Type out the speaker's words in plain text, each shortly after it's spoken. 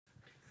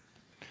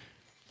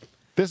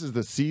This is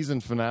the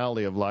season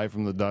finale of Live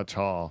from the Dutch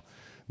Hall,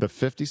 the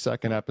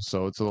 52nd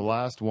episode, so the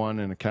last one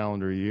in a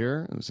calendar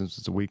year, since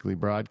it's a weekly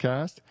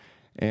broadcast.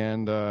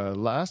 And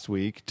last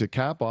week, to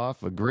cap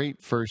off a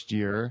great first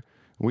year,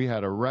 we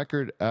had a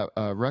record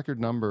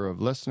number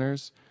of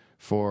listeners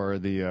for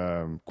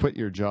the Quit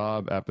Your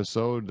Job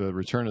episode, the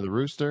Return of the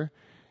Rooster.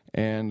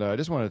 And I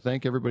just want to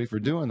thank everybody for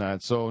doing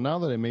that. So now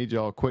that I made you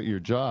all quit your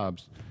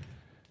jobs,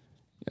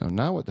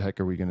 now what the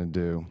heck are we going to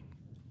do?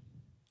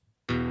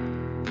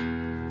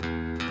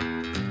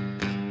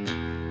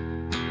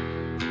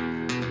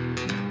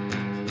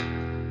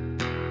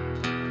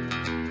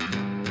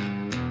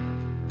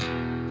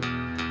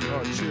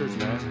 Oh, cheers,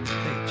 man.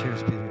 Hey,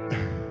 cheers, Peter.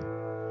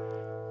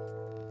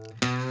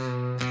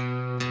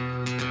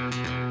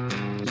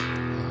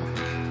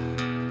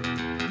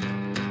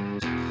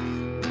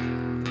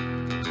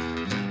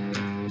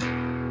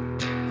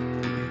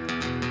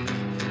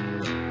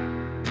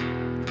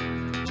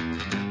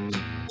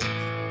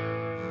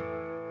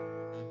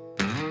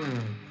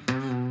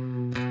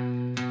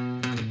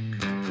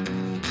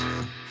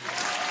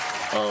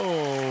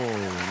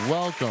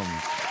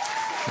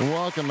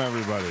 Welcome,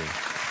 everybody.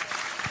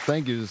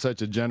 Thank you to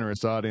such a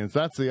generous audience.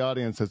 That's the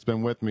audience that's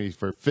been with me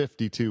for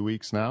 52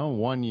 weeks now,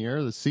 1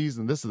 year. This is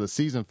the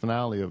season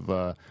finale of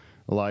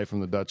Live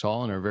from the Dutch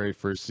Hall in our very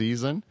first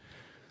season.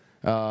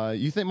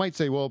 You might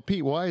say, well,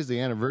 Pete, why is the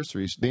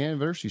anniversary? The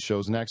anniversary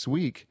show's next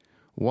week.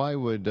 Why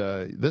would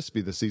this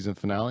be the season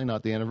finale,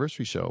 not the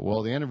anniversary show?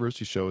 Well, the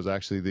anniversary show is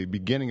actually the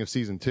beginning of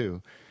season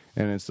 2,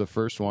 and it's the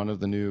first one of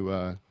the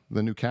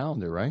new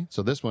calendar, right?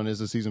 So this one is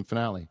the season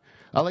finale.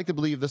 I like to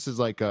believe this is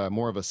like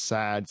more of a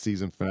sad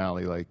season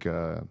finale, like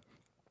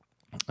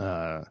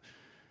not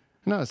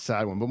a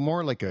sad one, but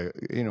more like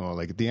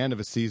like at the end of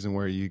a season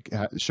where you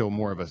show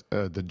more of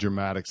the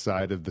dramatic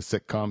side of the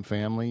sitcom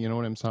family. You know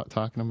what I'm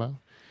talking about?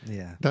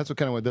 Yeah. That's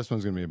what this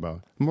one's going to be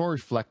about. More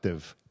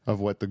reflective of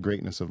what the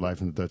greatness of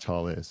Life in the Dutch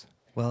Hall is.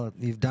 Well,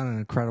 you've done an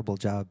incredible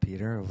job,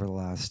 Peter, over the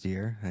last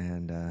year,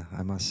 and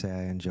I must say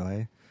I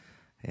enjoy.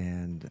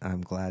 And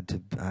I'm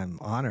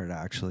honored,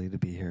 actually, to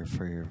be here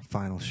for your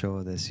final show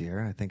of this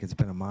year. I think it's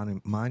been a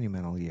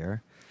monumental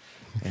year.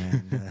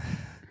 And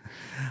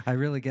I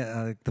really get,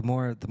 the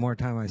more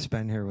time I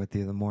spend here with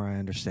you, the more I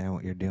understand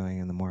what you're doing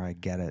and the more I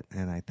get it.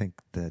 And I think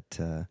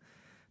that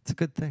it's a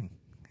good thing.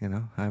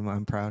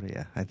 I'm proud of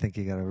you. I think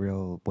you got a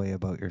real way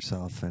about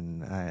yourself,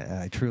 and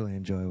I truly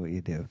enjoy what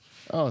you do.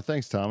 Oh,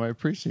 thanks, Tom. I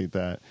appreciate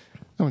that.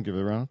 I'm going to give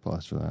it a round of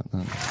applause for that.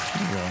 There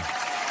you go.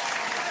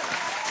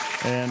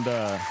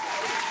 And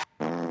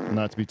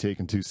not to be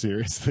taken too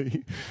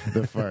seriously,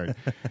 the fart,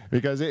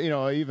 because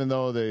even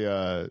though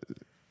the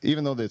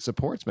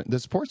support's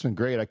been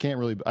great, I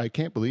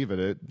can't believe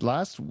it.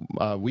 Last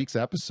week's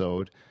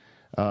episode,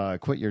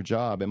 Quit Your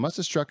Job, it must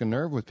have struck a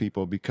nerve with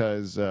people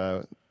because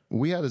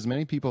we had as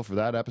many people for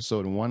that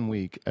episode in 1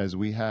 week as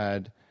we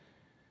had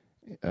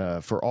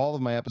for all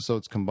of my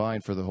episodes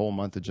combined for the whole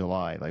month of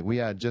July. Like, we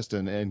had just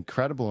an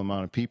incredible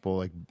amount of people,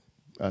 like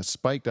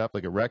spiked up,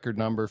 like a record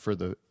number for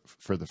the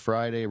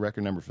Friday,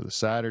 record number for the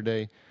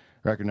Saturday,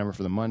 record number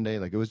for the Monday.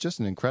 Like, it was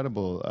just an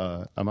incredible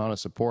amount of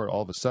support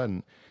all of a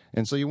sudden.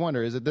 And so you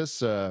wonder, is it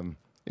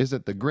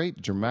the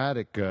great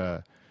dramatic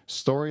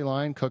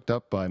storyline cooked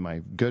up by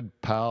my good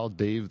pal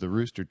Dave the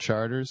Rooster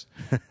Charters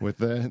with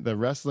the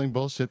wrestling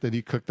bullshit that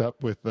he cooked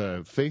up with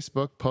the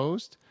Facebook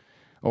post?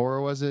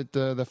 Or was it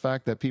the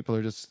fact that people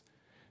are just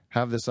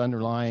have this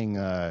underlying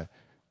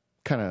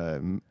kind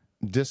of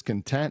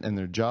discontent in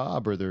their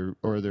job or their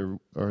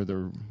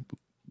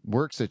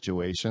work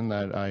situation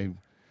that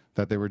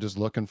they were just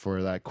looking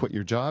for that quit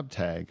your job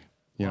tag?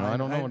 I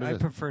don't know what it is.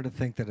 I prefer to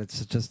think that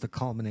it's just the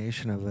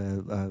culmination of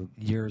a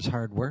year's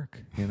hard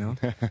work.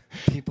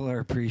 People are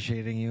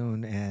appreciating you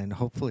and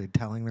hopefully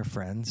telling their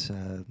friends.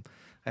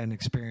 An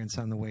experience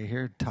on the way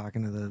here,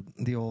 talking to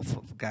the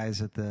old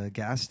guys at the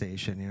gas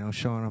station.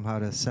 Showing them how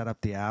to set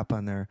up the app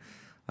on their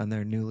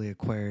newly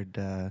acquired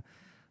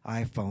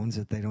iPhones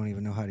that they don't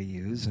even know how to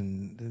use,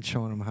 and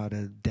showing them how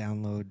to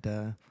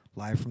download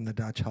Live from the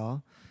Dutch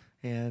Hall.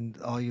 And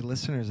all you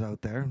listeners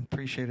out there,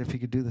 appreciate if you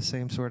could do the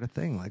same sort of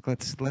thing. Like,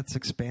 let's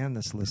expand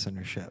this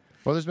listenership.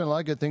 Well, there's been a lot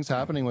of good things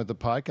happening with the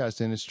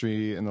podcast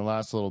industry in the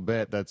last little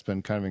bit that's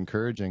been kind of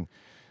encouraging.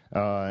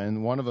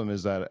 And one of them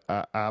is that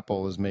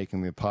Apple is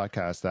making the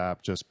podcast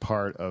app just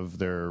part of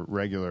their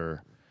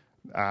regular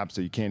apps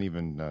that you can't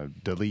even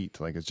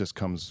delete. Like, it just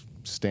comes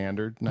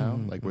standard now,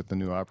 like with the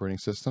new operating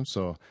system.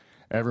 So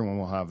everyone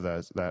will have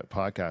that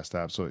podcast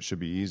app, so it should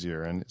be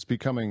easier. And it's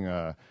becoming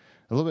a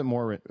little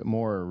bit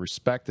more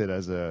respected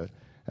as a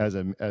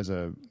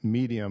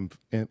medium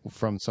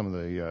from some of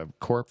the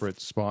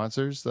corporate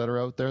sponsors that are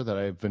out there that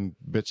I've been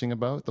bitching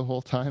about the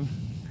whole time.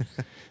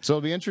 So it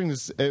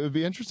would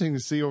be interesting to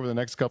see over the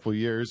next couple of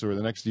years or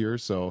the next year or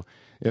so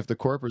if the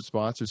corporate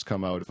sponsors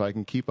come out, if I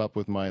can keep up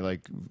with my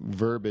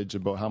verbiage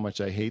about how much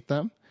I hate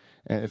them,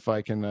 and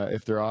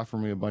if they're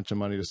offering me a bunch of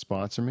money to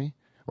sponsor me,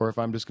 or if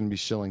I'm just going to be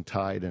shilling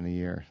Tide in a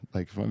year,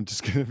 like if I'm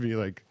just going to be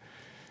like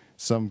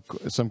some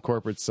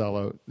corporate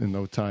sellout in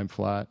no time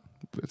flat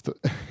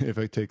if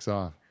it takes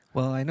off.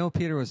 Well, I know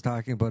Peter was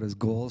talking about his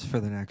goals for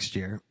the next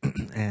year,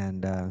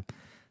 and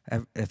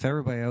if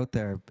everybody out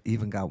there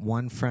even got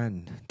one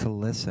friend to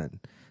listen,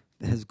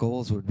 his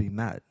goals would be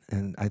met.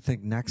 And I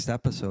think next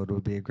episode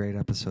would be a great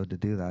episode to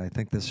do that. I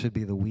think this should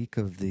be the week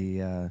of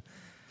the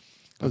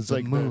It's the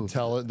like move.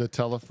 the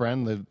tell a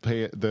friend,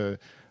 the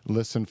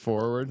listen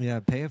forward. Yeah,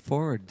 pay it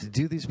forward.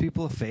 Do these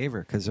people a favor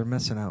because they're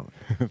missing out.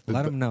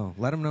 Let them know.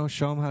 Let them know.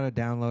 Show them how to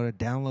download it.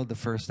 Download the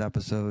first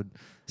episode.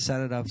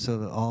 Set it up so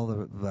that all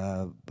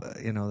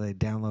they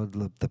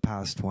download the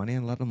past 20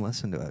 and let them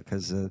listen to it.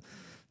 Because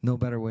no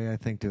better way, I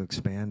think, to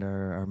expand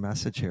our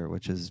message here,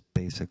 which is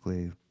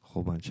basically a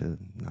whole bunch of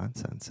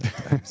nonsense at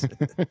times.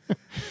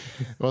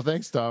 Well,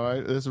 thanks,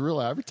 Tom. This is a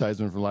real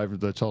advertisement for Life with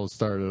Dutch Hall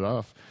started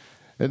off.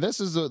 And this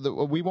is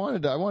what we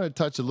wanted. I wanted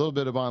to touch a little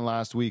bit upon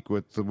last week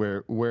with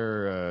where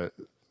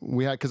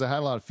we had, because I had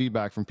a lot of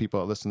feedback from people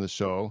that listen to the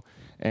show,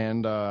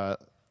 and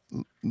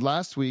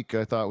last week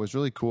I thought was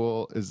really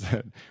cool is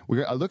that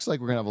it looks like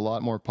we're gonna have a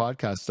lot more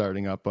podcasts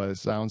starting up by the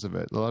sounds of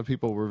it. A lot of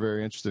people were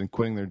very interested in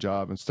quitting their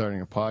job and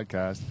starting a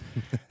podcast,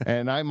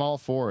 and I'm all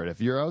for it.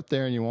 If you're out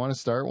there and you want to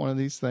start one of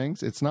these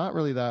things, it's not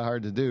really that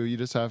hard to do. You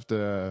just have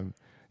to.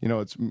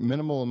 It's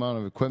minimal amount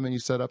of equipment you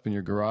set up in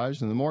your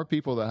garage. And the more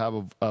people that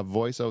have a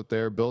voice out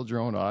there, build your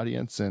own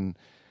audience and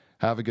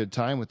have a good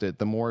time with it,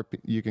 the more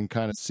you can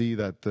kind of see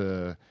that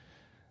a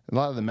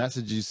lot of the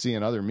message you see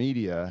in other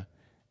media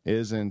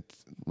isn't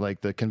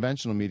like the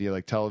conventional media,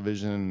 like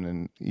television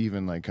and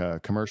even like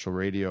commercial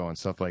radio and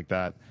stuff like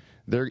that.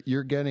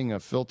 You're getting a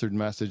filtered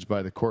message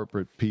by the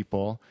corporate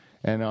people.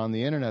 And on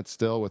the internet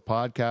still with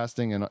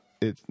podcasting, and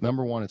it's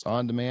number one, it's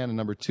on demand, and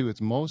number two,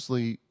 it's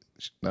mostly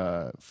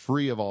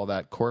free of all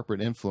that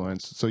corporate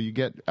influence, so you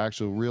get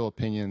actual real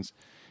opinions.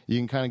 You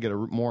can kind of get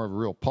more of a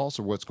real pulse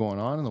of what's going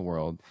on in the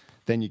world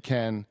than you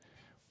can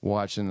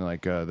watching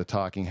like the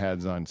talking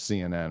heads on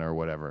CNN or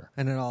whatever.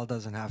 And it all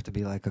doesn't have to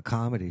be like a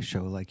comedy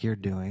show like you're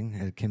doing.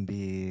 It can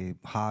be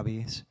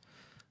hobbies.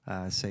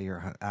 Say you're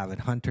an avid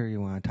hunter,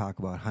 you want to talk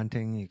about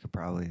hunting, you could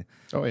probably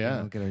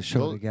get a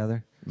show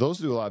together. Those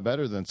do a lot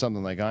better than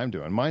something like I'm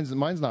doing. Mine's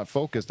not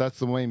focused. That's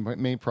the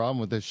main problem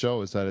with this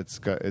show is that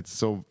it's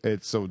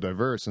so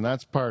diverse, and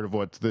that's part of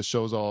what this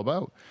show's all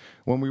about.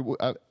 When we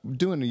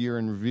doing a year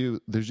in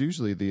review, there's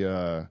usually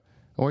the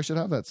I should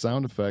have that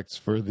sound effects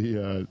for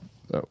the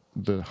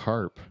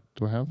harp.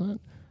 Do I have that?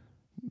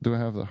 Do I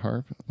have the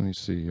harp? Let me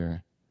see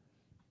here.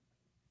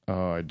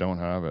 Oh, I don't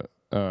have it.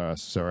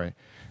 Sorry.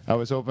 I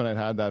was hoping I'd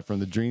had that from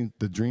the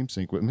dream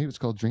sequence. Maybe it's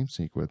called dream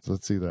sequence.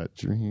 Let's see that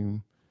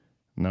dream.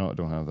 No, I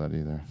don't have that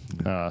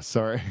either.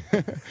 Sorry.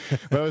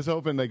 But I was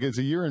hoping, like, it's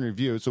a year in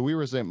review. So we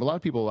were saying, a lot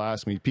of people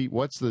ask me, Pete,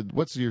 what's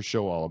your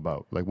show all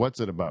about? Like, what's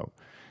it about?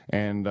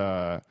 And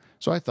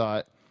so I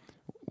thought,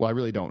 well, I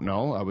really don't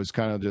know. I was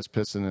kind of just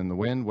pissing in the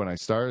wind when I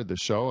started the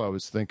show. I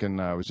was thinking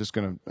I was just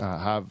going to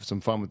have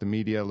some fun with the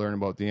media, learn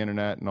about the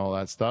internet and all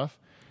that stuff.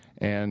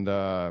 And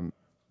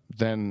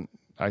then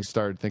I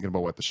started thinking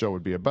about what the show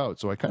would be about.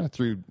 So I kind of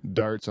threw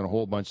darts in a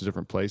whole bunch of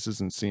different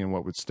places and seeing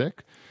what would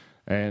stick.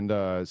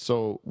 And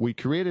so we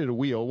created a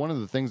wheel. One of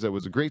the things that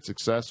was a great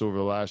success over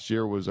the last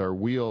year was our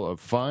wheel of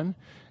fun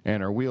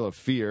and our wheel of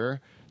fear.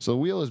 So the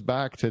wheel is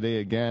back today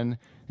again.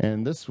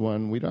 And this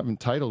one, we haven't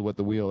titled what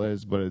the wheel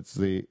is, but it's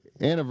the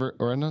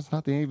it's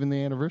not even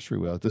the anniversary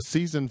wheel. It's the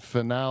season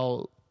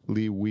finale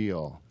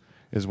wheel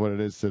is what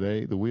it is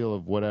today. The wheel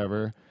of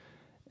whatever.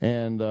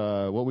 And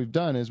what we've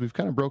done is we've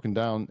kind of broken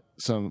down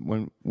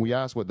when we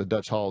asked what the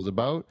Dutch Hall is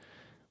about,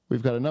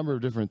 we've got a number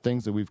of different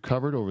things that we've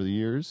covered over the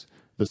years.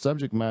 The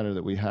subject matter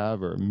that we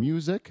have are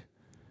music,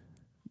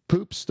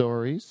 poop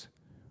stories,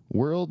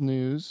 world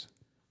news,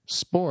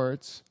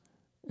 sports,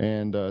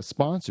 and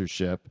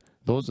sponsorship.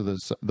 Those are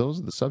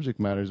the subject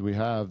matters we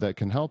have that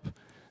can help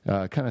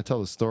kind of tell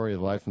the story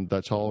of life in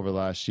Dutch Hall over the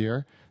last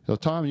year. So,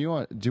 Tom, do you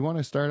want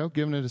to start out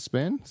giving it a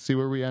spin, see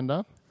where we end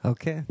up?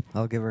 Okay,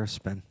 I'll give her a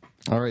spin.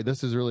 All right,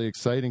 this is really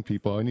exciting,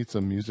 people. I need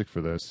some music for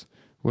this.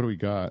 What do we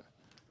got?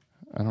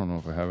 I don't know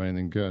if I have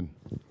anything good.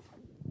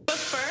 But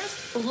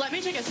first, let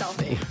me take a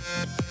selfie.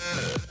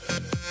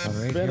 All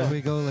right, here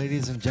we go,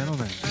 ladies and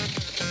gentlemen.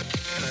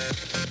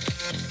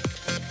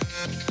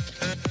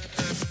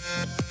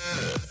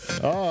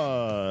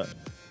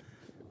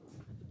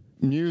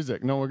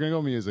 Music. No, we're going to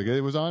go music.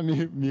 It was on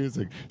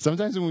music.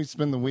 Sometimes when we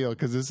spin the wheel,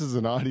 because this is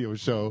an audio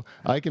show,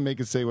 I can make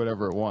it say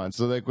whatever it wants.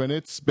 So like when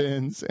it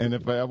spins, and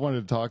if I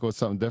wanted to talk about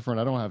something different,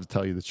 I don't have to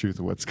tell you the truth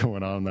of what's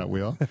going on that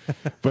wheel.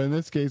 But in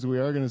this case, we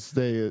are going to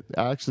stay. It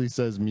actually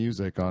says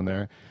music on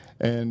there.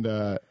 And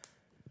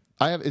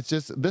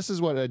this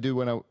is what I do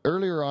when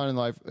earlier on in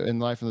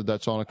life in the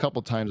Dutch Hall, and a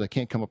couple times I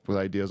can't come up with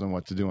ideas on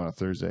what to do on a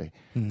Thursday.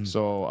 Mm-hmm.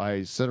 So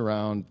I sit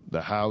around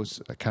the house,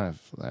 I kind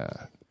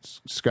of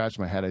scratch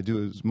my head. I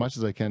do as much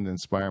as I can to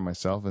inspire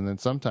myself, and then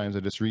sometimes I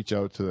just reach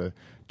out to the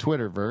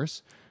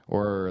Twitterverse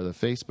or the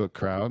Facebook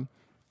crowd,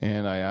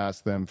 and I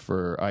ask them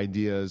for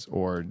ideas,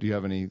 or do you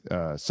have any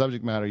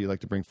subject matter you'd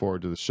like to bring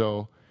forward to the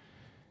show?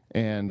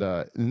 And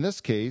in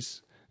this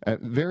case,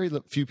 very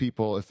few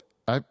people,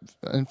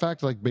 in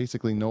fact, like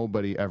basically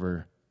nobody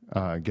ever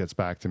gets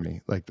back to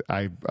me. Like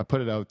I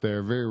put it out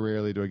there. Very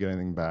rarely do I get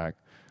anything back.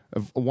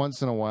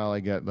 Once in a while,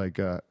 I get like,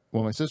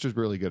 well, my sister's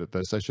really good at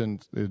this. I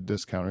shouldn't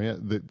discount her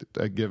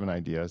yet. Giving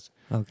ideas,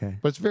 Okay.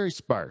 but it's very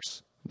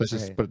sparse. Let's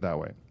just put it that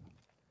way.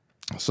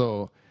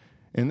 So,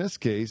 in this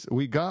case,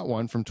 we got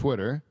one from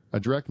Twitter, a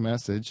direct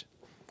message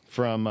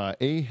from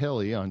A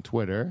Hilly on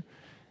Twitter,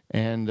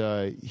 and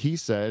he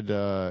said,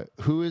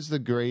 "Who is the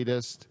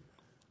greatest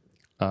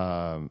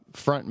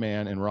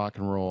frontman in rock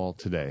and roll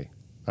today?"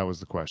 That was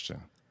the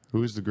question.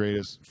 Who is the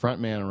greatest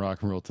frontman in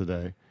rock and roll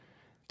today?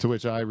 To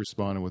which I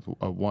responded with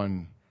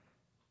one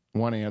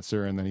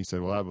answer, and then he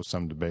said, "Well, that was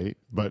some debate."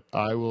 But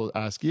I will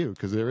ask you,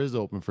 because there is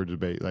open for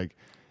debate. Like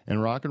in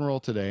rock and roll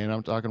today, and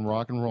I'm talking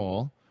rock and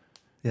roll,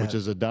 which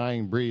is a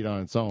dying breed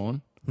on its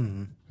own.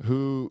 Mm-hmm.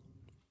 Who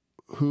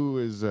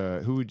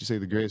would you say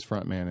the greatest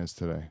frontman is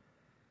today?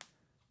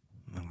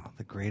 Oh,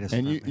 the greatest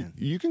and frontman.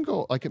 you can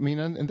go like, I mean,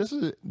 and this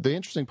is the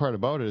interesting part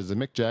about it is that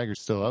Mick Jagger's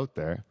still out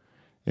there,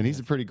 and he's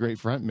a pretty great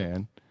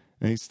frontman,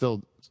 and he's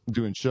still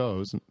doing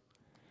shows.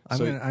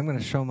 I'm gonna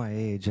show my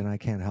age, and I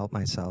can't help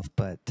myself,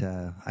 but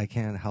I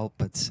can't help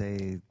but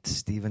say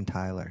Steven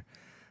Tyler.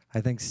 I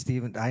think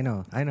Steven. I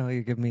know.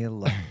 You give me a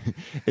look.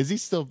 Is he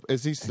still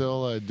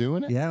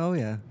doing it? Yeah. Oh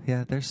yeah.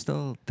 Yeah. They're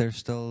still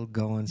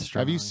going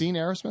strong. Have you seen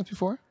Aerosmith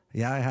before?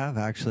 Yeah, I have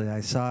actually.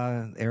 I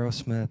saw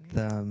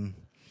Aerosmith,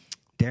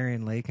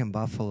 Darien Lake in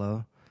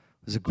Buffalo.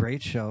 It was a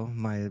great show.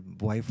 My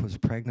wife was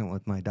pregnant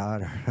with my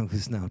daughter,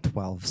 who's now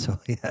 12. So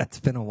yeah, it's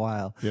been a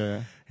while.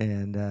 Yeah.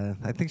 And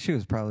I think she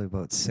was probably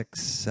about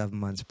 6-7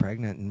 months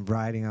pregnant and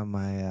riding on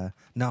my.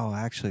 No,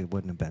 actually, it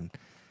wouldn't have been.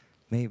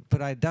 Maybe,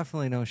 but I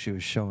definitely know she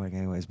was showing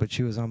anyways. But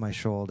she was on my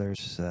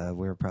shoulders.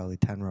 We were probably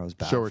 10 rows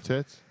back. Show her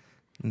tits?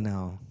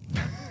 No.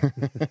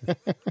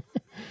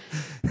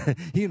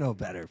 You know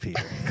better,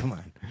 Peter. Come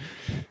on.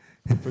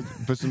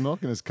 Put some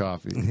milk in his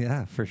coffee.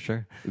 Yeah, for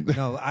sure.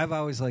 No, I've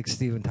always liked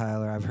Steven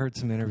Tyler. I've heard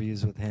some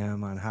interviews with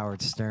him on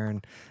Howard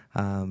Stern.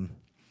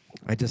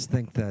 I just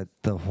think that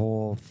the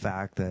whole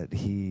fact that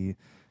he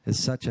is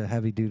such a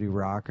heavy-duty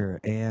rocker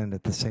and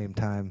at the same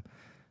time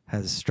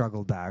has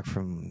struggled back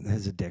from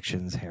his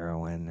addictions,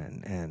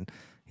 heroin, and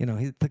you know,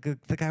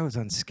 the guy was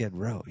on Skid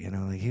Row. You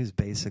know, like he was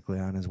basically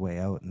on his way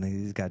out, and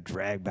he got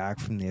dragged back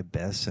from the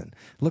abyss, and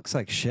looks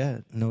like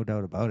shit, no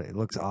doubt about it. It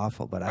looks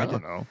awful, but I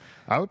don't know.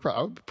 I would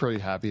be pretty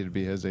happy to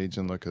be his age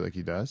and look like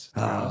he does.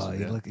 Oh,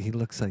 he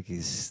looks like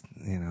he's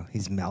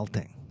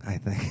melting. I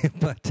think,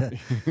 but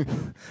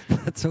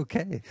that's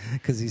okay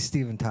because he's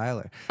Steven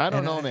Tyler. I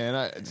don't know,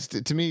 man.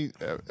 To me,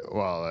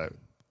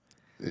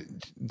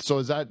 so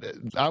is that?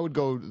 I would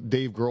go.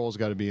 Dave Grohl's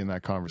got to be in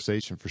that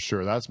conversation for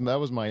sure. That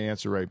was my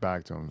answer right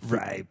back to him.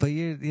 Right, but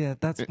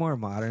that's more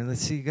modern.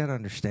 Let's see. You got to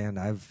understand.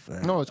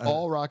 No, it's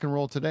all rock and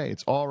roll today.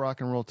 It's all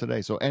rock and roll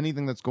today. So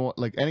anything that's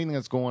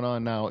going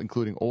on now,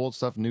 including old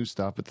stuff, new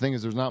stuff. But the thing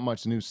is, there's not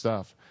much new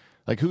stuff.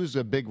 Like who's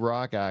a big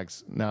rock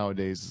acts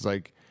nowadays? It's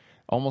like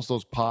almost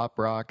those pop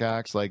rock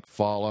acts like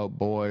Fall Out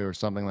Boy or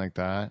something like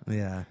that.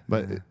 Yeah.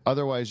 But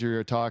otherwise,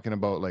 you're talking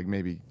about like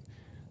maybe.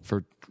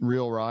 For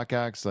real rock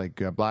acts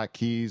like Black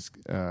Keys,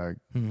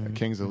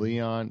 Kings of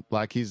Leon.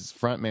 Black Keys'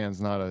 frontman's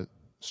not a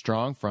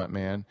strong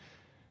frontman.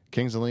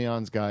 Kings of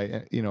Leon's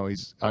guy,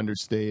 he's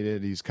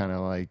understated. He's kind of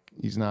like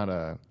he's not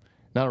a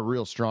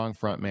real strong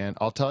frontman.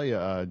 I'll tell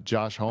you,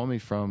 Josh Homme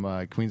from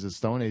Queens of the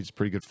Stone Age is a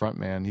pretty good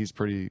frontman. He's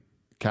pretty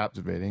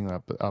captivating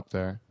up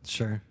there.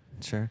 Sure.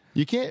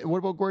 You can't. What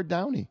about Gord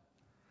Downey?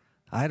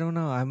 I don't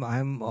know.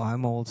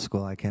 I'm old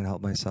school. I can't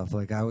help myself.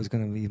 Like I was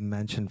going to even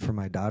mention for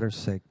my daughter's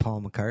sake,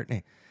 Paul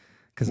McCartney.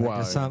 Because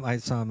I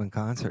saw him in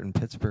concert in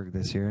Pittsburgh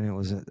this year, and it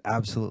was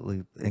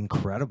absolutely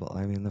incredible.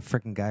 I mean, the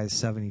freaking guy is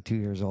 72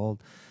 years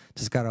old,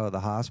 just got out of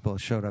the hospital,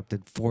 showed up,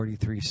 did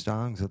 43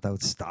 songs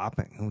without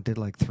stopping, and did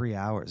like 3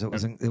 hours.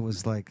 It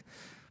was like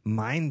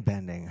mind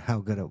bending how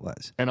good it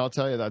was. And I'll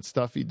tell you that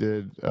stuff he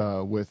did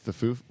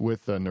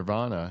with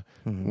Nirvana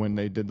when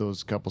they did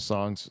those couple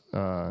songs.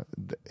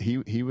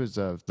 He was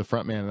the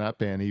front man in that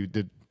band. He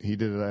did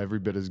it every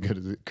bit as good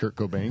as Kurt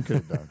Cobain could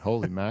have done.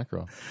 Holy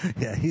mackerel!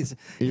 Yeah, he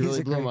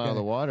really blew him out guy. of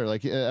the water.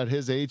 Like at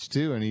his age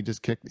too, and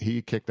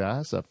he kicked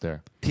ass up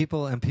there.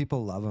 People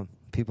love him.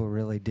 People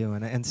really do,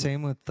 and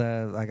same with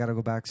I got to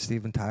go back to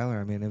Steven Tyler.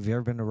 I mean, have you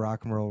ever been to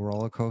Rock and Roll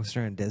Roller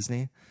Coaster in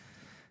Disney?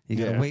 You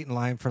got to wait in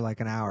line for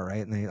like an hour,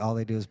 right? And all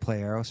they do is play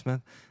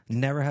Aerosmith.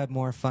 Never had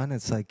more fun.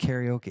 It's like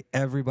karaoke.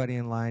 Everybody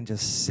in line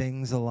just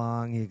sings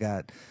along. You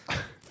got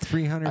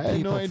 300 people. I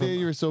had no idea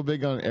you were so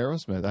big on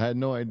Aerosmith. I had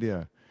no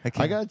idea.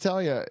 I got to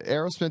tell you,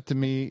 Aerosmith to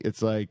me,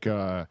 it's like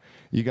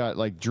you got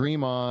like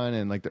Dream On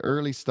and like the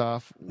early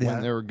stuff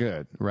when they were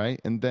good,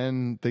 right? And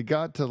then they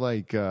got to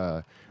like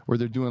where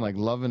they're doing like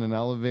Love in an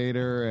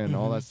Elevator and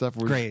all that stuff.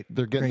 Great.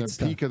 They're getting Great their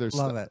stuff. peak of their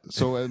Love stuff. it.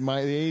 So at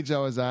the age I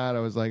was at, I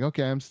was like,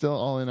 okay, I'm still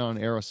all in on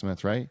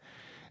Aerosmith, right?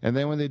 And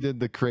then when they did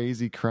the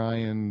crazy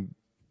crying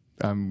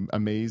I'm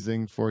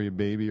amazing for you,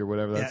 baby, or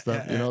whatever that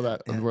stuff. You know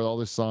that where all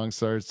the songs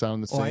started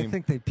sounding the same. I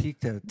think they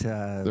peaked at.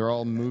 They're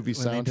all movie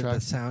when they did the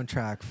soundtracks.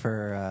 soundtrack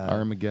for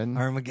Armageddon.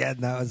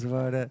 Armageddon. That was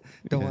about it.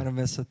 Don't want to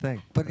miss a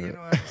thing. But you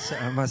know what?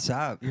 I must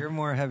stop. You're a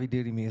more heavy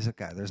duty music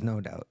guy. There's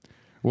no doubt.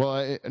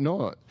 Well,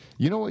 no,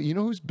 you know what? You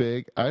know who's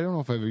big? I don't know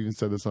if I've even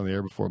said this on the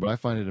air before, but I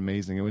find it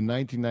amazing. In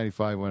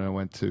 1995, when I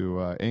went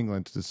to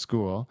England to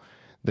school,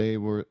 I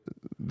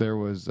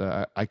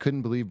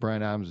couldn't believe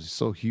Bryan Adams was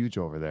so huge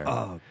over there.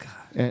 Oh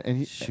God! And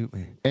he, shoot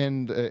me.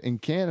 And in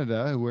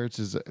Canada, where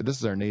this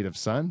is our native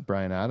son,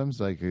 Bryan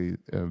Adams, like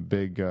a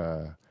big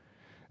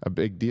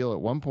deal at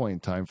one point in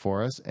time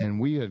for us, and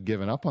we had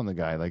given up on the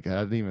guy. Like I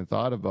hadn't even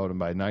thought about him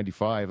by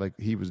 '95. Like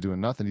he was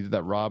doing nothing. He did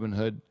that Robin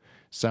Hood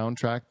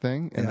soundtrack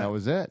thing, and that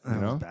was it.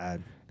 That was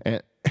bad.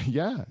 And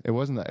yeah, it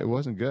wasn't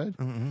good.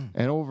 Mm-hmm.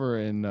 And over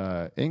in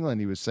England,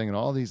 he was singing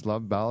all these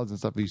love ballads and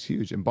stuff. He's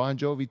huge. And Bon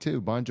Jovi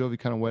too. Bon Jovi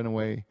kind of went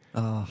away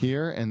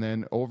here, and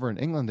then over in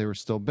England, they were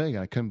still big.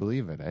 And I couldn't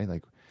believe it.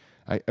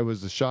 It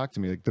was a shock to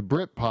me. Like the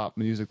Britpop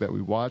music that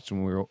we watched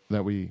when we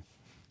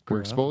were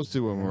exposed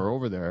to when we were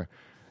over there.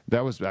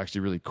 That was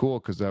actually really cool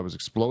because that was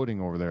exploding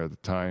over there at the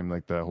time.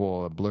 Like the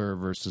whole Blur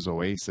versus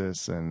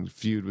Oasis and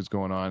feud was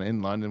going on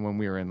in London when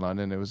we were in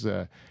London. It was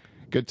a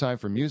good time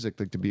for music,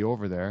 like to be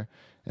over there.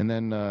 And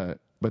then,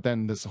 but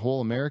then this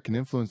whole American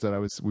influence that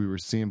we were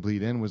seeing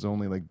bleed in was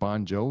only like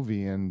Bon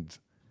Jovi and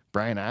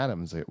Bryan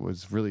Adams. It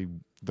was really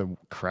the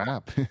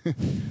crap.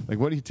 Like,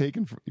 why are you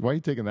taking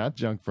that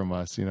junk from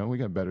us? You know, we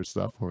got better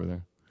stuff over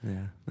there.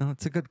 Yeah, no,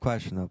 it's a good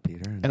question though,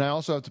 Peter. And I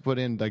also have to put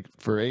in, like,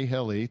 for A.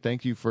 Hilly,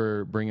 thank you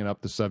for bringing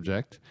up the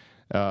subject.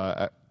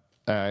 I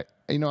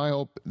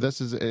hope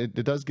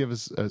it does give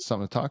us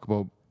something to talk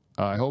about.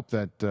 I hope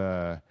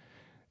that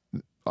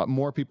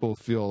more people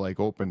feel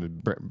like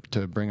open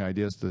to bring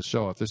ideas to the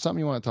show. If there's something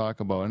you want to talk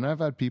about, and I've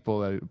had people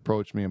that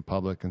approach me in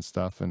public and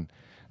stuff, and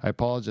I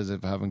apologize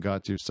if I haven't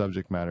got to your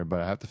subject matter, but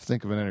I have to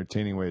think of an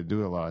entertaining way to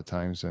do it a lot of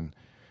times. And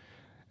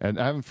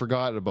I haven't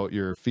forgotten about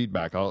your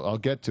feedback. I'll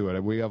get to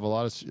it. We have a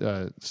lot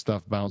of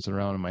stuff bouncing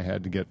around in my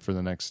head to get for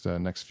the next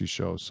few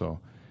shows. So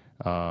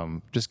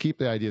just keep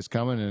the ideas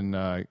coming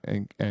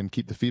and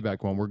keep the feedback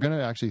going. We're going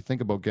to actually think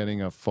about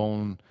getting a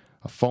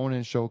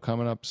phone-in show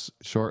coming up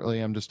shortly.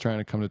 I'm just trying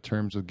to come to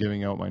terms with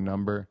giving out my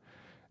number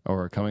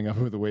or coming up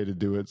with a way to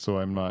do it so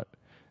I'm not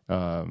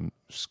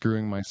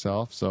screwing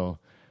myself. So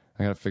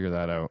I got to figure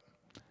that out.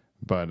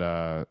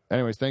 But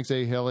anyways, thanks,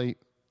 A. Hilly.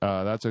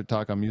 That's our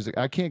talk on music.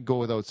 I can't go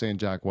without saying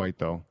Jack White,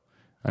 though.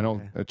 I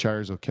know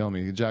Charles will kill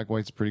me. Jack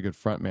White's a pretty good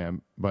front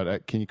man,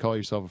 but can you call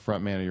yourself a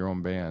front man of your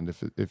own band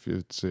if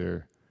it's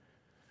your...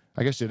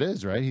 I guess it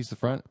is, right? He's the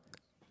front.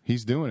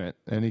 He's doing it,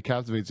 and he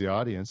captivates the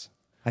audience.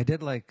 I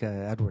did like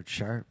Edward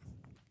Sharp.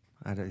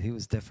 He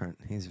was different.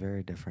 He's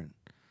very different.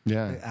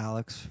 Yeah.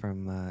 Alex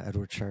from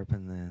Edward Sharp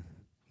and the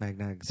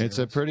Magnetic Zeros.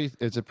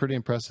 It's a pretty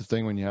impressive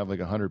thing when you have like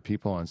 100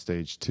 people on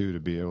stage, too,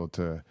 to be able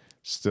to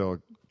still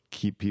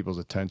keep people's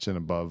attention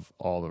above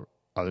all the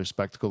other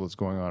spectacle that's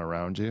going on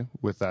around you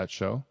with that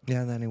show.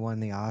 Yeah, and then he won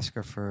the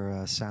Oscar for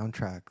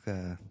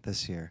soundtrack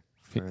this year.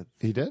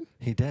 He did?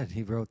 He did.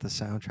 He wrote the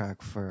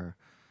soundtrack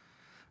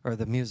or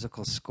the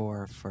musical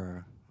score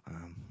for,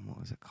 what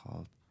was it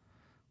called?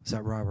 Was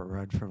that Robert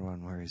Redford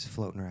one where he's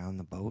floating around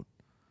the boat?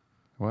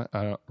 What?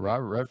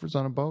 Robert Redford's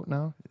on a boat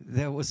now?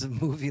 There was a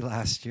movie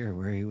last year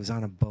where he was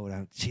on a boat.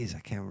 Jeez,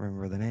 I can't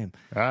remember the name.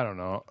 I don't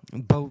know.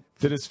 Boat.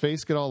 Did his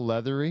face get all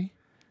leathery?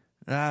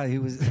 He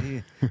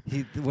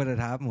what had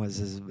happened was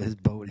his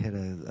boat hit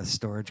a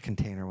storage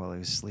container while he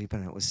was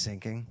sleeping. It was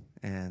sinking,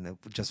 and it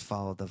just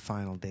followed the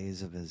final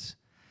days of his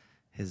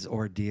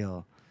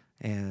ordeal.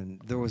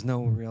 And there was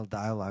no real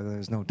dialogue. There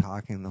was no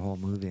talking in the whole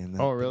movie. And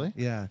Oh, really?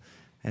 Yeah.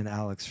 And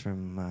Alex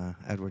from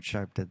Edward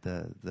Sharp did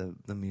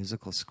the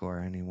musical score,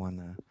 and he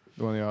won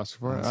the Oscar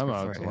for it. I'm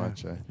out to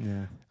lunch.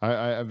 Yeah.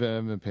 I've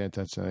been paying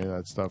attention to any of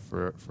that stuff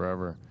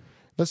forever.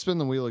 Let's spin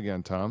the wheel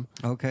again, Tom.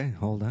 Okay,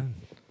 hold on.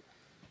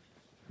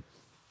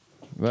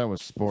 That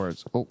was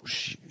sports. Oh,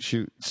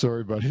 shoot.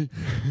 Sorry, buddy.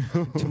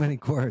 Too many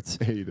chords.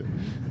 Hate it.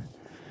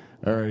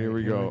 All right, here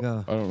we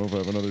go. I don't know if I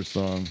have another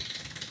song.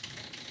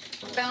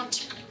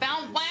 Bounce,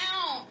 bounce,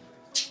 wow.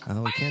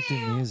 Oh, we can't do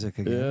music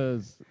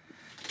again. Yes.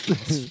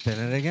 Spin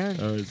it again.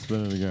 All right,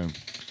 spin it again.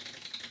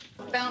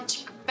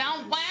 Bounce,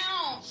 bounce,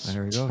 wow.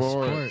 There we go.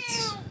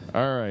 Sports.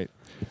 All right.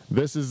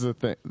 This is the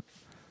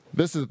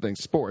thing.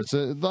 Sports.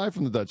 Live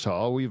from the Dutch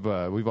Hall. We've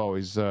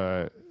always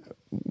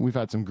we've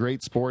had some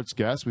great sports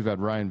guests. We've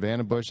had Ryan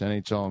Vandenbush,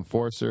 NHL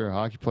enforcer, a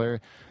hockey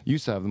player.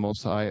 Used to have the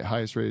most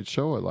highest rated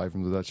show at Live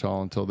from the Dutch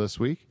Hall until this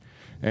week.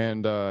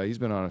 And he's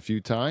been on a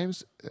few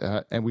times.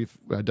 And we've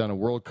done a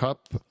World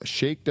Cup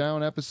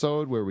shakedown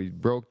episode where we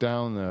broke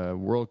down the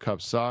World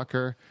Cup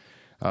soccer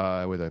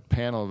with a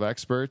panel of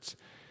experts.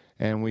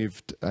 And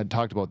we've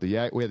talked about we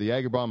had the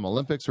Jagerbomb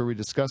Olympics where we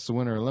discussed the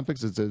Winter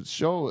Olympics. It's a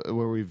show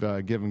where we've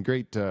given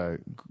great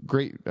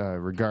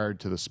regard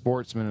to the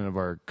sportsmen of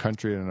our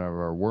country and of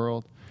our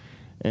world.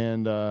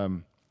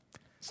 And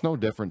it's no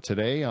different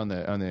today on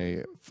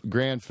the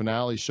grand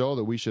finale show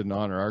that we should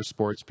honor our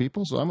sports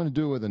people. So I'm going to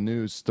do it with a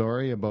news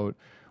story about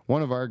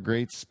one of our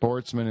great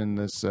sportsmen in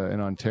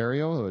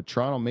Ontario, the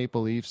Toronto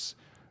Maple Leafs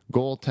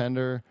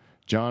goaltender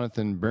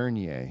Jonathan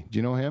Bernier. Do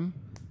you know him?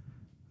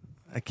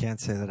 I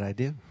can't say that I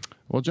do.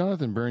 Well,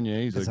 Jonathan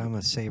Bernier, because I'm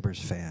a Sabres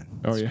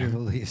fan. Oh, yeah. Screw the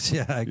Leafs.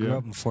 Yeah, I grew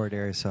up in Fort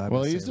Erie, so I'm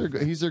he's their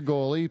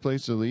goalie. He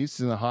plays for the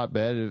Leafs in the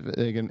hotbed.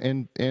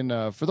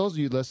 And for those of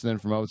you listening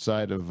from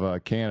outside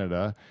of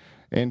Canada,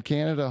 in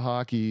Canada,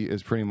 hockey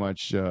is pretty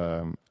much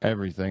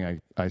everything,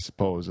 I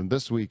suppose. And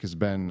this week has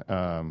been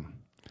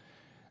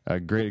a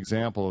great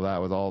example of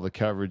that with all the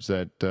coverage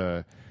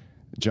that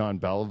John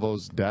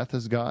Beliveau's death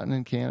has gotten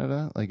in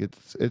Canada. Like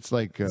it's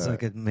like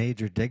a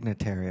major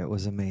dignitary. It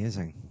was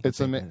amazing. Like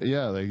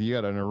you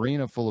got an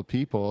arena full of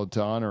people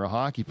to honor a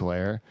hockey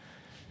player,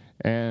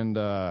 and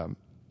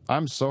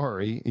I'm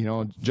sorry,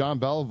 John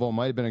Beliveau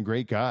might have been a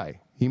great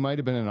guy. He might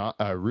have been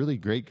a really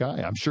great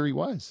guy. I'm sure he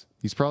was.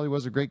 He probably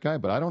was a great guy,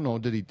 but I don't know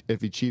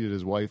if he cheated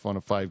his wife on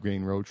a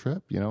 5-game road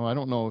trip. I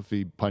don't know if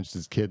he punched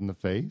his kid in the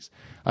face.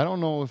 I don't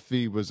know if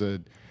he was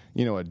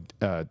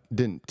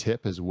didn't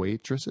tip his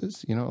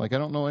waitresses. I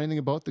don't know anything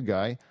about the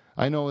guy.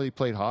 I know he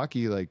played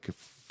hockey like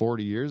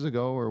 40 years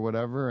ago or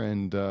whatever,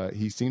 and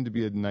he seemed to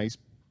be a nice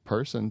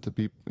person to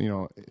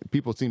people.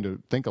 People seem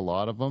to think a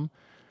lot of him,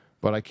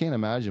 but I can't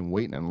imagine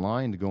waiting in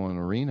line to go in an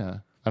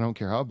arena. I don't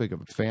care how big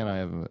of a fan I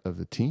am of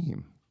the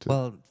team.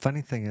 Well,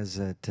 funny thing is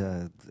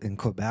that in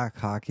Quebec,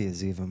 hockey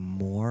is even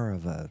more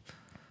of a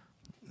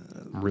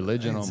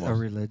religion, almost a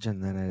religion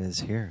than it is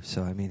here.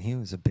 So I mean, he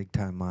was a big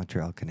time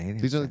Montreal Canadian.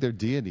 These are like their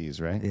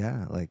deities, right?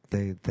 Yeah, like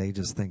they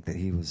just think that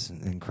he was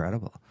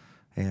incredible,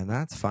 and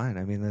that's fine.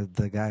 I mean,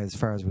 the guy, as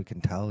far as we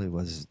can tell, he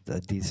was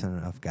a decent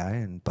enough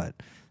guy, but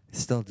he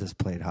still just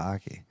played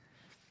hockey.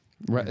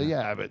 Right?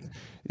 Yeah, but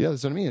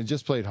that's what I mean. It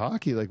just played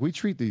hockey. Like we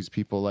treat these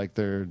people like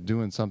they're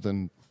doing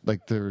something,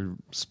 like they're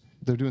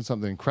doing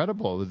something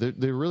incredible.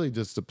 They're really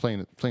just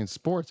playing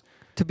sports.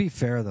 To be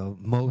fair, though,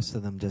 most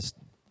of them just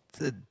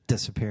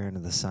disappear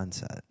into the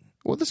sunset.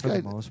 Well, this for guy,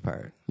 the most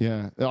part.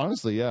 Yeah,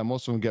 honestly, yeah,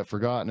 most of them get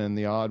forgotten, and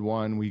the odd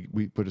one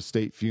we put a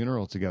state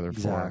funeral together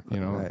exactly,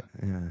 for. Right,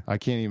 yeah. I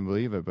can't even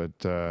believe it.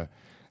 But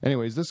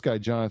anyways, this guy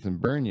Jonathan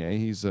Bernier,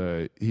 he's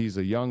a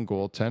young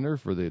goaltender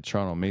for the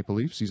Toronto Maple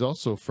Leafs. He's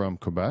also from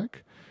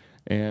Quebec,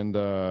 and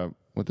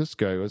with this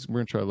guy, we're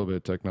gonna try a little bit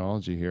of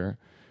technology here.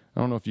 I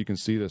don't know if you can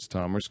see this,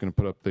 Tom. We're just gonna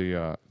put up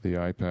the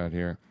iPad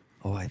here.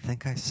 Oh, I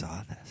think I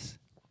saw this.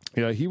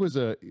 Yeah,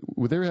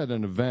 they had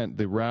an event.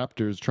 The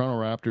Toronto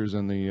Raptors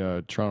and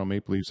the Toronto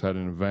Maple Leafs had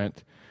an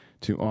event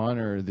to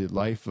honor the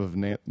life of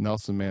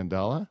Nelson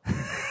Mandela.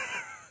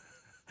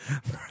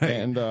 Right.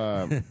 And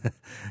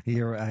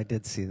I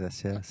did see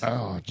this. Yes.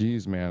 Oh,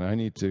 geez, man, I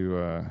need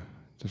to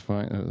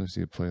find. Let's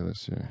see a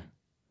playlist here.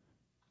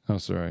 Oh,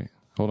 sorry.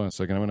 Hold on a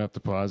second. I'm gonna have to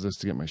pause this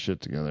to get my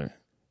shit together.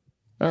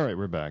 All right,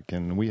 we're back,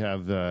 and we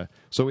have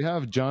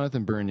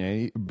Jonathan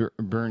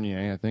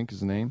Bernier, I think is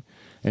the name,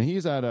 and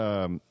he's at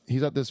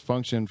this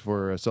function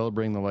for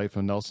celebrating the life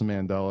of Nelson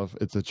Mandela.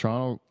 It's the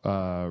Toronto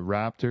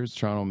Raptors,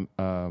 Toronto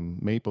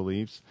Maple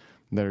Leafs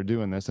that are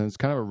doing this, and it's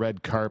kind of a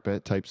red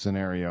carpet type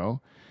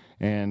scenario,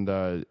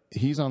 and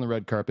he's on the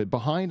red carpet.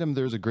 Behind him,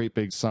 there's a great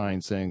big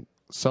sign saying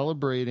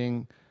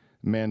 "Celebrating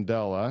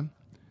Mandela."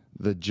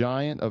 The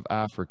Giant of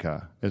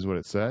Africa is what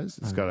it says.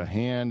 It's got a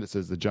hand. It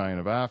says the Giant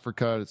of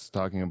Africa. It's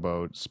talking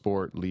about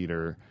sport,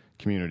 leader,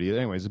 community.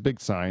 Anyways, a big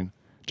sign.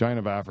 Giant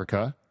of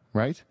Africa,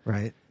 right?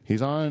 Right.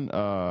 He's on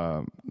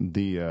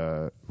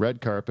the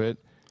red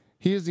carpet.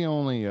 He is the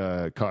only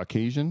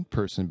Caucasian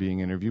person being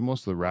interviewed.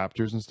 Most of the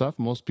Raptors and stuff.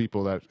 Most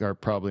people that are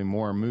probably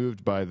more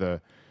moved by the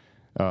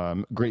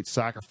great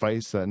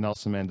sacrifice that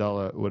Nelson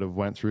Mandela would have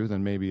went through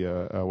than maybe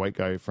a white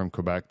guy from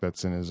Quebec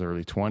that's in his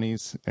early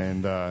 20s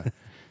and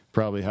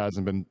probably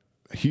hasn't been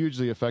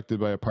hugely affected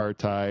by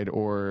apartheid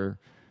or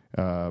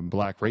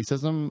black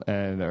racism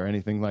or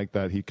anything like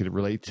that he could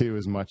relate to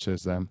as much as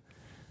them.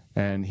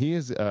 And he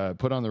is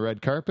put on the red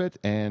carpet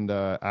and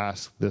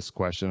asked this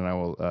question, and I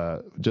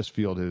will just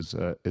field his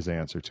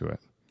answer to it.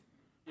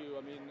 I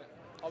mean,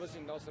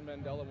 obviously Nelson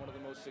Mandela, one of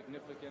the most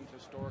significant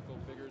historical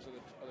figures of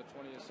the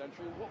 20th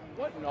century.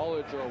 What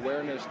knowledge or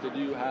awareness did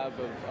you have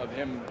of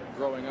him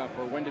growing up,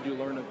 or when did you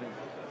learn of him?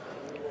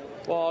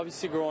 Well,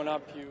 obviously growing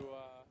up,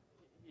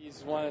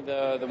 he's one of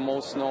the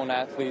most known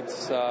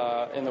athletes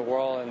in the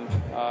world, and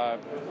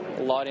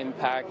a lot of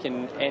impact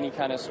in any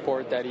kind of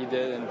sport that he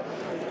did. And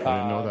I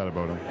didn't know that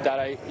about him.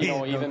 That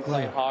even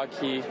playing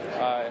hockey,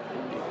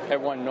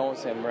 everyone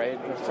knows him, right?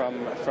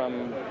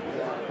 From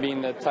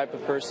being the type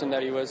of person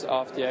that he was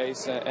off the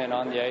ice and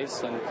on the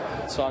ice. And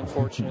it's so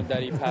unfortunate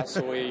that he passed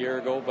away a year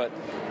ago, but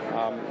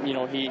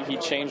he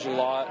changed a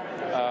lot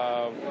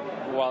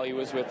while he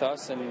was with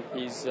us, and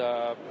he's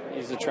a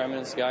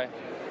tremendous guy.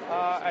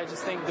 I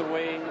just think the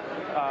way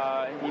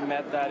he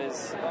met that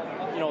is,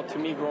 to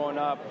me growing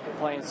up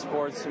playing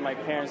sports with my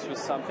parents was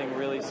something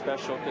really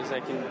special because I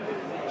can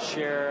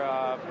share,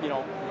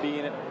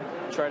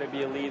 try to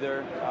be a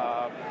leader,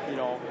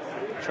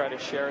 try to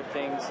share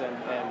things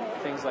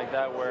and things like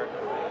that where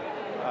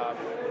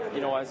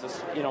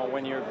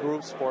when you're a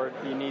group sport,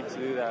 you need to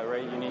do that,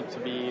 right? You need to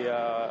be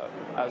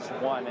as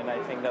one, and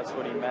I think that's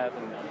what he meant.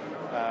 And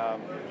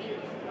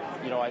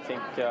I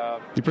think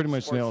he pretty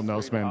much nailed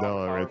Nelson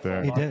Mandela right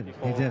there. He did.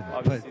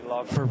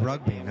 But for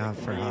rugby, not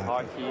for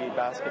hockey,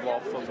 basketball,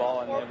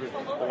 football, and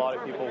a lot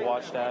of people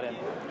watch that. And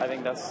I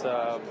think that's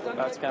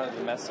kind of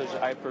the message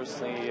I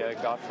personally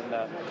got from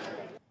that.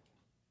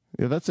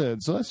 Yeah, that's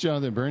it. So that's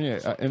Jonathan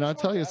Bernier, and I'll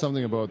tell you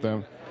something about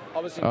them.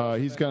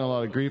 He's gotten a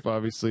lot of grief,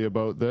 obviously,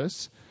 about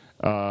this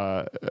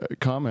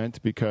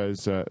comment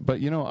because,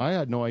 but I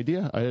had no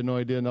idea. I had no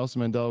idea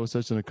Nelson Mandela was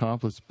such an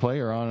accomplished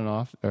player on and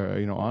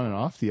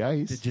off the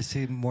ice. Did you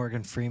see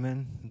Morgan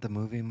Freeman, the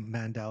movie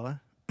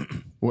Mandela?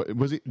 What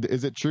was he?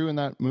 Is it true in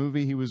that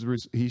movie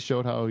he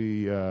showed how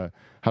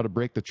to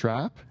break the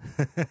trap?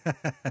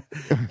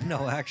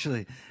 No,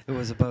 actually, it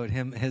was about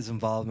his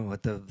involvement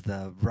with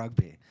the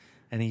rugby.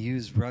 And he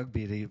used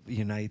rugby to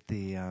unite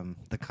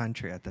the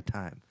country at the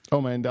time.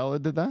 Oh,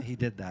 Mandela did that? He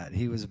did that.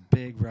 He was a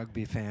big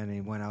rugby fan. And he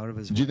went out of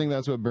his way. Do you think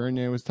that's what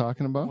Bernier was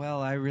talking about?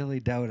 Well, I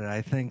really doubt it.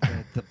 I think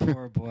that the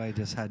poor boy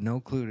just had no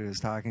clue what he was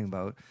talking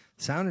about.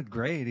 Sounded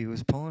great. He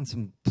was pulling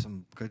some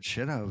good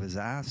shit out of his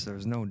ass. There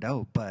was no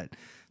doubt. But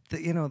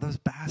those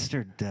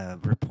bastard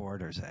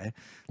reporters,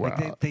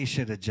 Wow. They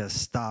should have just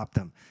stopped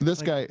him.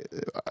 This guy,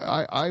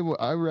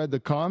 I read the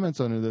comments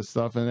under this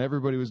stuff, and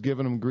everybody was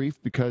giving him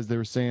grief because they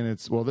were saying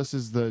this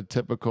is the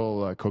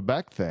typical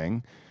Quebec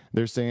thing.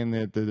 They're saying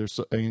that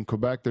in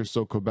Quebec, they're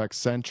so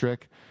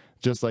Quebec-centric,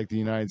 just like the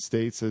United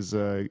States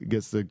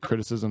gets the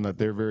criticism that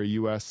they're very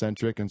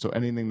U.S.-centric, and so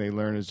anything they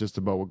learn is just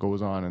about what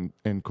goes on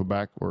in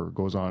Quebec or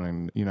goes on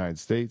in the United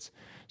States.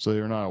 So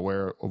they're not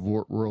aware of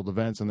world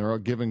events, and they're all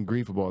giving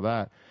grief about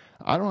that.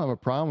 I don't have a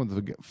problem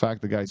with the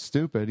fact the guy's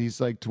stupid. He's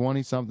like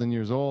 20-something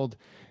years old.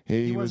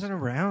 He wasn't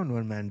around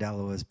when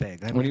Mandela was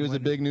big. When he was a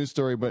big news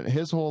story, but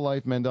his whole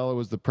life, Mandela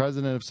was the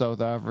president of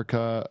South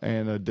Africa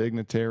and a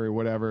dignitary,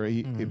 whatever.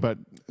 But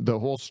the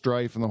whole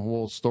strife and the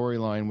whole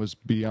storyline was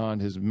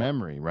beyond his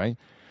memory, right?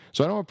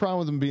 So I don't have a problem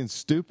with him being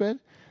stupid.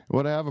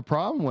 What I have a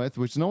problem with,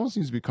 which no one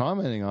seems to be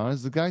commenting on,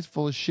 is the guy's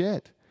full of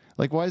shit.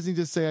 Like, why doesn't he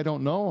just say, I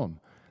don't know him?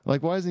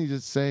 Like, why doesn't he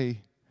just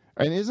say...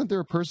 And isn't there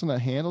a person that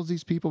handles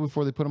these people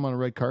before they put them on a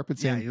red carpet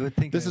saying, you would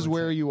think this is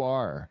where you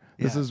are.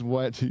 Yeah. This is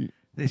what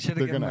they should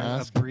have given him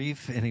a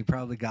brief, and he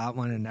probably got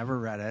one and never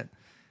read it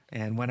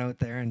and went out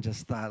there and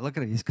just thought, look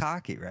at him, he's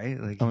cocky, right?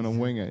 Like, I'm going to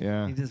wing it,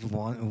 yeah. He just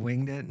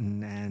winged it,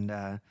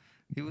 and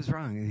he was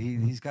wrong.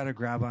 He's got to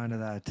grab onto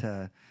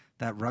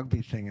that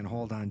rugby thing and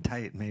hold on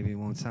tight. Maybe he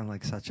won't sound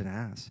like such an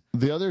ass.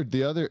 The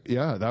other,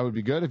 yeah, that would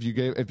be good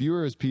if you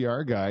were his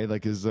PR guy,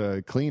 like his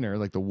cleaner,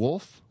 like the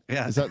wolf.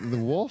 Yeah. Is that the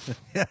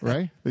wolf? Yeah.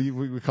 Right?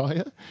 We call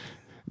you?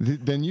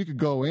 Then you could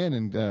go in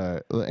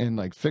and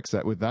like fix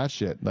that with that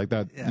shit. Like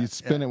that, you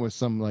spin it with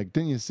some, like,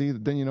 didn't you see?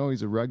 Then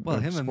he's a rugby Well,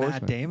 him sportsman.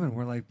 and Matt Damon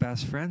were like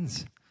best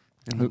friends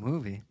in the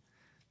movie.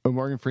 Oh,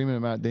 Morgan Freeman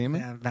and Matt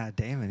Damon? Yeah, Matt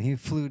Damon. He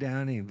flew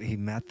down, he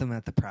met them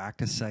at the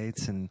practice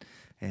sites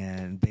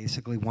and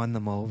basically won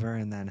them over,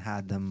 and then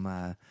had them...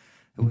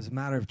 it was a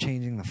matter of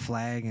changing the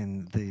flag,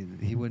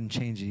 and he wouldn't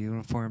change the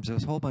uniforms. There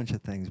was a whole bunch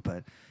of things,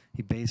 but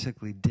he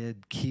basically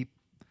did keep...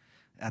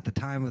 At the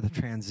time of the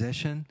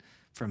transition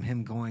from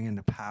him going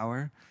into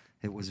power,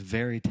 it was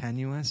very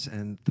tenuous,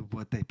 and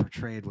what they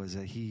portrayed was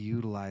that he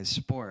utilized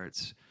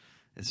sports,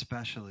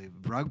 especially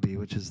rugby,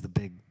 which is the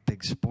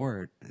big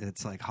sport.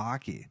 It's like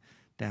hockey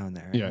down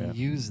there. Yeah, and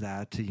he used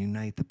that to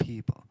unite the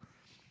people.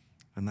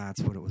 And that's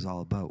what it was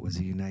all about, was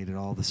he united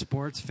all the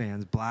sports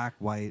fans, black,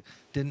 white,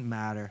 didn't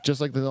matter. Just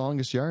like The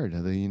Longest Yard,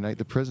 they unite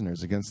the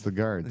prisoners against the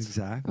guards.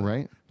 Exactly.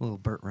 Right? Little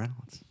Burt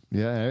Reynolds.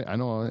 Yeah, I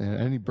know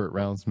any Burt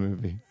Reynolds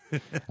movie.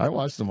 I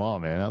watched them all,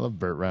 man. I love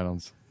Burt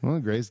Reynolds. One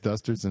of the greatest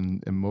dusters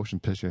in motion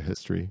picture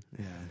history.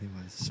 Yeah, he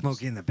was.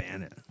 Smokey and the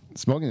Bandit.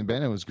 Smokey and the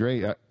Bandit was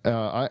great.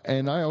 I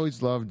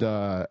always loved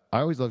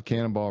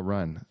Cannonball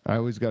Run. I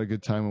always got a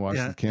good time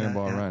watching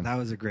Cannonball Run. That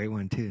was a great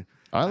one too.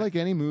 I like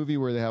any movie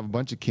where they have a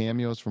bunch of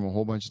cameos from a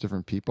whole bunch of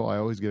different people. I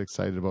always get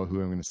excited about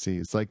who I'm going to see.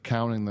 It's like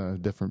counting the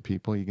different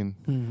people you can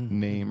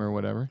name or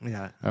whatever.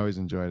 Yeah. I always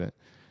enjoyed it.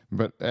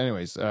 But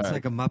anyways. It's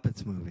like a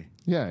Muppets movie.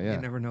 Yeah. You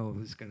never know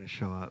who's going to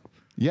show up.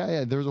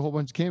 Yeah. There was a whole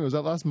bunch of cameos.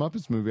 That last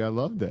Muppets movie, I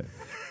loved it.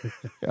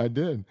 I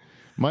did.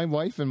 My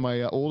wife and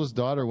my oldest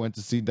daughter went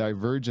to see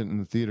Divergent in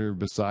the theater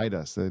beside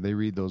us. They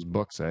read those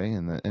books,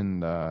 And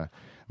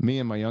me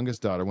and my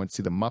youngest daughter went to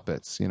see the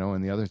Muppets,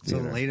 in the other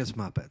theater. So the latest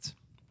Muppets.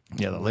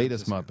 Yeah, the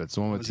latest Muppets,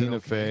 the one with Tina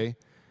Fey.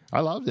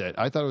 I loved it.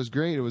 I thought it was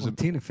great.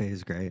 Tina Fey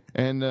is great.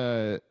 And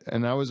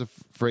I was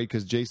afraid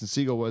because Jason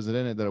Segel wasn't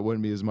in it that it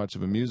wouldn't be as much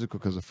of a musical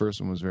because the first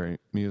one was very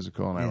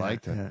musical and I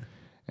liked it. Yeah.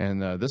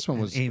 And this one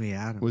was Amy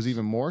Adams was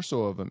even more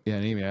so of a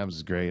and Amy Adams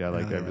is great. I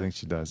like everything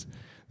she does.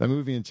 That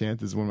movie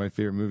Enchanted is one of my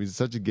favorite movies. It's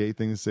such a gay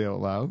thing to say out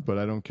loud, but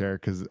I don't care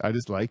because I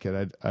just like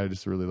it. I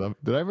just really love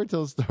it. Did I ever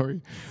tell a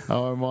story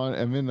how I'm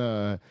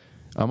on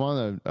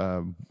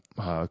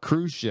a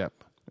cruise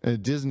ship, a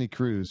Disney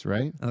cruise,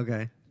 right?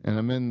 Okay. and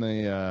I'm in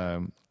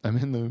the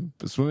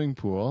swimming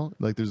pool.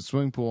 Like there's a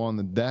swimming pool on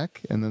the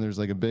deck, and then there's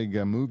like a big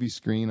movie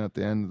screen at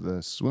the end of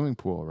the swimming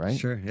pool, right?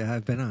 Sure. Yeah,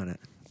 I've been on it.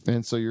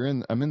 And so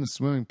I'm in the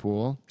swimming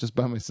pool just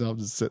by myself,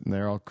 just sitting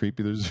there all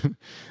creepy.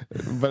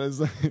 But it's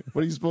like,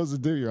 what are you supposed to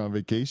do? You're on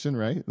vacation,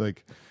 right?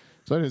 Like,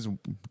 so I just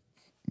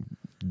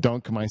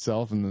dunk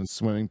myself in the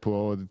swimming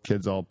pool with the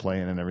kids all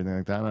playing and everything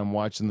like that. And I'm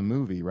watching the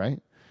movie,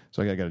 right?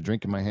 So I got a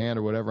drink in my hand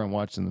or whatever. I'm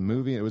watching the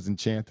movie. It was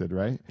Enchanted,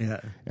 right?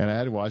 Yeah. And I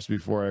had watched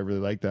before. I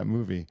really liked that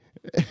movie.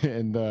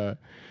 And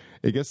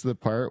it gets to the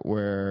part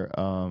where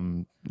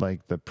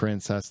like the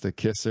prince has to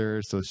kiss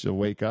her so she'll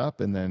wake up,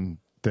 and then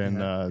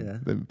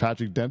then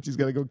Patrick Dempsey's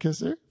got to go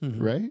kiss her,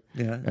 right?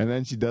 Yeah. And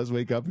then she does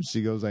wake up and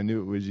she goes, "I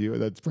knew it was you."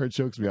 That part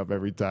chokes me up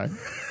every time.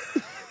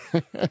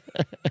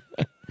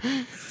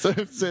 So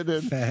I'm sitting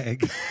in.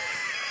 Fag.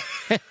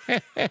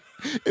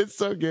 It's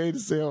so gay to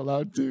say out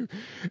loud too.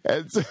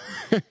 And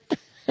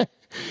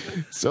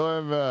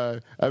so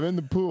I'm in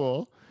the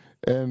pool,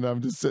 and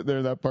I'm just sitting there,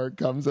 and that part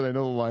comes, and I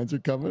know the lines are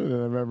coming, and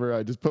I remember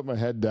I just put my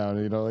head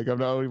down, like I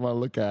don't even want to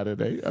look at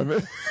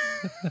it.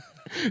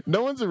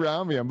 No one's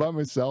around me. I'm by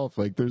myself.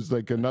 Like there's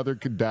like another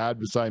dad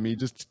beside me,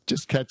 just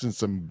catching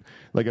some,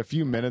 like a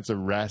few minutes of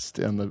rest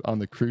on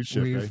the cruise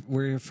ship.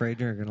 Were you afraid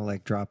you were gonna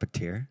like drop a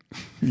tear?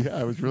 Yeah,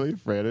 I was really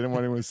afraid. I didn't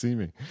want anyone to see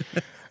me.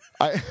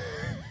 I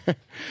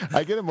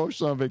get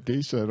emotional on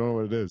vacation. I don't know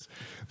what it is.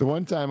 The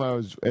one time I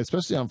was,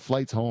 especially on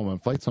flights home. On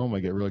flights home, I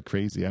get really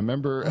crazy. I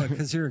remember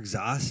because you're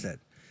exhausted.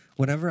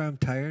 Whenever I'm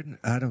tired,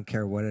 I don't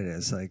care what it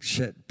is. Like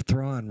shit,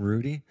 throw on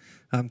Rudy.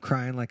 I'm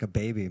crying like a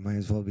baby. Might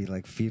as well be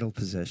like fetal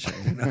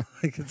position.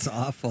 Like it's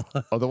awful.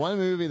 Oh, the one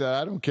movie that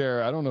I don't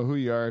care. I don't know who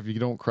you are if you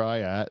don't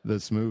cry at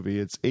this movie.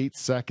 It's 8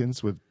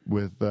 Seconds with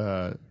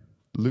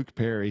Luke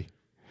Perry.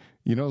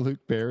 You know Luke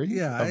Perry?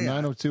 Yeah. Of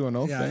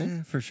 90210 fame?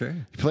 Yeah, for sure.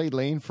 He played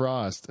Lane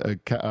Frost, what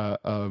do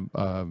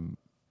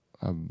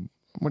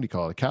you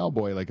call it? A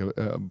cowboy, like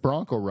a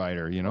Bronco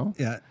rider,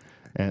 Yeah.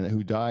 And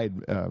who died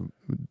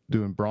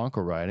doing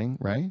Bronco riding,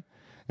 right?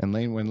 And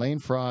when Lane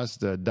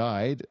Frost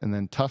died, and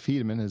then Tuff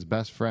Hedeman, his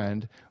best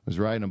friend, was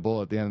riding a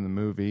bull at the end of the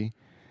movie.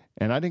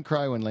 And I didn't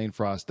cry when Lane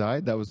Frost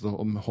died. That was the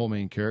whole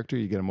main character.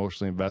 You get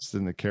emotionally invested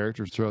in the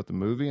characters throughout the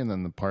movie, and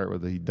then the part where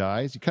he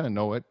dies, you kind of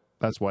know it.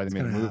 That's why they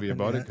made a movie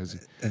about it.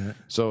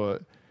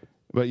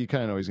 But you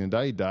kind of know he's going to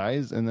die. He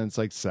dies, and then it's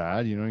like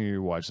sad.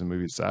 You're watching the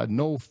movie, it's sad.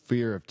 No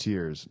fear of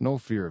tears. No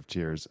fear of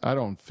tears. I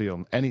don't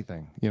feel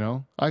anything,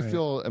 I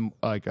feel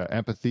like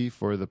empathy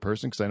for the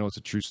person because I know it's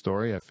a true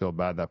story. I feel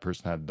bad that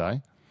person had to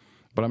die.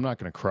 But I'm not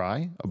going to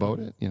cry about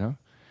it,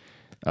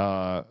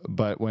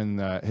 But when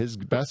his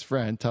best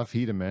friend, Tuff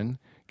Hedeman,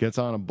 gets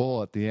on a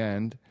bull at the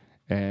end,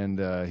 and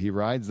he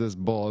rides this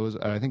bull.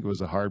 I think it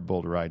was a hard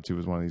bull to ride too. It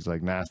was one of these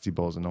like nasty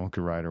bulls that no one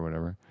could ride or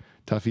whatever.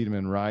 Tuff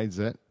Hedeman rides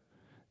it,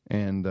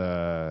 and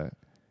the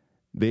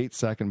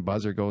 8-second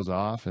buzzer goes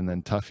off, and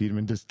then Tuff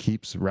Hedeman just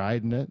keeps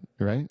riding it,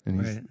 right?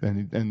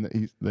 And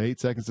the 8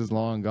 seconds is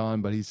long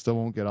gone, but he still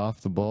won't get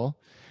off the bull.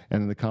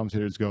 And then the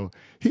commentators go,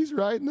 "He's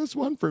riding this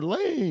one for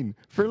Lane,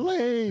 for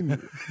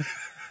Lane."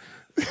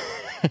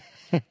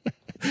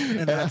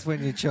 And that's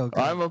when you choke.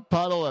 I'm a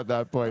puddle at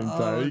that point in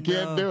time. You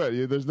can't do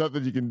it. There's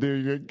nothing you can do.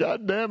 You're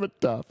God damn it,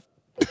 Tuff.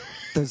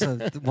 There's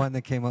one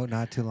that came out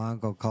not too long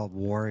ago called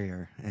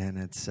Warrior, and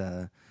it's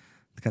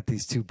got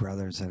these two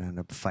brothers that end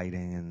up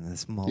fighting in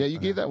this. Yeah, you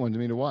gave that one to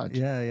me to watch.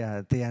 Yeah.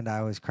 At the end, I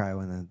always cry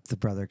when the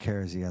brother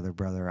carries the other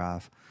brother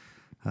off.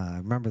 I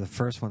remember the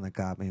first one that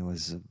got me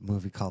was a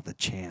movie called The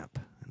Champ,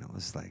 and it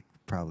was like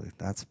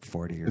that's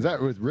 40 years. Is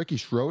that with Ricky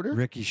Schroeder?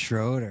 Ricky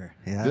Schroeder,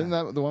 yeah. Isn't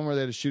that the one where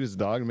they had to shoot his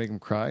dog and make him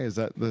cry? Is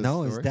that the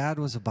story? His dad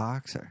was a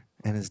boxer,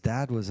 and his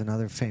dad was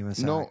another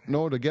famous actor.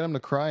 No, to get him to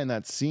cry in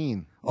that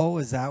scene. Oh,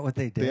 is that what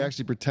they did? They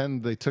actually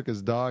pretended they took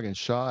his dog and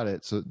shot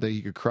it so that he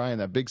could cry in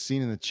that big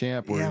scene in The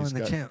Champ. Where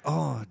Champ.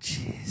 Oh,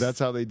 jeez. That's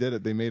how they did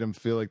it. They made him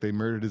feel like they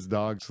murdered his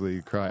dog so he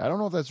could cry. I don't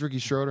know if that's Ricky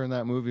Schroeder in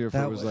that movie or if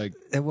it was like...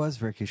 It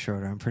was Ricky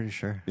Schroeder, I'm pretty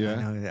sure.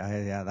 Yeah?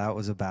 Yeah, that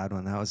was a bad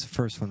one. That was the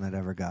first one that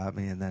ever got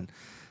me, and then...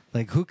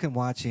 Like, who can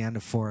watch the end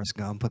of Forrest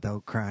Gump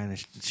without crying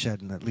and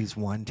shedding at least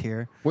one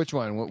tear? Which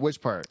one?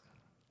 Which part?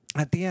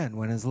 At the end,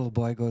 when his little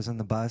boy goes on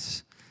the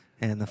bus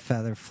and the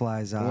feather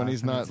flies off. When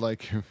he's not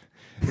like...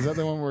 Is that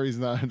the one where he's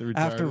not retired?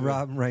 After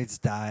Robin Wright's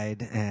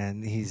died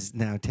and he's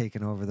now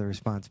taken over the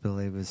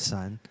responsibility of his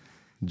son.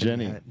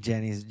 Jenny.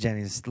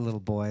 Jenny's little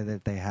boy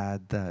that they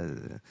had.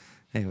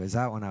 Anyways,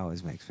 that one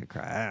always makes me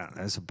cry. I don't know.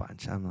 There's a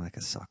bunch. I'm like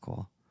a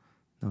suckhole.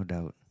 No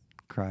doubt.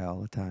 Cry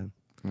all the time.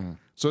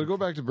 So to go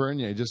back to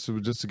Bernier, just to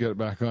get it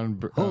back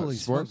on Holy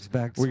sports, smokes,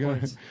 back to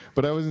sports.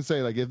 But I was going to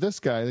say, like, if this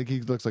guy, like,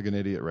 he looks like an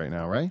idiot right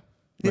now, right?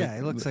 Yeah,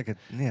 he looks like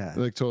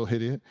total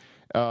idiot.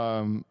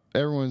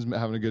 Everyone's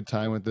having a good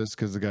time with this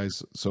because the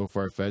guy's so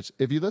far-fetched.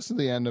 If you listen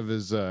to the end of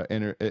his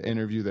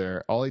interview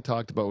there, all he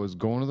talked about was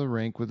going to the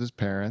rink with his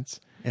parents,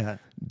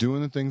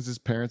 doing the things his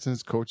parents and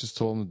his coaches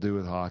told him to do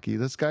with hockey.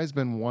 This guy's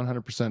been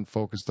 100%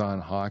 focused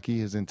on hockey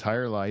his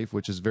entire life,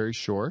 which is very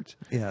short.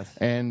 Yes.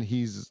 And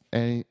he's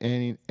an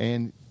elite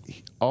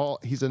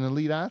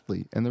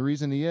athlete, and the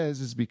reason he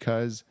is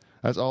because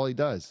that's all he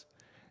does.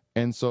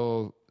 And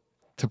so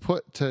to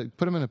put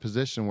him in a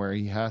position where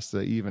he has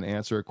to even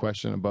answer a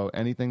question about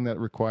anything that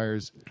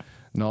requires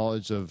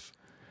knowledge of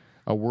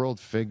a world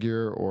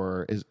figure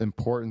or is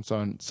importance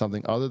on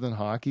something other than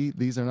hockey,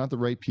 these are not the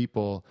right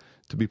people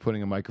to be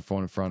putting a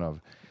microphone in front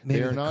of.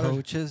 Maybe they are the not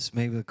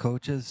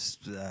coaches,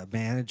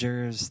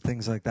 managers,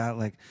 things like that.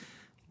 Like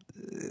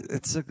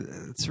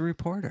it's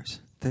reporters.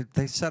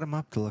 They set him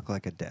up to look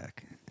like a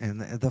dick, and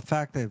the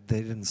fact that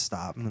they didn't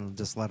stop him and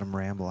just let him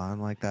ramble on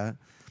like that.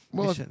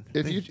 Well,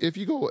 if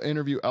you go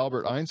interview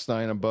Albert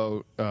Einstein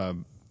about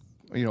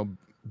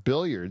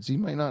billiards, he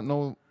might not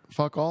know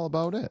fuck all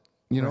about it.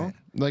 You know, Right.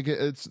 like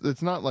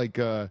it's not like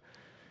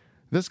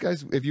this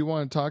guy's. If you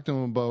want to talk to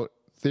him about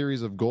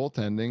theories of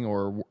goaltending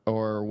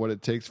or what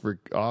it takes for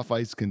off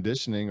ice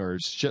conditioning or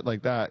shit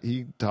like that,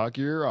 he talk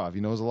your ear off.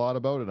 He knows a lot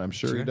about it. I'm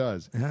sure he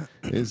does. Yeah.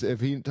 Is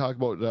if he talk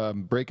about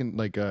breaking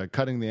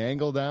cutting the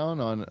angle down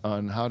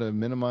on how to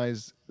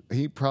minimize,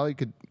 he probably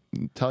could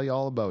tell you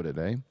all about it,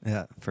 eh?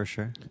 Yeah, for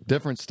sure.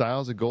 Different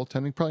styles of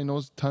goaltending, probably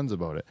knows tons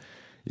about it.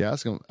 You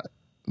ask him,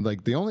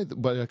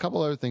 but a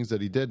couple other things that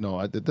he did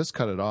know, this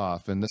cut it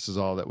off, and this is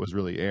all that was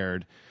really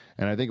aired,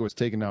 and I think it was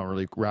taken down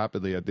really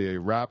rapidly. The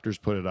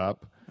Raptors put it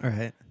up. All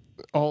right.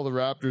 All the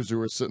Raptors who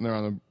were sitting there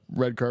on the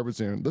red carpet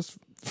saying, this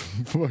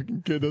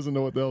fucking kid doesn't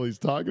know what the hell he's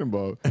talking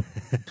about.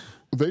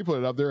 They put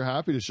it up. They're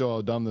happy to show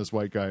how dumb this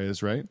white guy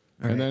is, right?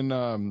 Right.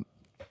 And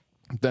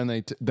then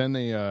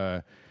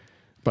they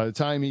by the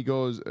time he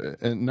goes,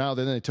 and now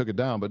then they took it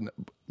down. But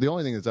the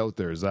only thing that's out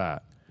there is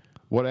that.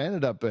 What I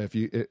ended up,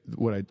 it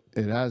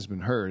has been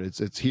heard.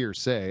 It's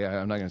hearsay.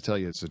 I'm not going to tell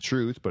you it's the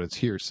truth, but it's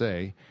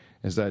hearsay.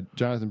 Is that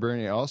Jonathan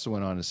Bernier also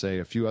went on to say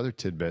a few other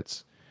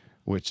tidbits,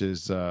 which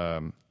is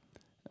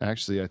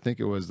actually I think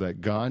it was that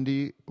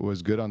Gandhi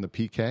was good on the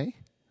PK,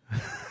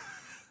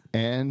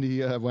 and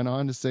he went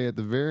on to say at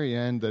the very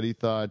end that he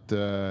thought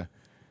the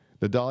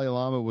Dalai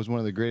Lama was one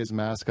of the greatest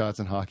mascots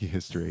in hockey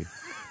history.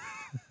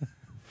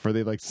 For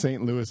the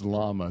St. Louis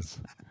Llamas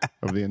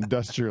of the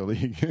Industrial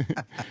League.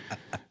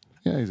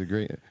 Yeah, he's a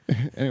great.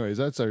 Anyways,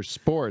 that's our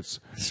sports.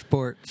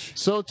 Sports.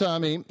 So,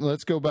 Tommy,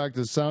 let's go back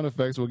to sound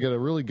effects. We'll get a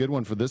really good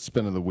one for this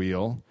spin of the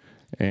wheel.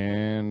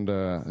 And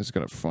I'm just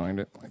going to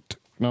find it.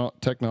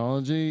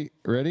 Technology.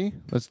 Ready?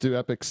 Let's do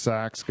Epic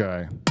Sax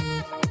Guy.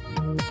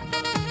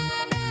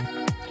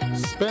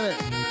 Spin it.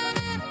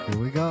 Here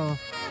we go.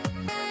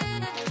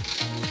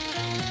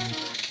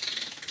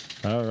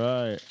 All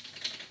right.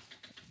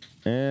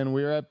 And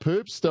we're at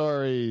Poop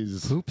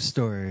Stories. Poop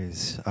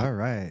stories. All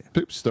right.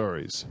 Poop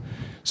Stories.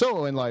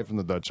 So, in Live from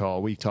the Dutch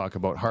Hall, we talk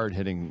about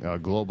hard-hitting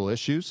global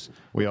issues.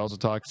 We also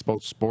talk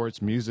about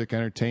sports, music,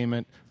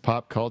 entertainment,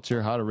 pop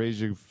culture, how to raise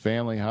your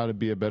family, how to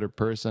be a better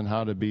person,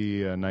 how to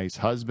be a nice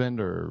husband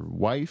or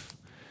wife.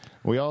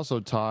 We also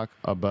talk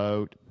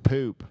about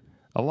poop.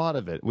 A lot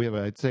of it. We have,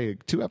 I'd say,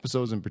 2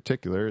 episodes in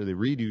particular. The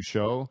redo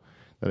show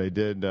that I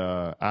did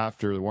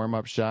after the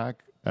warm-up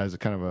shack as a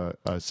kind of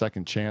a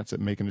second chance at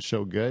making the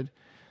show good.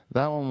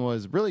 That one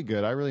was really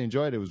good. I really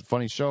enjoyed it. It was a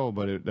funny show,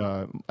 but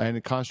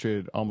it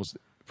concentrated almost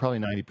probably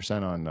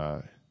 90%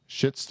 on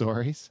shit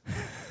stories.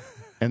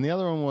 And the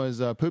other one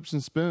was Poops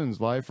and Spoons,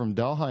 live from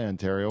Delhi,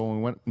 Ontario.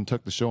 We went and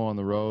took the show on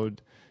the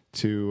road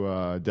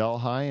to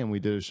Delhi, and we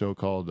did a show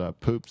called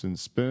Poops and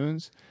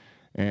Spoons.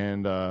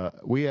 And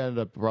we ended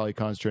up probably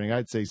concentrating,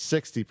 I'd say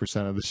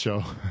 60% of the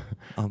show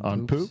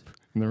on poop,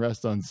 and the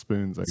rest on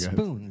spoons, I guess.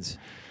 Spoons.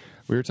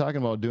 We were talking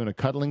about doing a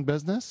cuddling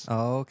business.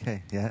 Oh,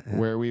 okay. Yeah.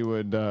 Where we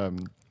would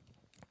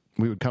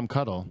come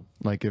cuddle,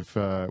 like if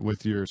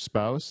with your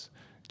spouse,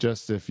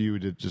 just if you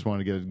would just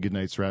want to get a good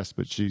night's rest,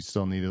 but she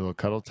still needed a little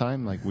cuddle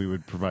time, like we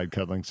would provide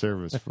cuddling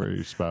service for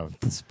your spouse.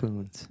 The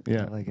spoons.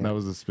 Yeah, I like it. that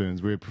was the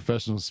spoons. We had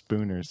professional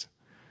spooners.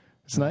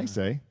 It's nice,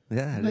 eh?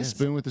 Yeah, it nice is.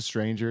 spoon with a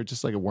stranger,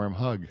 just like a warm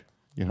hug.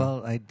 You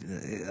know? Well,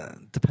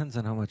 depends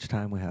on how much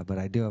time we have, but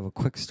I do have a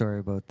quick story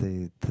about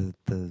the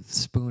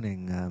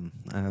spooning.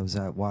 I was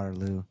at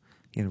Waterloo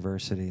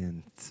University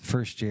in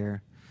first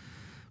year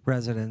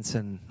residence,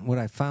 and what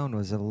I found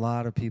was that a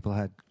lot of people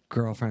had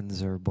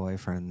girlfriends or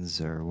boyfriends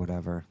or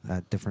whatever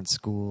at different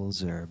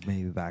schools or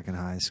maybe back in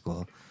high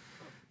school,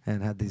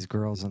 and had these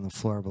girls on the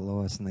floor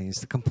below us, and they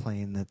used to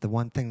complain that the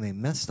one thing they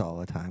missed all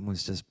the time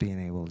was just being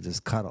able to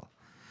just cuddle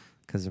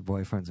because their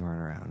boyfriends weren't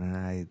around. And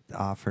I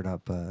offered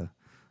up a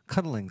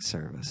cuddling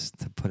service,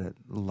 to put it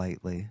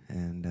lightly,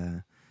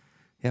 and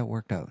yeah, it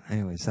worked out.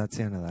 Anyways, that's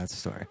the end of that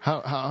story.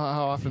 How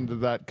often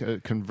did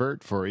that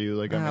convert for you?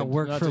 Like, it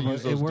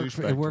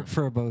worked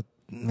for about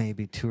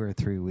maybe 2 or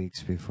 3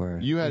 weeks before.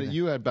 You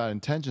had bad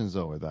intentions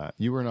though with that.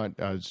 You were not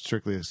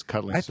strictly a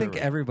cuddling. I think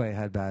everybody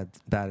had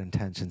bad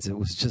intentions. It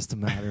was just a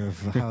matter of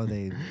how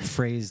they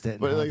phrased it.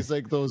 But it's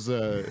like those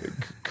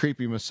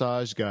creepy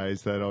massage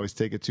guys that always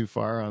take it too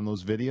far on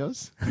those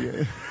videos.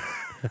 Yeah.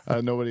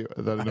 Nobody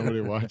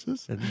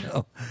watches.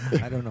 No,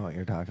 I don't know what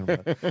you're talking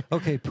about.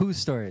 Okay, poo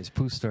stories.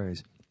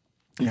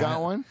 You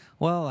got one?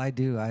 Well, I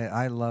do.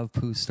 I love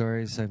poo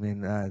stories. I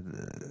mean,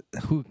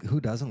 who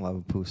doesn't love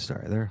a poo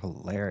story? They're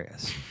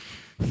hilarious.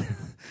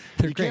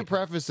 They're You great. can't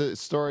preface a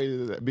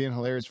story being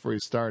hilarious before you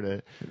start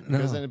it,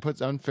 because then it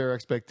puts unfair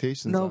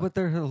expectations. No, on. but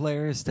they're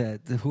hilarious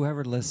that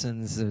whoever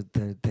listens,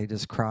 they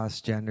just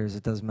cross genders.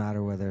 It doesn't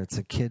matter whether it's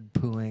a kid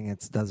pooing.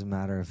 It doesn't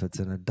matter if it's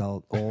an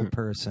adult, old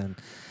person.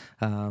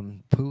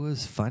 Poo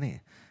is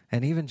funny.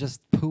 And even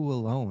just poo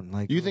alone.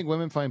 Like, You think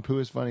women find poo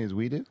as funny as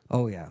we do?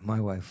 oh, yeah. My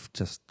wife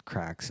just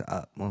cracks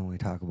up when we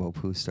talk about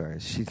poo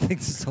stories. She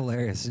thinks it's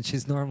hilarious, and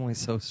she's normally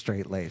so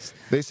straight-laced.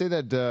 They say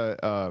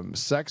that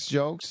sex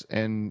jokes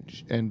and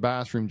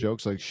bathroom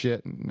jokes, like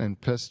shit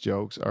and piss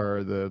jokes,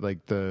 are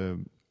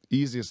the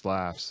easiest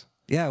laughs.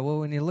 Yeah,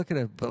 well, when you look at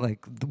it, but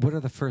like, what are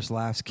the first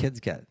laughs kids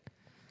get?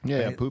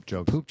 Yeah, Right? poop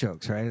jokes. Poop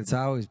jokes, right? It's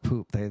always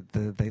poop. They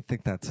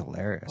think that's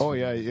hilarious. Oh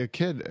yeah, a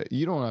kid.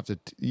 You don't have to.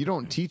 You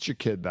don't teach your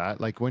kid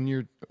that. Like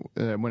when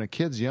a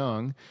kid's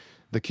young,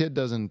 the kid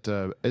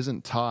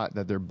isn't taught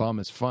that their bum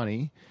is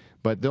funny,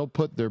 but they'll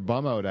put their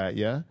bum out at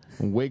you,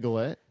 wiggle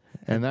it,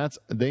 and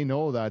they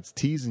know that's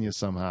teasing you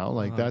somehow.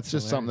 Like that's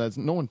just something that's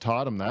no one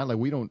taught them that. Like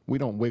we don't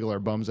wiggle our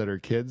bums at our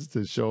kids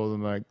to show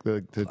them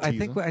to tease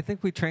them. I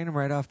think we train them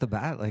right off the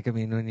bat. Like, I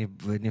mean,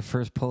 when you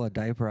first pull a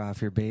diaper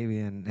off your baby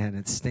and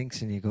it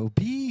stinks and you go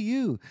 "Be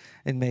you"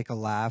 and make a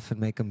laugh and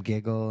make them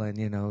giggle and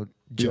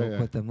joke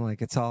with them,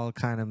 like it's all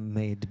kind of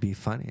made to be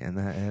funny,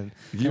 and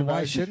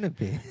why shouldn't it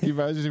be? Can you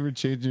imagine if you were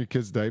changing your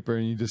kid's diaper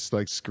and you just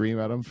like scream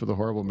at them for the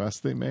horrible mess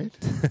they made?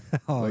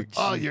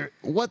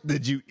 What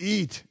did you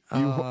eat?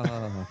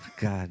 Oh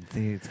God,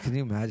 dude, can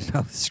you imagine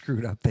how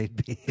screwed up they'd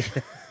be?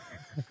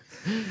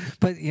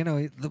 But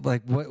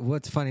like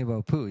what's funny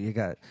about poo?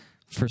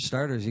 For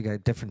starters, you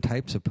got different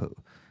types of poo.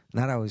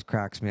 And that always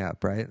cracks me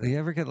up, right? You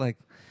ever get like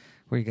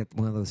where you get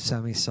one of those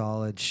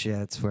semi-solid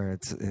shits where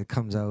it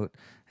comes out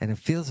and it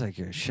feels like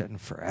you're shitting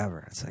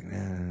forever. It's like,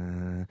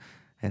 nah.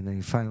 And then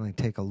you finally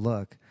take a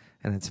look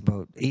and it's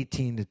about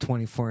 18 to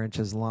 24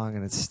 inches long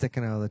and it's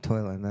sticking out of the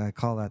toilet. And I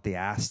call that the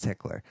ass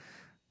tickler.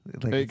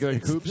 Like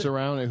it hoops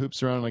around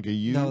like a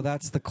U. No,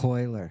 that's the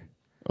coiler.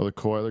 Oh, the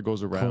coiler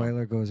goes around.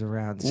 Coiler goes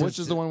around. Which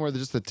is the one where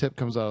just the tip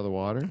comes out of the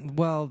water?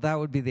 Well, that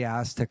would be the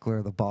ass tickler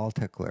or the ball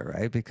tickler,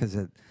 right? Because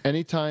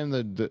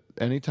anytime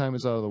anytime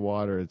it's out of the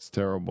water, it's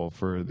terrible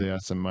for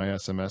my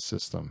SMS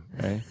system.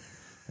 Okay,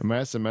 and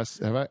my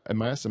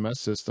SMS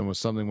system was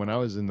something when I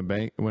was in the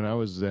bank, when I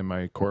was in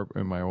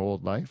my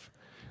old life,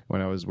 when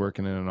I was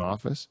working in an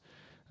office.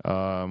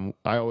 I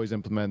always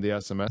implemented the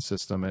SMS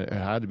system. It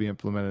had to be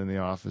implemented in the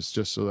office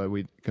just so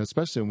that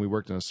especially when we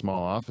worked in a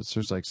small office,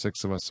 there's like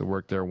 6 of us that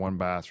worked there, one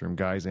bathroom,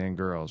 guys and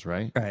girls,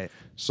 right? Right.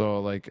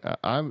 So like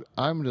I'm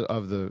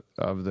of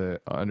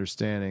the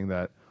understanding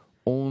that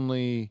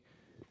only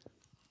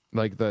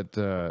like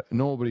that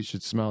nobody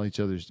should smell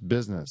each other's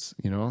business,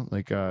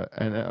 like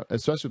and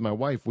especially with my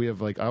wife, we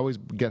have I always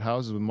get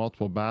houses with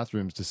multiple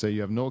bathrooms to say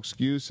you have no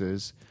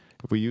excuses.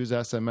 If we use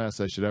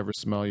SMS, I should ever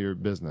smell your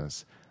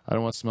business. I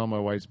don't want to smell my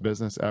wife's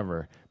business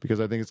ever because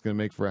I think it's going to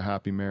make for a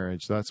happy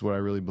marriage. That's what I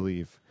really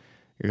believe.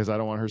 Because I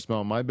don't want her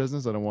smelling my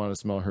business. I don't want to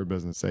smell her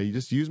business. So you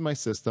just use my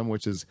system,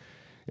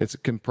 it's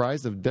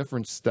comprised of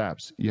different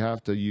steps. You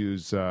have to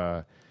use,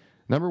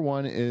 number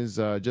one is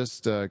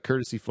just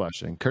courtesy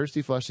flushing.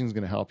 Courtesy flushing is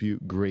going to help you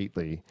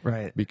greatly.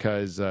 Right.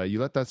 Because you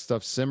let that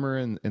stuff simmer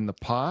in the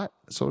pot,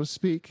 so to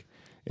speak.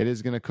 It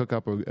is going to cook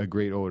up a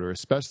great odor,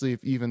 especially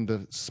if even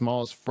the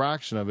smallest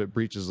fraction of it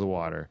breaches the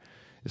water.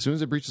 As soon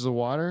as it breaches the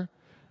water,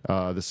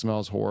 the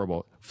smell's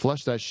horrible.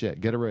 Flush that shit.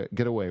 Get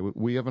away.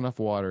 We have enough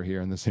water here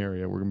in this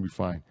area. We're going to be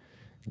fine.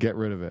 Get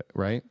rid of it,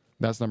 right?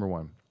 That's number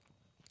one.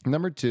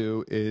 Number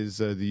two is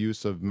the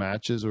use of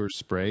matches or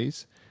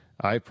sprays.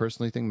 I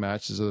personally think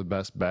matches are the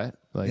best bet.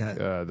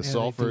 The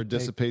sulfur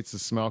dissipates the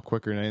smell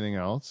quicker than anything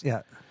else.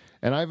 Yeah.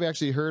 And I've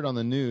actually heard on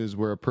the news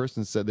where a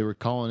person said they were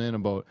calling in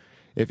about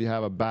if you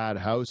have a bad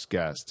house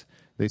guest.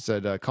 They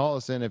said, call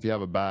us in if you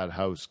have a bad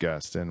house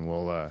guest, and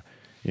we'll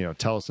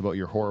tell us about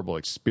your horrible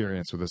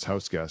experience with this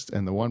house guest.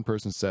 And the one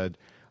person said,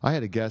 I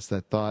had a guest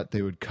that thought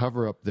they would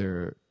cover up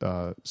their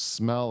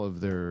smell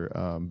of their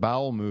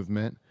bowel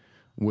movement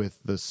with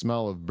the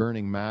smell of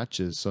burning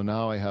matches. So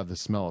now I have the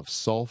smell of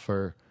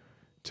sulfur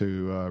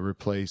to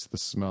replace the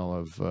smell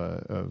of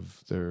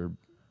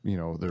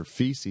their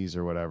feces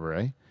or whatever,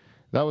 eh?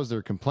 That was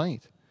their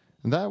complaint.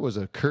 And that was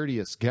a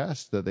courteous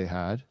guest that they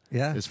had,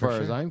 as far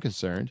as I'm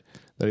concerned,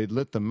 that he'd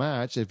lit the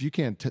match. If you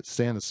can't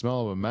stand the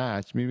smell of a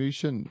match, maybe you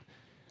shouldn't.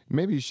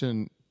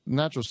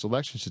 Natural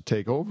selection should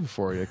take over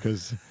for you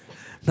because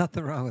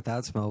nothing wrong with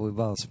that smell. We've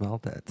all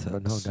smelled it, so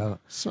no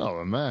doubt. Smell of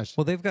a match.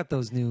 Well, they've got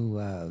those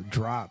new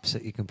drops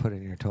that you can put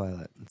in your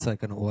toilet. It's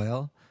like an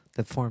oil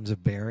that forms a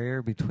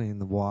barrier between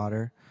the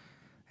water.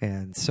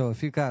 And so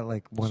if you've got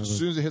like one of those... As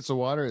soon as it hits the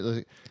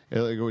water,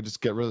 it would just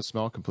get rid of the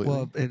smell completely.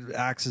 Well, it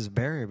acts as a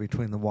barrier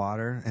between the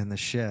water and the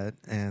shit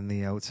and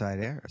the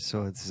outside air.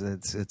 So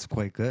it's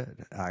quite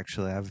good,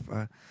 actually. I've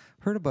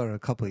heard about it a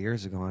couple of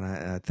years ago, and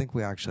I think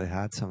we actually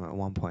had some at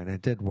one point.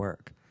 It did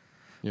work.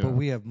 Yeah. But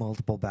we have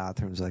multiple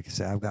bathrooms, like I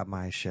say. I've got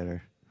my shitter.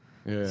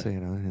 Yeah. So,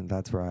 and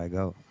that's where I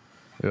go.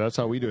 Yeah, that's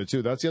how we do it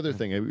too. That's the other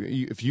thing.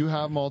 If you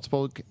have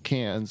multiple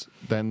cans,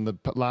 then the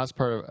last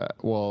part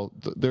of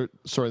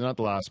sorry, not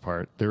the last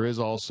part. There is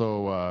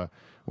also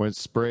when it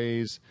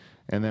sprays,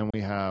 and then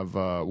we have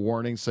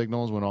warning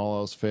signals when all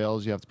else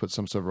fails. You have to put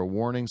some sort of a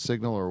warning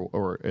signal,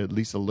 or at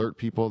least alert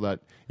people that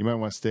you might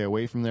want to stay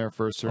away from there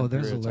for a certain.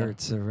 There's period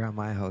alerts around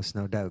my house,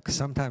 no doubt. 'Cause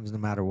sometimes, no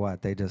matter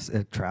what,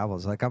 it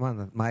travels. Like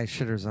my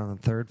shitter's on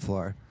the 3rd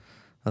floor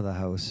of the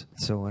house,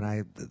 so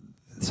when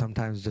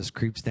sometimes just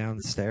creeps down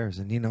the stairs,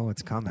 and you know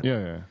it's coming.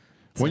 Yeah.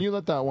 When you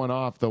let that one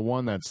off, the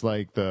one that's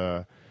like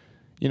a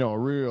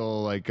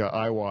real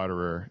eye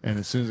waterer, and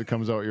as soon as it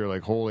comes out, you're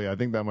like, holy, I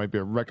think that might be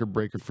a record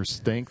breaker for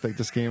stink that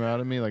just came out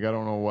of me. Like, I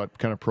don't know what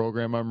kind of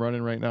program I'm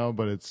running right now,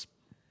 but it's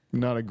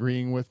not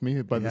agreeing with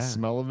me by the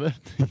smell of it.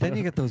 But then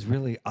you get those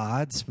really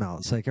odd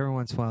smells. Like every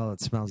once in a while, it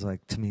smells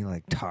to me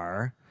like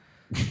tar.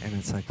 And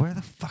it's like, where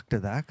the fuck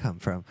did that come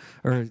from?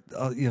 Or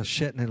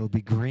shit, and it'll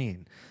be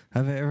green.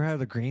 Have you ever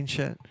had a green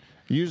shit?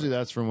 Usually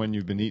that's from when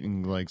you've been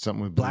eating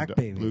something with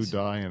blue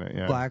dye in it.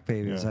 Yeah. Black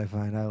babies, yeah. I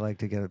find. I like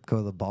to go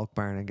to the bulk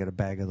barn and get a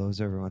bag of those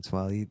every once in a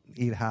while.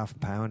 Eat half a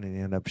pound and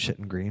you end up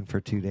shitting green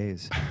for 2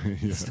 days.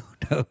 No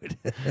doubt.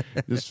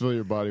 Just fill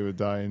your body with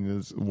dye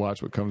and just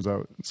watch what comes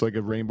out. It's like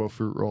a rainbow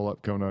fruit roll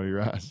up coming out of your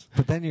ass.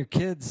 But then your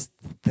kids,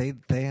 they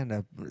end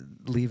up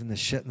leaving the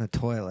shit in the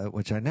toilet,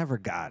 which I never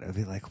got. I'd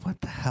be like, what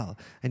the hell?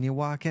 And you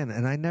walk in,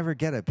 and I never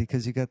get it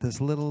because you got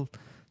this little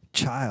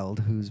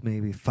child who's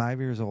maybe 5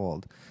 years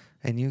old.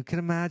 And you can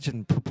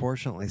imagine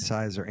proportionately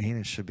size their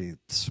anus should be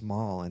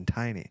small and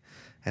tiny.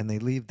 And they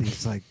leave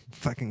these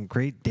fucking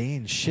Great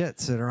Dane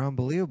shits that are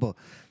unbelievable.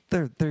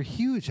 They're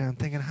huge. And I'm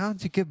thinking, how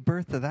did you give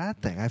birth to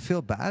that thing? I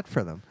feel bad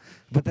for them.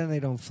 But then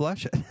they don't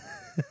flush it.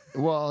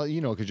 Well,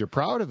 because you're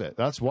proud of it.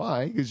 That's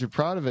why. Because you're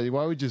proud of it.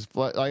 Why would you just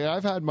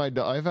I've had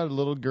a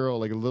little girl,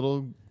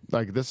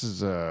 this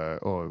is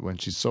when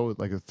she's so a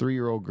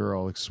 3-year-old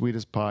girl, sweet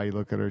as pie. You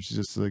look at her, she's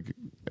just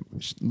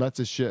she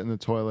lets a shit in the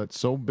toilet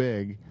so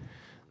big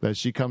that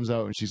she comes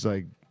out and she's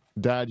like,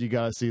 Dad, you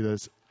gotta see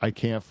this. I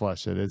can't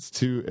flush it. It's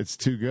too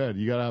good.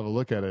 You gotta have a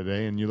look at it,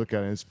 eh? And you look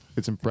at it,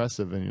 it's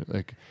impressive. And you're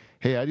like,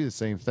 hey, I do the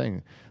same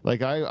thing.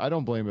 I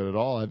don't blame it at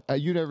all.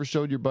 You never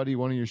showed your buddy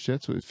one of your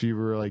shits if you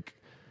were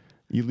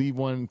you leave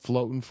one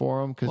floating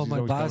for him? Well,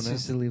 my boss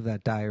used to leave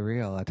that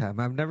diarrhea all the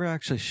time. I've never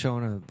actually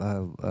shown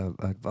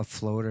a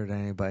floater to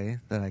anybody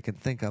that I can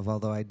think of,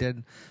 although I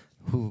did.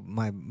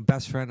 My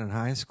best friend in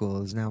high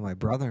school is now my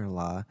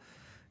brother-in-law,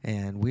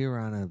 and we were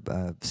on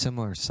a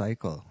similar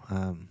cycle.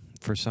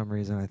 For some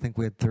reason, I think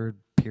we had 3rd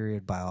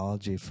period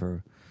biology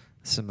for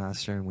the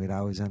semester, and we'd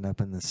always end up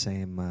in the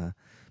same,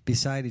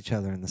 beside each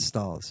other in the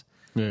stalls.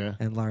 Yeah.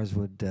 And Lars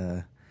would,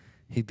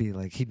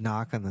 he'd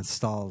knock on the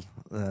stall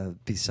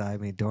beside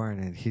me door,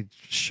 and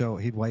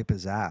he'd wipe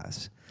his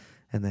ass,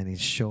 and then he'd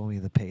show me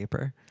the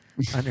paper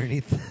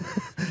underneath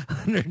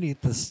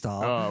the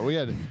stall. Oh,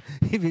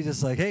 he'd be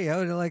just like, hey, how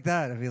would you like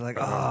that? I'd be like,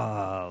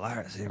 oh,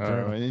 Lars.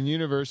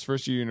 In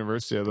first year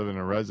university, I lived in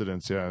a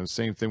residence. Yeah,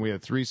 same thing. We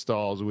had 3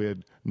 stalls. We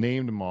had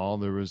named them all.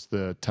 There was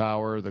the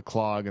tower, the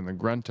clog, and the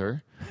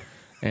grunter.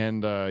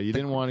 And you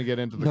didn't want to get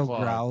into the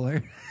clog. No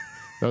growler.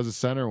 That was the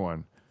center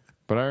one.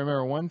 But I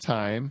remember one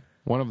time,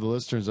 one of the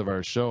listeners of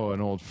our show,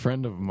 an old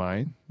friend of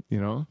mine,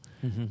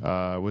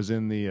 was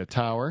in the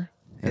tower,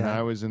 and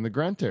I was in the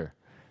grunter.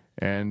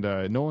 And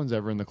no one's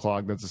ever in the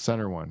clog. That's the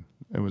center one.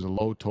 It was a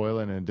low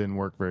toilet, and it didn't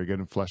work very good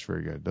and flush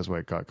very good. That's why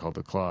it got called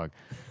the clog.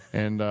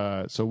 And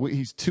so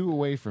he's 2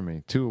 away from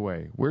me, 2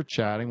 away. We're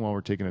chatting while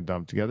we're taking a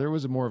dump together. It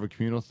was more of a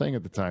communal thing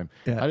at the time.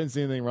 Yeah. I didn't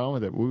see anything wrong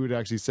with it. We would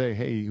actually say,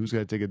 hey, who's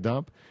going to take a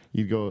dump?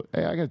 You'd go,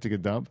 hey, I got to take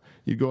a dump.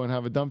 You'd go and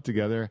have a dump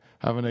together,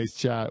 have a nice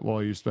chat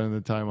while you're spending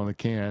the time on the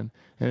can,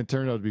 and it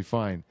turned out to be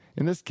fine.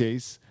 In this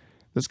case,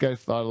 this guy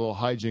thought a little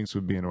hijinks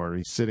would be in order.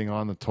 He's sitting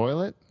on the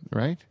toilet,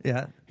 right?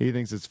 Yeah. He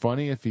thinks it's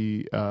funny if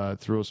he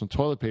throws some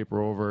toilet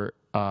paper over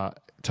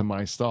to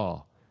my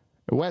stall.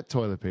 Wet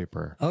toilet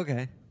paper.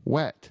 Okay.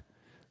 Wet.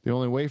 The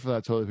only way for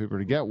that toilet paper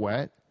to get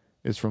wet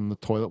is from the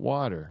toilet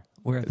water.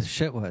 Where the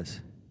shit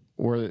was.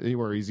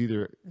 Where he's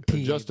either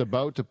just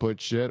about to put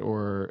shit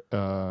or...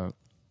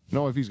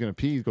 no, if he's going to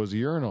pee, he goes to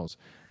urinals.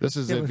 This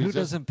is if who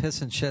doesn't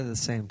piss and shit at the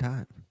same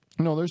time?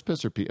 No, there's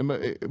piss or pee.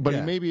 But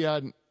he maybe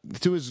hadn't...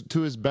 To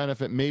his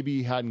benefit, maybe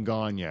he hadn't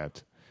gone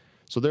yet.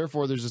 So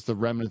therefore, there's just the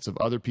remnants of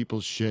other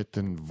people's shit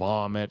and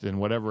vomit and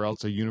whatever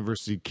else a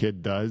university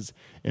kid does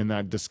in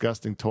that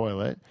disgusting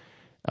toilet.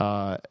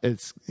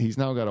 He's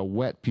now got a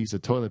wet piece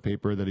of toilet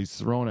paper that he's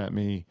thrown at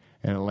me,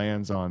 and it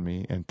lands on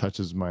me and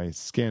touches my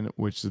skin,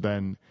 which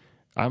then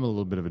I'm a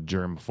little bit of a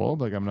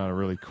germaphobe. I'm not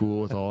really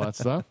cool with all that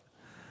stuff.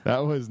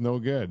 That was no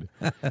good.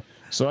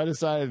 So I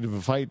decided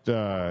to fight,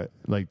 to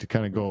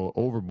kind of go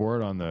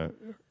overboard on the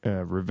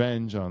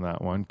revenge on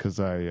that one because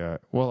I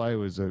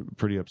was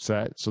pretty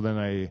upset. So then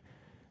I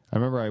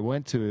remember I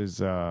went to his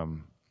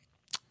bed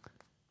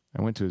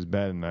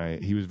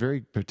and he was very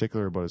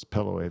particular about his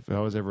pillow. If I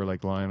was ever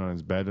lying on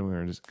his bed and we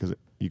were just because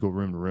you go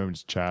room to room and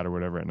just chat or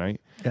whatever at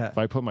night. Yeah. If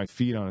I put my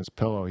feet on his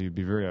pillow, he'd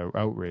be very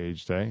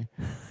outraged.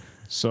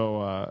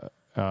 So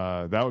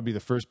that would be the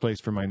first place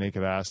for my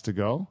naked ass to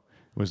go.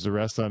 was to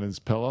rest on his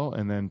pillow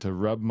and then to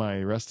rub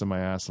my rest of my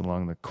ass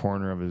along the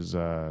corner of his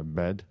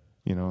bed,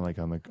 like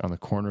on the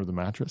corner of the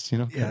mattress,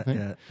 kind of thing.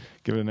 Yeah.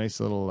 Give it a nice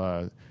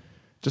little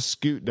just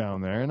scoot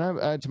down there. And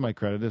I to my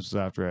credit, this was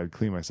after I had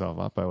cleaned myself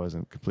up. I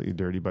wasn't completely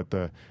dirty, but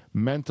the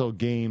mental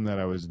game that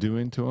I was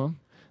doing to him,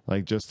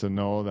 like just to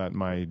know that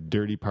my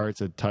dirty parts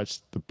had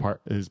touched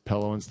his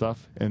pillow and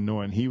stuff, and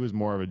knowing he was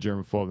more of a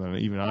germaphobe than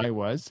even I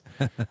was,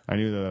 I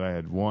knew that I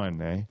had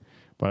won, eh?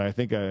 But I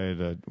think I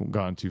had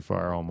gone too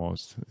far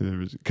almost.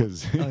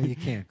 Because you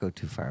can't go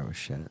too far with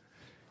shit.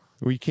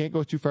 We can't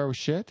go too far with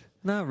shit?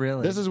 Not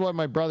really. This is what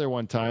my brother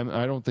one time,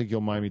 I don't think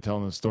you'll mind me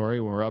telling the story,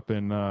 when we're up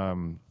in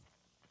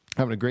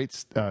having a great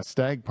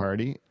stag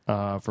party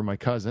for my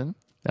cousin.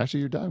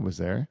 Actually, your dad was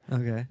there.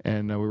 Okay.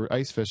 And we were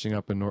ice fishing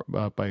up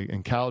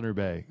in Callender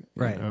Bay.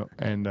 Right.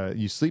 And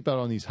you sleep out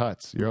on these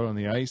huts. You're out on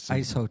the ice.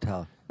 Ice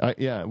hotel.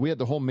 Yeah. We had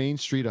the whole main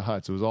street of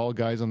huts. It was all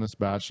guys on this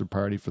bachelor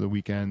party for the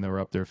weekend that were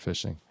up there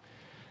fishing.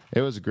 It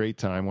was a great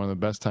time. One of the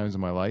best times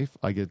of my life.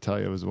 I get to tell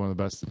you, it was one of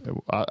the best,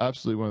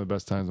 absolutely one of the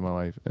best times of my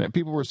life. And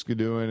people were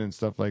skidooing and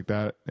stuff like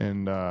that.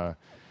 And the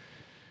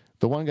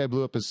one guy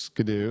blew up his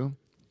skidoo.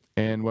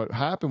 And what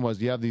happened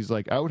was you have these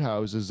like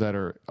outhouses that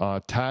are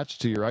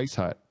attached to your ice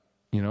hut.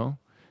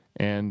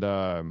 And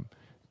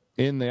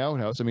in the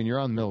outhouse, I mean, you're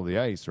on the middle of the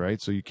ice,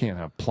 right? So you can't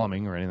have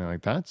plumbing or anything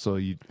like that. So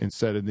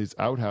instead of this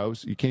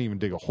outhouse, you can't even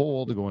dig a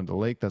hole to go into the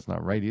lake. That's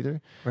not right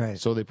either. Right.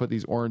 So they put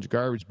these orange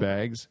garbage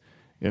bags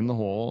in the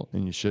hole,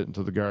 and you shit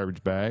into the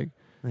garbage bag.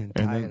 And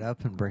tie it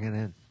up and bring it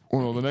in.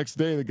 Well, the next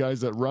day, the guys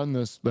that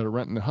are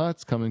renting the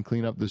huts, come and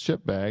clean up the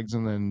shit bags,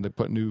 and then they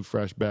put new,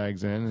 fresh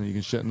bags in, and you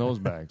can shit in those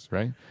bags,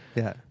 right?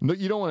 Yeah. No,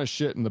 you don't want to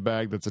shit in the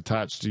bag that's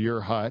attached to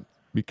your hut,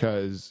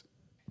 because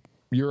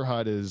your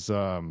hut is,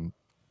 you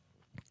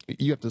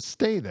have to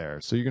stay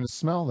there. So you're going to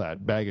smell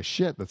that bag of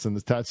shit that's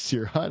attached to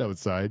your hut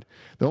outside.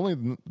 The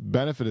only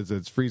benefit is that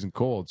it's freezing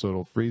cold, so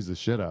it'll freeze the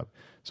shit up,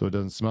 so it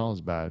doesn't smell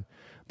as bad.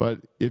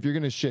 But if you're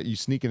going to shit, you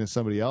sneak into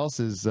somebody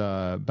else's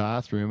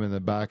bathroom in the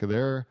back of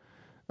their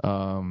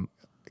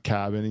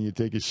cabin, and you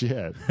take a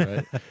shit,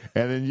 right?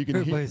 And then you can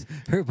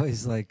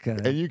everybody's like,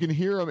 and you can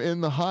hear them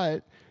in the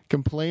hut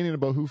complaining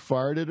about who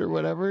farted or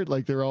whatever.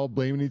 Like they're all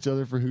blaming each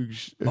other for who.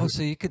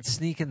 So you could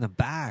sneak in the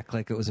back,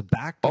 like it was a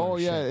back door. Oh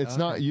yeah, shit. it's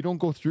not. You don't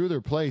go through their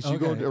place. You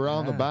go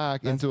around the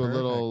back into a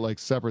little like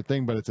separate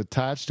thing, but it's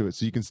attached to it,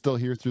 so you can still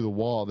hear through the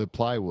wall, the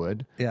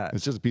plywood. Yeah,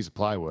 it's just a piece of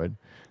plywood.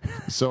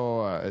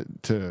 So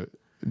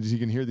you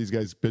can hear these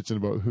guys bitching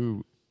about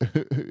who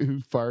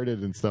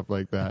farted and stuff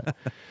like that.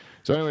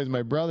 So anyways,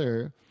 my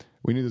brother,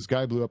 we knew this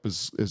guy blew up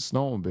his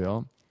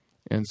snowmobile,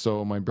 and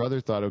so my brother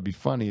thought it would be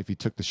funny if he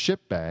took the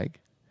shit bag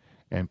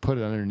and put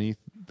it underneath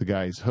the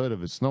guy's hood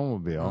of his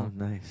snowmobile. Oh,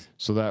 nice.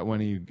 So that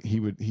when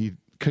he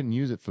couldn't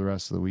use it for the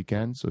rest of the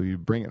weekend, so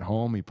he'd bring it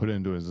home, he put it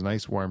into his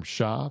nice warm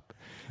shop,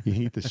 you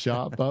heat the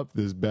shop up,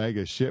 this bag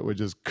of shit would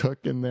just cook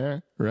in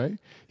there, right?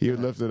 He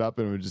would lift it up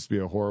and it would just be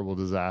a horrible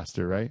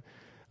disaster, right?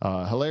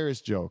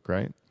 Hilarious joke,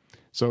 right?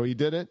 So he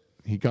did it.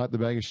 He got the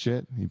bag of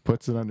shit, he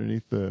puts it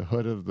underneath the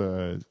hood of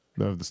the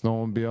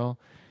snowmobile,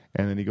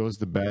 and then he goes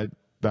to bed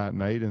that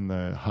night in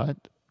the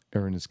hut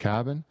or in his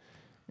cabin.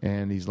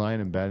 And he's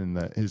lying in bed,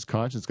 and his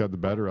conscience got the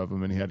better of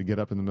him, and he had to get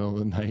up in the middle of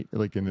the night,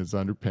 like in his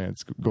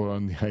underpants, go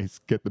on the ice,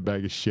 get the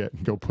bag of shit,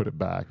 and go put it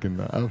back in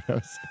the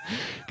outhouse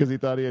because he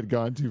thought he had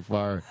gone too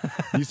far.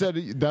 You said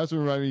that's what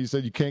reminded me. You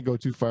said you can't go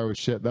too far with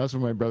shit. That's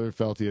when my brother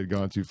felt he had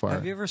gone too far.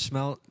 Have you ever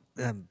smelled?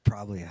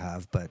 Probably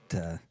have, but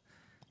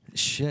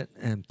shit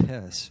and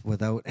piss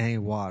without any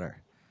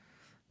water.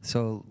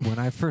 So when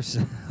I first,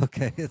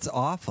 it's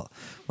awful.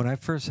 When I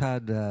first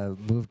had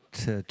moved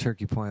to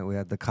Turkey Point, we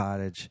had the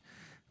cottage.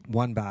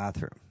 One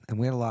bathroom, and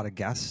we had a lot of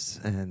guests,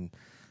 and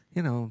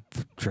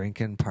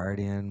drinking,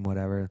 partying,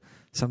 whatever.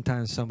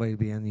 Sometimes somebody would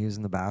be in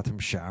using the bathroom,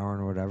 showering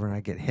or whatever, and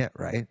I get hit,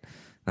 right?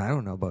 And I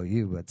don't know about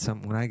you, but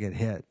when I get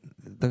hit,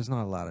 there's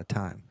not a lot of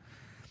time.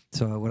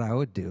 So what I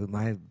would do,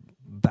 my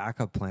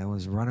backup plan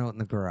was run out in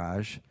the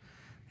garage,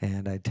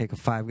 and I'd take a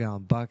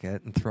 5-gallon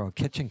bucket and throw a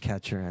kitchen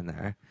catcher in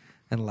there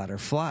and let her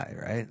fly,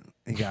 right?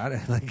 You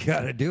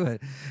gotta do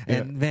it.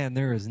 And man,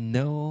 there is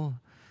no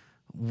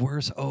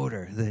worse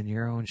odor than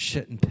your own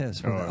shit and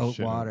piss without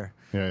water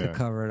to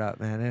cover it up,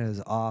 man. It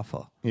is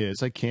awful. Yeah,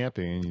 it's like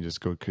camping, and you just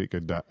go take a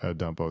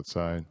dump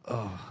outside.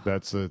 Oh,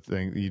 that's the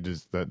thing.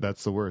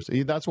 That's the worst.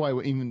 That's why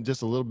even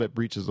just a little bit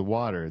breaches the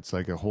water, it's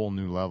like a whole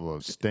new level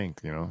of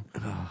stink.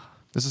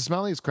 It's the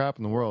smelliest crap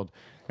in the world.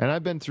 And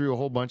I've been through a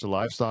whole bunch of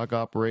livestock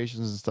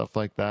operations and stuff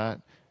like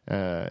that,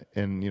 and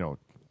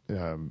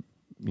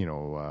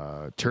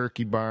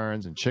turkey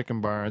barns and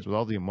chicken barns with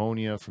all the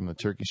ammonia from the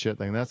turkey shit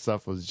thing. That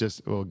stuff was just,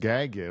 it'll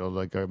gag you.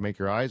 It'll make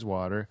your eyes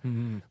water.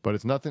 Mm-hmm. But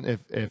it's nothing.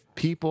 If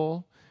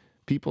people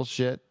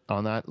shit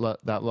on that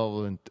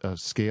level of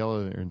scale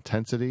or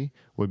intensity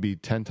would be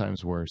 10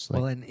 times worse.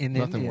 Well, in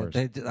India,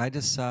 I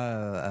just saw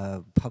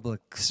a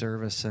public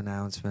service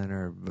announcement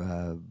or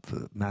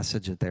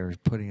message that they were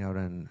putting out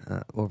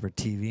on over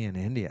TV in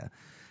India.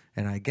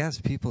 And I guess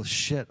people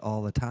shit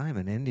all the time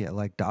in India,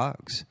 like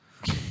dogs.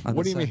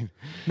 What do you mean?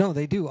 No,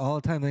 they do all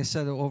the time. They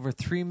said over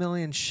 3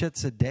 million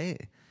shits a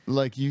day.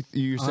 Like you're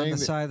on saying the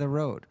side of the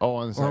road. Oh,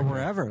 on the side or of the road.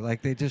 wherever.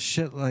 Like they just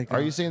shit like.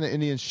 Are you saying that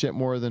Indians shit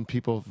more than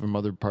people from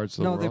other parts of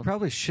the No, world? they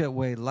probably shit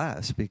way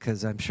less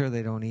because I'm sure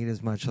they don't eat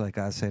as much like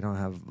us. They don't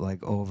have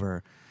like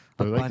over.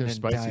 They like their abundant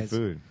spicy diets.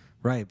 food.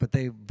 Right, but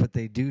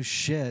they do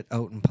shit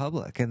out in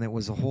public, and it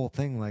was a whole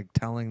thing like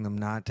telling them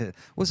not to. It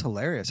was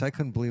hilarious. I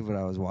couldn't believe what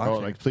I was watching. Oh,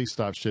 like please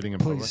stop shitting in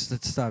public. Please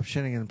stop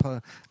shitting in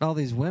public. And all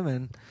these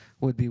women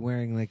would be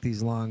wearing like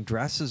these long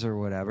dresses or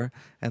whatever,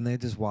 and they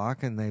just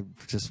walk and they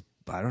just,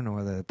 I don't know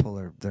whether they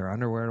pull their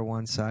underwear to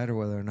one side or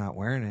whether they're not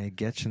wearing any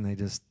gitch, and they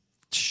just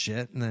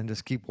shit and then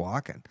just keep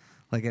walking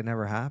like it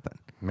never happened.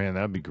 Man,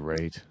 that'd be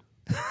great.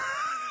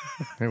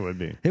 It would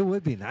be. It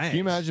would be nice. Can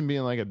you imagine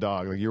being like a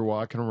dog? Like you're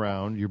walking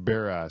around, you're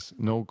bare ass,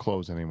 no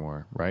clothes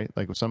anymore, right?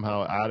 Like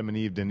somehow Adam and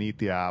Eve didn't eat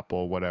the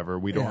apple, whatever.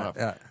 We don't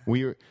have.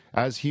 We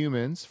as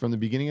humans from the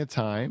beginning of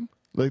time,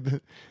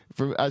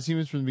 as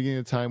humans from the beginning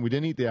of time, we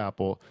didn't eat the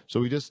apple,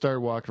 so we just started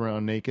walking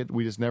around naked.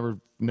 We just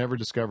never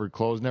discovered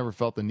clothes, never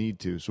felt the need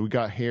to. So we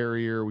got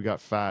hairier, we got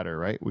fatter,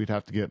 right? We'd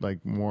have to get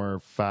like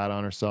more fat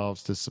on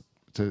ourselves to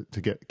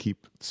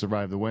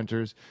survive the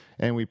winters,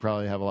 and we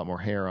probably have a lot more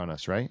hair on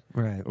us, right?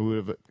 Right. We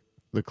would have.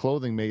 The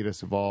clothing made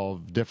us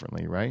evolve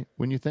differently, right?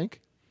 Wouldn't you think?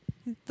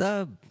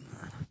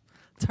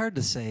 It's hard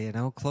to say,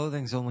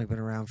 Clothing's only been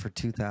around for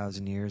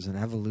 2,000 years, and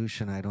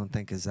evolution I don't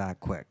think is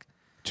that quick.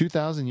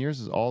 2,000 years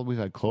is all we've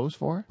had clothes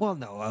for? Well,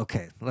 no,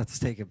 okay, let's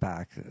take it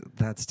back.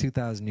 That's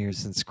 2,000 years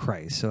since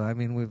Christ. So I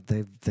mean,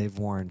 they've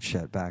worn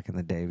shit back in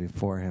the day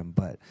before him,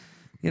 but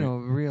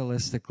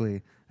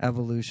realistically,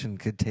 evolution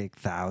could take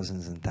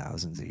thousands and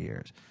thousands of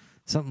years.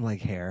 Something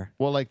like hair.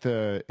 Well, like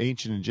the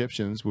ancient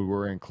Egyptians were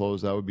wearing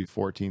clothes, that would be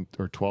 14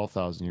 or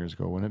 12,000 years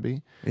ago, wouldn't it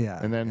be? Yeah.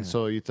 And then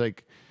so you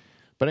think,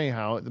 but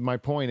anyhow, my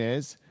point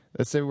is,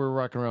 let's say we're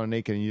walking around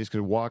naked and you just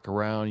could walk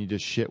around, you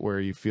just shit where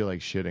you feel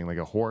like shitting, like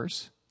a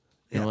horse.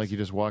 You know, like you're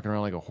just walking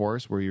around like a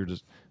horse where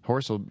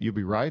you'll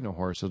be riding a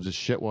horse, it'll just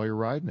shit while you're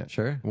riding it.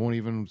 Sure. It won't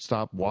even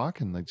stop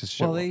walking, like just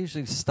shit. Well, they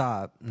usually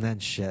stop and then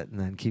shit and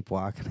then keep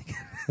walking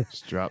again.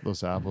 Just drop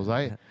those apples.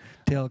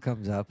 Tail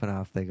comes up and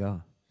off they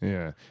go.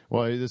 Yeah.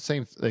 Well, the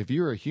same. If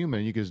you were a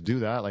human, you could just do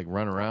that, like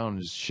run around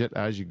and just shit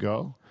as you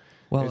go.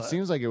 Well, it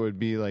seems like it would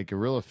be like a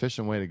real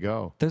efficient way to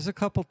go. There's a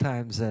couple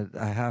times that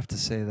I have to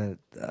say that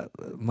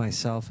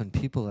myself and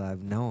people that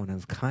I've known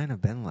have kind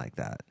of been like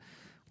that,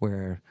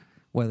 where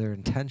whether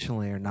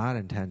intentionally or not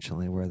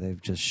intentionally, where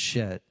they've just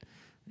shit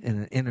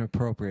in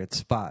inappropriate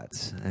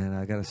spots. And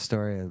I got a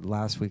story.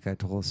 Last week I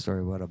told a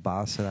story about a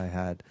boss that I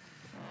had,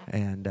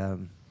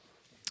 and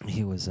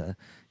he was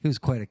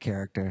quite a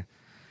character.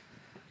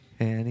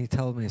 And he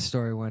told me a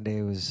story one day.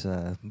 It was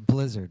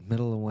blizzard,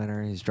 middle of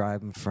winter. He's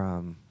driving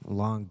from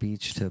Long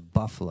Beach to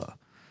Buffalo.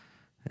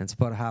 And it's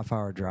about a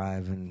half-hour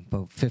drive and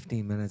about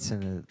 15 minutes in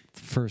the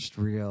first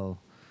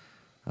real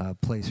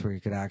place where you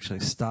could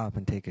actually stop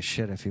and take a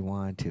shit if you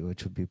wanted to,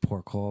 which would be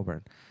Port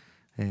Colborne.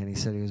 And he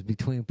said he was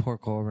between Port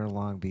Colborne and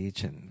Long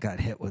Beach and got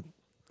hit with,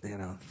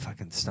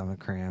 fucking stomach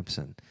cramps.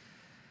 And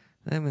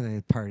I mean,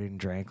 they partied and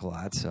drank a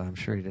lot, so I'm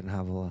sure he didn't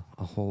have a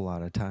whole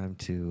lot of time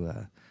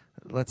to...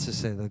 let's just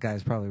say the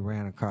guy's probably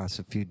ran across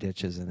a few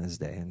ditches in his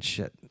day and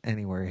shit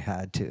anywhere he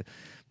had to.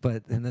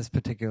 But in this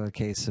particular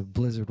case, the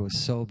blizzard was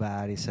so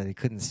bad, he said he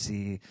couldn't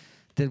see,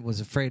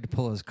 was afraid to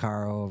pull his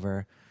car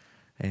over,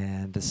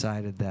 and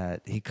decided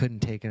that he couldn't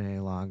take it any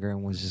longer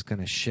and was just going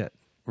to shit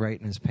right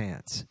in his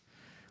pants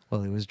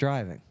while he was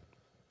driving.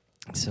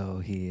 So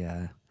he...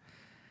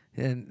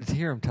 and to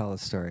hear him tell a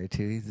story,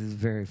 too, he's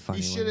very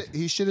funny.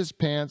 He shit his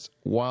pants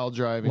while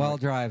driving. While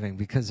driving,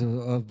 because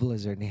of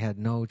blizzard, and he had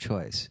no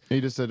choice. He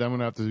just said, I'm going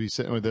to have to be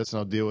sitting with this, and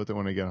I'll deal with it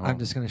when I get home. I'm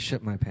just going to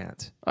shit my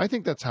pants. I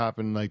think that's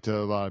happened to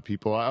a lot of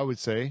people. I would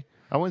say.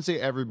 I wouldn't say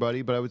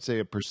everybody, but I would say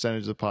a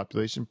percentage of the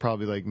population,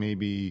 probably like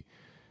maybe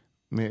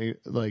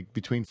like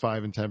between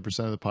 5 and 10%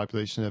 of the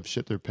population have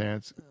shit their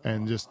pants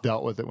and just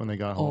dealt with it when they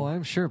got home. Oh,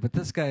 I'm sure. But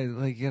this guy,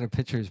 you get a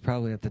picture, he's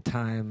probably at the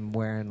time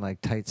wearing like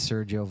tight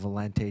Sergio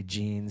Valente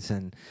jeans.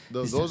 And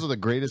those are the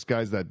greatest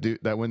guys that do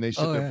that. When they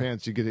shit their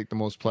pants, you can take the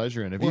most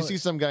pleasure in. If you see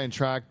some guy in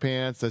track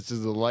pants, that's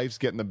just the life's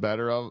getting the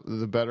better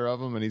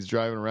of him, and he's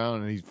driving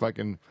around and he's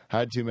fucking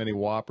had too many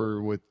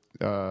Whopper with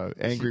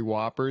angry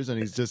Whoppers, and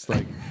he's just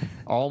like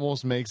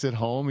almost makes it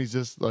home. He's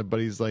just like, but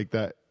he's like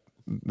that.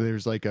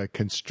 There's like a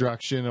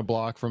construction a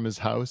block from his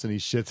house, and he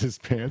shits his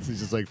pants. He's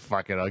just like,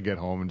 fuck it, I'll get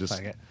home and just,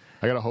 I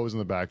got a hose in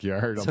the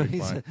backyard. I'll be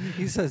fine.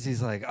 He says,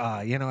 he's like,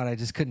 you know what, I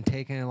just couldn't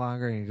take it any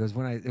longer. And he goes,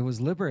 it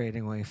was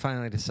liberating when he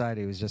finally decided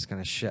he was just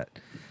going to shit.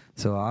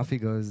 So off he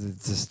goes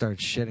to start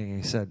shitting.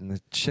 He said, and the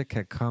shit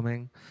kept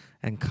coming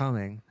and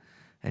coming.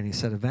 And he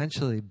said,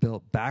 eventually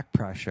built back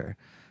pressure.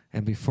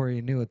 And before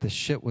he knew it, the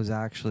shit was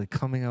actually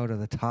coming out of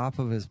the top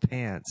of his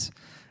pants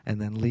and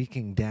then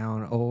leaking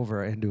down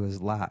over into his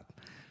lap.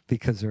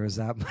 Because there was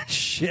that much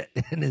shit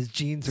and his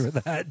jeans were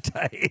that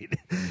tight.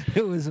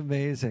 It was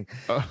amazing.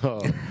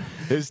 Oh,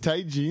 his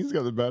tight jeans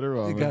got the better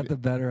of him. He got the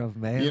better of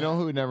man. You know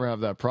who would never have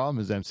that problem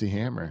is MC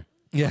Hammer.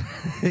 Yeah,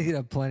 you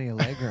have plenty of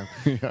leg room.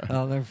 Yeah.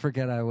 I'll never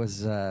forget. I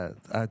was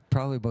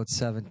probably about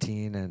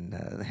 17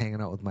 and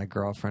hanging out with my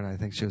girlfriend. I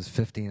think she was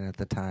 15 at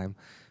the time.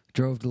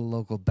 Drove to the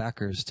local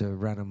Becker's to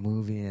rent a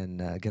movie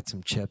and get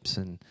some chips,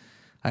 and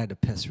I had to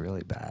piss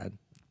really bad.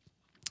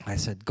 I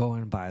said, "Go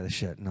and buy the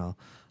shit, and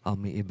I'll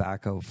meet you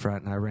back out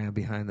front." And I ran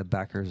behind the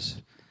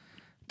Becker's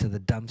to the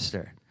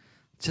dumpster,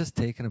 just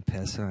taking a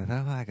piss, and I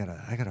thought,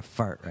 I gotta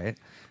fart, right?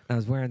 And I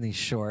was wearing these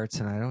shorts,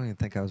 and I don't even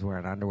think I was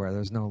wearing underwear. There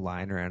was no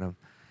liner in them.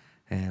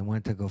 And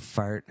went to go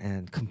fart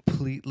and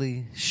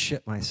completely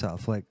shit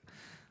myself, like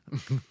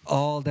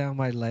all down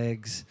my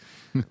legs,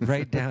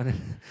 right down.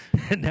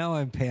 And now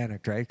I'm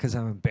panicked, right? Because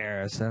I'm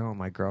embarrassed. I don't want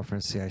my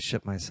girlfriend to see I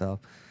shit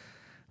myself.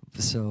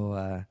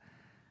 So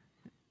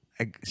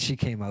she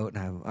came out, and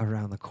I'm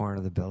around the corner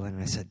of the building.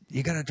 And I said,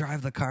 "You got to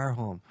drive the car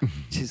home."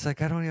 She's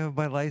like, "I don't even have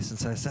my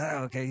license." I said,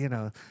 "Oh, okay,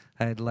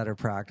 I had let her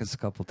practice a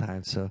couple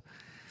times." So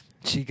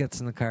she gets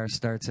in the car,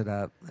 starts it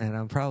up, and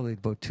I'm probably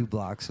about 2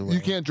 blocks away.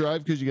 You can't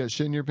drive because you got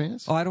shit in your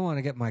pants? Oh, I don't want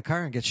to get in my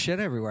car and get shit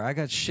everywhere. I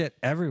got shit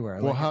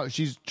everywhere. Well, how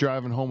she's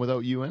driving home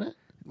without you in it?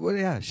 Well,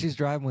 yeah, she's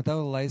driving without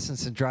a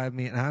license and driving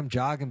me, and I'm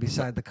jogging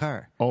beside the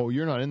car. Oh,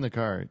 you're not in the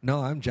car.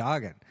 No, I'm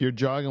jogging. You're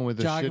jogging with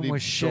the Jogging shitty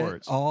with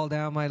shorts. shit all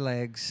down my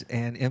legs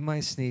and in my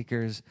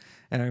sneakers.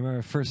 And I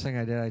remember the first thing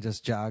I did, I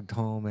just jogged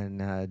home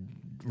and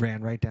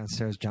ran right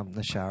downstairs, jumped in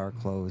the shower,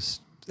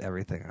 closed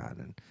everything on,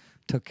 and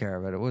took care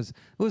of it. It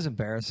was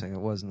embarrassing. It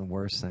wasn't the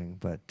worst thing,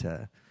 but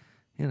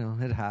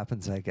it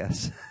happens, I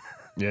guess.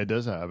 Yeah, it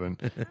does happen.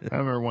 I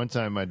remember one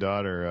time my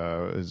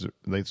daughter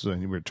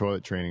we were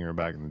toilet training her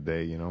back in the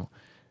day,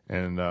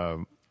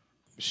 and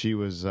she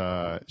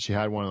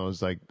had one of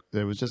those, like,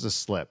 it was just a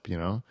slip,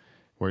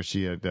 where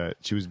she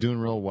was doing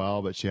real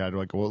well, but she had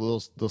like a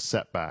little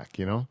setback,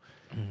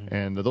 Mm-hmm.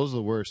 And those are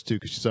the worst too,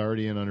 because she's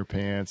already in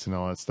underpants and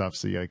all that stuff.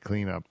 So you got to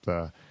clean up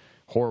the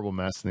horrible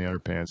mess in the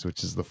underpants,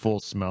 which is the full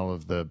smell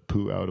of the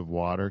poo out of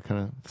water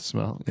kind of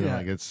smell. Yeah.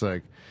 It's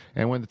like,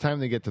 and when the time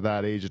they get to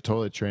that age of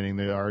toilet training,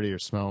 they already are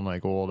smelling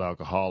like old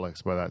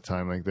alcoholics by that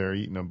time. Like they're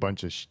eating a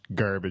bunch of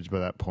garbage by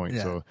that point.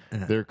 Yeah. So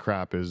Yeah. their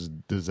crap is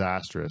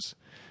disastrous.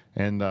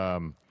 And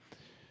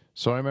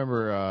so I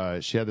remember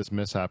she had this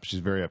mishap. She's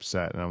very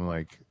upset. And I'm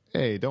like,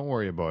 "Hey, don't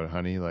worry about it,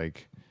 honey.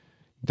 Like,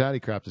 Daddy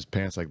crapped his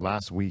pants like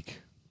last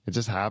week. It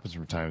just happens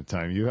from time to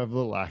time. You have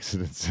little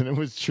accidents." And it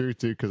was true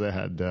too, because I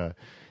had,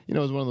 it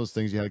was one of those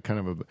things. You had kind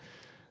of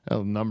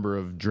a number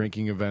of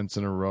drinking events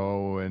in a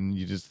row, and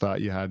you just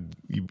thought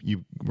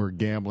you were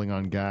gambling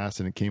on gas,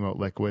 and it came out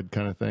liquid,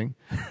 kind of thing,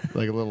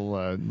 like a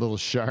little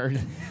shard.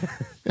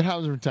 It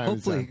happens from time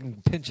Hopefully to you time.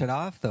 can pinch it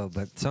off, though,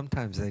 but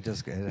sometimes they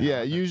just get it.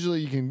 Yeah,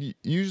 usually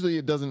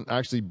it doesn't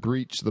actually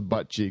breach the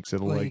butt cheeks.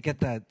 It'll Well, you like get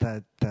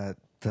that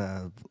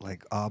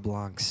like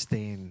oblong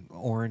stain,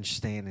 orange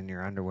stain in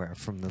your underwear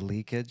from the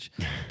leakage,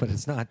 but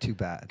it's not too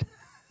bad.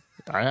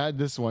 I had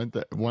this one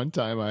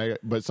time.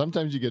 But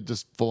sometimes you get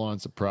just full on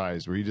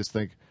surprise where you just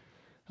think,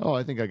 "Oh,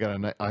 I think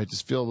I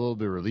just feel a little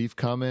bit of relief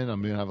coming.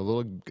 I'm gonna have a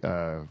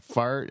little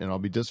fart, and I'll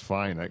be just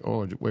fine." Like,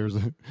 "Oh, where is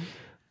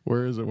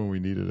it when we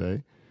need it? Eh?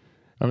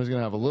 I'm just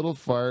gonna have a little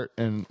fart,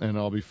 and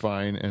I'll be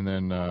fine." And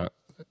then there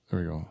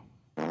we go.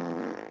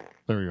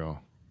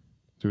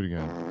 Do it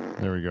again.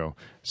 There we go.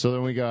 So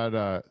then we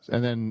got,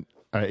 and then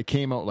it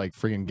came out like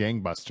friggin'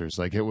 gangbusters.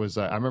 Like it was.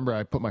 I remember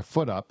I put my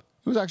foot up.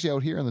 It was actually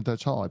out here in the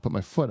Dutch Hall. I put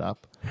my foot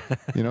up,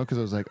 because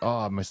I was like,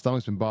 "Oh, my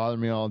stomach's been bothering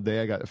me all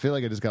day. I feel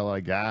like I just got a lot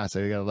of gas.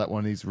 I got to let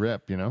one of these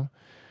rip."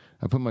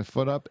 I put my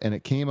foot up, and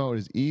it came out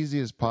as easy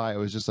as pie. It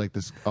was just like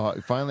this.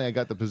 Finally, I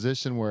got the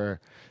position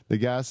where the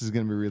gas is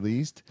going to be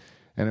released,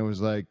 and it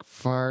was like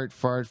fart,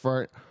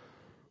 fire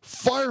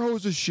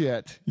hose of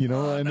shit,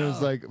 and it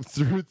was like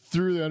through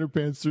the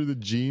underpants, through the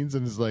jeans,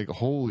 and it's like,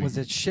 holy. Was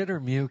it shit or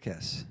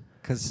mucus?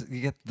 Because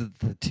you get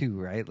the two,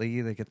 right? Like you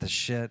either get the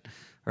shit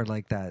or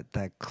like that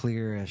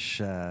clearish.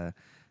 Or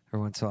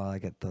once in a while, I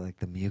get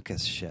the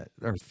mucus shit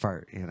or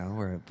fart,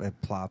 where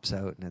it plops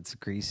out and it's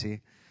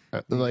greasy.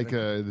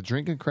 The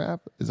drinking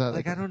crap? Is that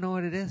like I don't know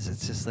what it is.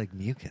 It's just like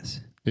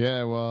mucus.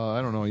 Yeah, well,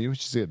 I don't know. You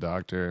should see a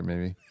doctor,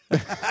 maybe.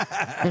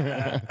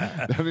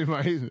 That'd be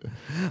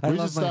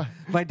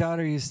my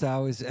daughter used to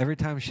always, every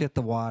time she hit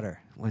the water,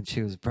 when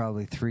she was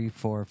probably 3,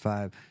 4,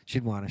 5,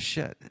 she'd want to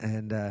shit.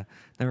 And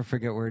never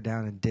forget, we're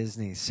down in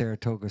Disney,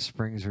 Saratoga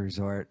Springs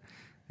Resort,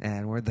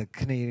 and we're the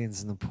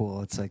Canadians in the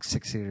pool. It's like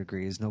 60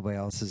 degrees. Nobody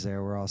else is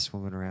there. We're all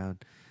swimming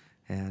around.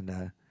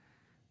 And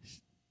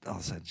all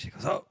of a sudden she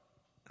goes, "Oh."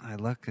 I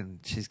look, and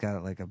she's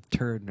got like a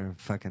turd in her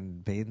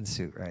fucking bathing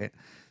suit, right?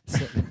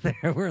 Sitting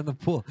there, we're in the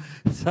pool.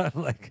 So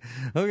I'm like,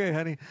 "Okay,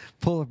 honey,"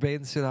 pull her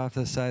bathing suit off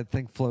to the side,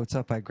 thing floats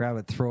up, I grab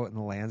it, throw it in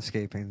the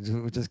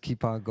landscaping. We just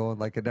keep on going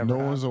like it never No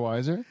happened. one was the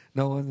wiser?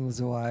 No one was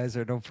the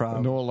wiser, no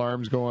problem. No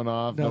alarms going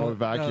off, no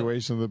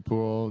evacuation of the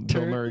pool.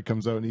 Bill Murray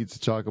comes out and eats a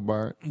chocolate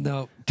bar.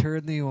 No,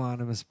 turd in the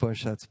euonymus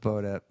bush, that's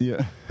about it.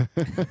 Yeah.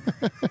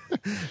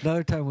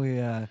 Another time we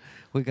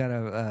got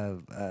a...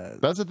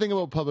 That's the thing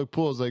about public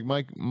pools. Like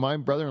my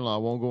brother-in-law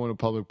won't go in a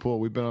public pool.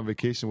 We've been on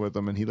vacation with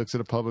him, and he looks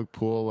at a public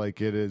pool like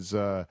it is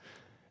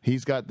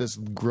he's got this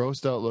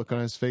grossed out look on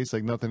his face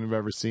like nothing I've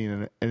ever seen.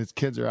 And his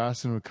kids are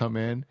asking him to come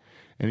in.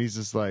 And he's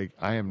just like,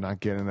 I am not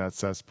getting that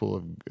cesspool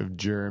of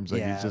germs.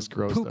 Like, he's just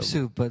grossed poop out.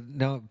 soup. But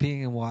no,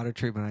 being in water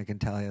treatment, I can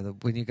tell you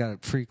that when you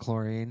got free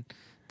chlorine,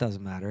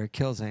 doesn't matter. It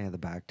kills any of the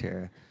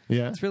bacteria.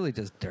 Yeah. It's really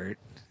just dirt,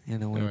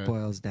 when Right. it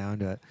boils down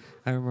to it.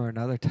 I remember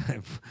another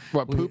time.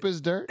 What, poop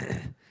is dirt?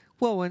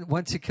 Well,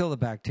 once you kill the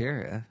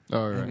bacteria,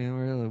 Oh, right. I mean,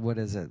 really, what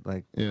is it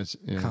like? Yes,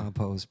 yeah.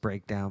 Compost,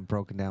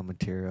 broken down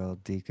material,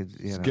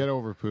 Get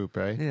over poop,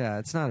 eh? Yeah,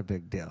 it's not a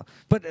big deal.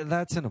 But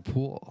that's in a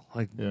pool,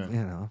 like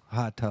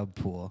hot tub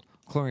pool.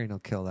 Chlorine will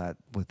kill that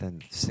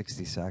within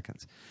 60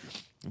 seconds.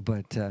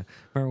 But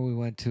remember, we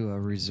went to a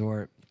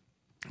resort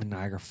in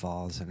Niagara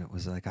Falls, and it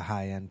was like a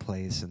high-end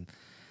place, and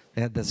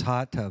they had this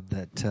hot tub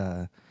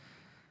that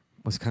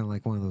was kind of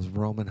like one of those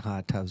Roman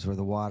hot tubs where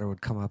the water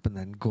would come up and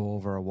then go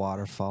over a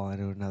waterfall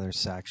into another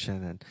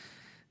section, and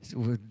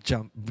we'd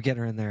get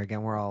her in there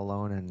again. We're all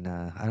alone, and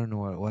I don't know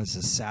what it was.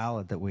 The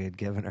salad that we had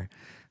given her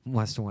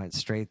must have went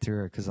straight through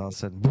her because all of a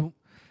sudden, boom,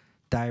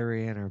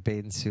 diarrhea in her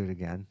bathing suit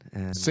again.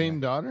 And Same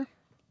daughter?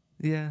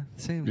 Yeah,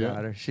 same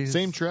daughter.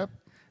 Same trip?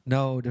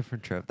 No,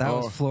 different trip. That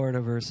was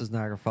Florida versus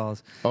Niagara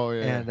Falls. Oh,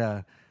 yeah.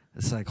 And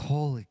it's like,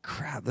 holy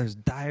crap, there's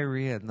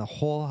diarrhea, and the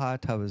whole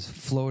hot tub is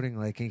floating.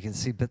 Like, you can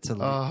see bits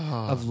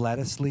of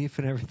lettuce leaf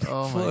and everything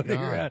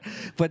floating around.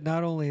 But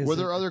not only is Were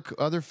there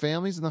other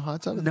families in the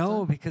hot tub?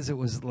 No, because it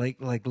was late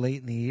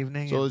in the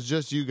evening. So it was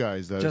just you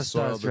guys that just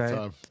soiled us, the right?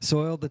 tub.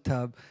 Soiled the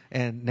tub,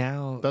 and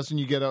now That's when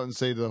you get out and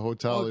say to the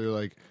hotel, you're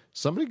like,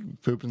 somebody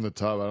pooped in the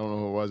tub. I don't know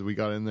who it was. We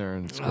got in there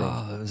and it's gross.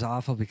 Oh, it was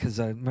awful because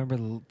I remember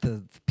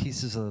the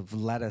pieces of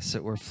lettuce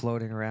that were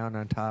floating around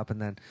on top,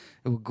 and then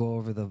it would go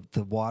over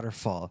the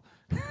waterfall,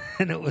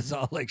 and it was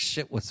all like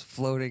shit was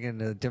floating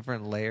into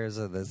different layers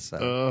of this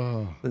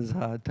this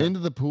hot tub. Into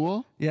the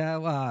pool? Yeah,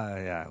 well,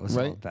 it was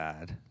all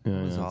bad. Yeah,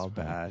 it was all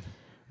bad.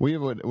 We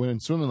have when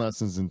in swimming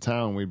lessons in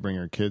town, we'd bring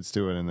our kids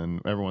to it, and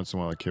then every once in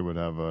a while, a kid would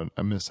have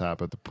a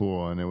mishap at the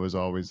pool, and it was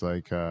always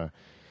like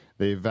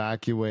they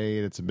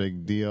evacuate. It's a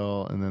big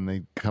deal, and then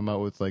they come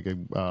out with like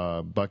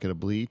a bucket of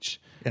bleach,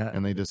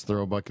 and they just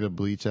throw a bucket of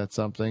bleach at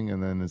something,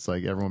 and then it's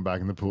like everyone back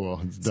in the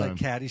pool. It's done. Like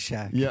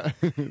Caddyshack. Yeah,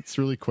 it's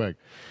really quick.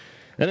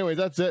 Anyways,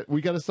 that's it.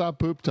 We got to stop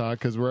poop talk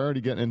because we're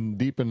already getting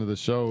deep into the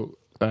show,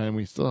 and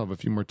we still have a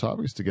few more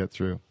topics to get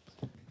through.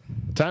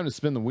 Time to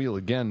spin the wheel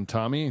again,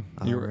 Tommy.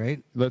 All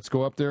right. Let's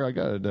go up there. I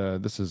got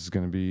it. This is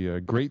going to be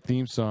a great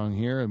theme song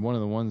here, and one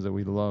of the ones that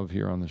we love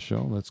here on the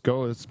show. Let's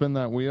go. Let's spin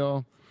that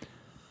wheel.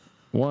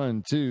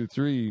 1, 2,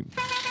 3.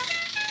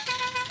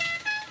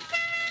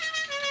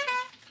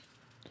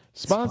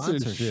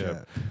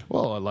 Sponsorship.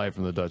 Well, live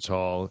from the Dutch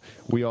Hall,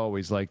 we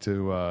always like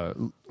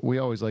to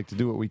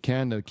do what we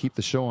can to keep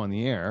the show on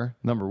the air.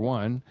 Number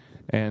one,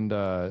 and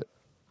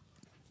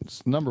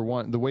number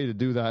one, the way to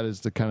do that is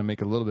to kind of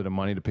make a little bit of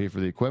money to pay for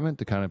the equipment,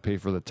 to kind of pay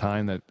for the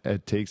time that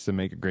it takes to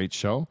make a great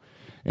show,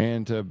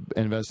 and to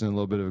invest in a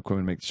little bit of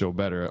equipment to make the show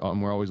better.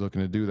 We're always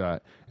looking to do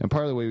that, and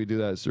part of the way we do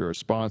that is through our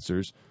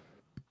sponsors.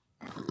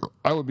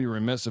 I would be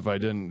remiss if I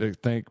didn't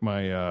thank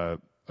my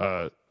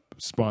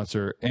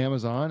sponsor,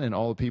 Amazon, and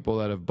all the people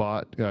that have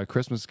bought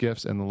Christmas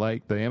gifts and the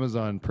like. The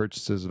Amazon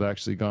purchases have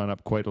actually gone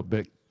up quite a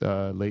bit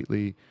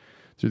lately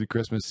through the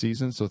Christmas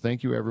season. So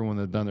thank you everyone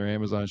that's done their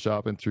Amazon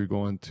shopping through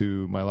going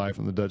to my Live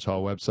from the Dutch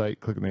Hall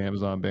website, clicking the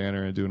Amazon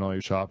banner and doing all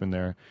your shopping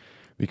there,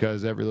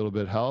 because every little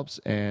bit helps.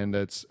 And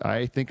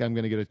I think I'm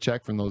going to get a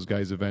check from those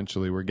guys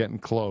eventually. We're getting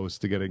close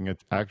to getting an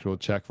actual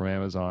check from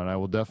Amazon. I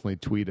will definitely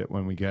tweet it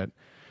when we get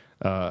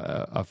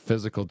a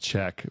physical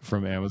check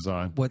from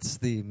Amazon. What's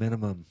the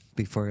minimum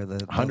before the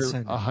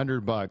 $100?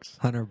 $100,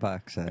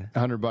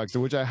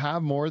 $100, which I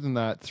have more than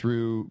that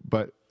through,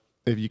 but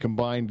if you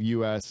combine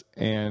U.S.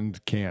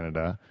 and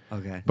Canada,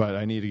 okay. But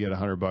I need to get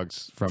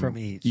 $100 from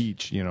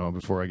each,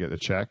 before I get the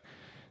check.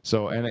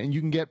 So, and you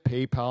can get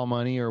PayPal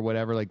money or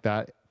whatever like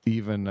that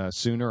even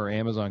sooner, or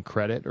Amazon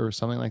credit or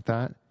something like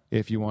that.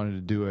 If you wanted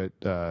to do it,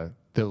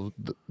 they'll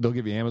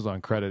give you Amazon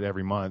credit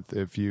every month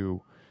if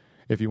you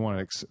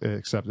want to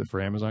accept it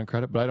for Amazon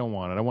credit. But I don't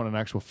want it. I want an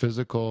actual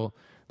physical,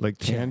 like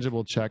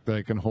tangible check that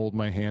I can hold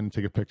my hand and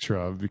take a picture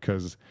of,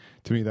 because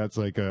to me that's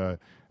like a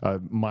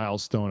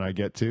milestone I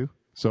get to.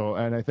 So,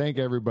 and I thank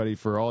everybody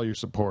for all your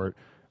support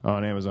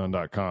on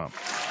Amazon.com.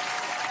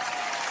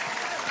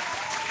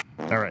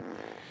 All right.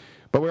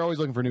 But we're always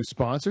looking for new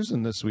sponsors,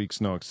 and this week's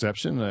no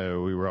exception.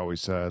 We were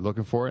always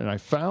looking for it, and I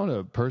found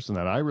a person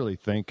that I really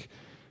think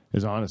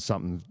is on to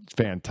something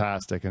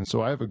fantastic, and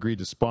so I've agreed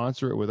to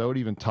sponsor it without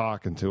even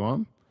talking to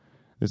him.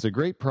 There's a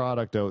great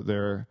product out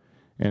there,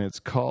 and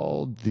it's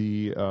called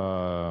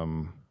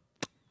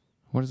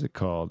what is it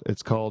called?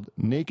 It's called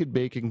Naked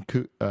Bacon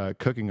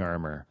Cooking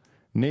Armor.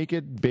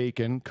 Naked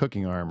Bacon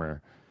Cooking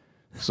Armor.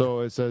 So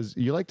it says,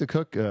 you like to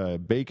cook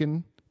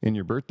bacon in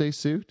your birthday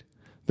suit?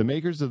 The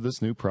makers of this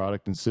new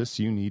product insist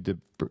you need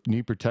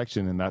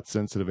protection in that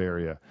sensitive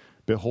area.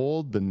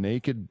 Behold the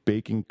Naked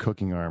Bacon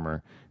Cooking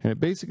Armor. And it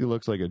basically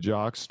looks like a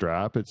jock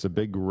strap. It's a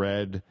big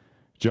red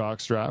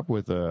jock strap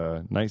with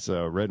a nice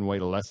red and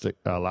white elastic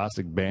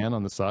band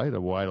on the side,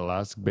 a wide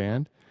elastic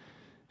band.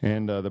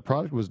 And the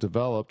product was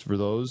developed for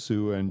those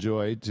who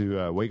enjoy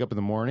to wake up in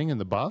the morning in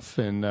the buff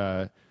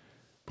and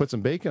put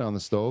some bacon on the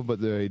stove,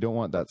 but they don't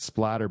want that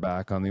splatter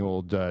back on the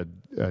old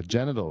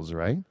genitals,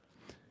 right?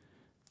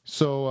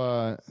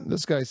 So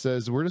this guy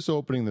says, we're just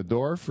opening the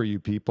door for you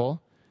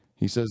people.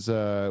 He says,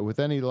 with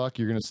any luck,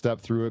 you're going to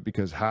step through it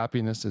because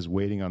happiness is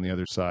waiting on the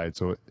other side.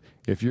 So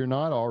if you're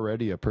not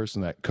already a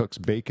person that cooks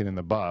bacon in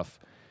the buff,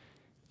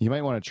 you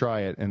might want to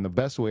try it. And the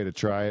best way to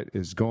try it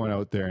is going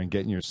out there and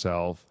getting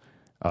yourself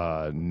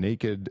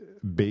naked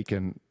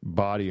bacon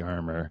body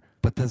armor.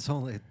 But that's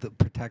only that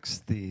protects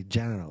the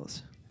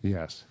genitals.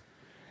 Yes.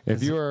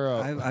 If you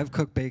are, I've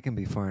cooked bacon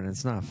before, and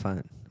it's not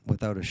fun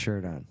without a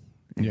shirt on.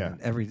 And yeah.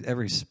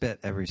 Every spit,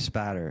 every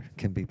spatter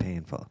can be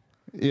painful.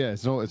 Yeah,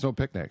 it's no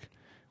picnic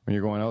when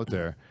you're going out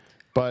there.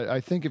 But I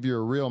think if you're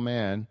a real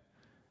man,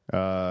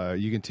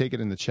 you can take it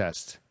in the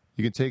chest.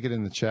 You can take it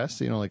in the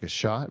chest, like a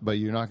shot, but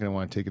you're not going to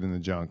want to take it in the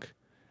junk.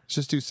 It's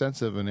just too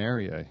sensitive an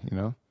area,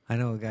 I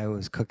know a guy who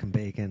was cooking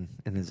bacon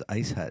in his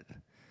ice hut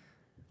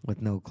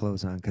with no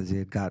clothes on because he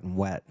had gotten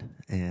wet,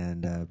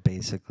 and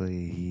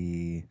basically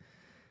he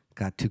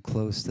got too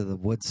close to the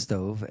wood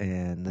stove,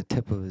 and the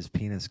tip of his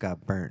penis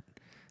got burnt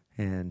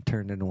and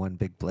turned into one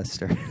big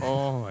blister.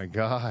 Oh, my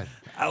God.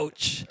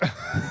 Ouch.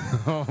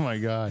 Oh, my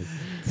God.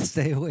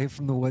 Stay away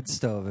from the wood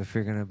stove if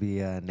you're going to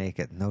be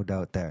naked, no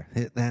doubt there.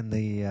 And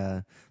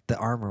the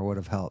armor would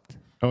have helped.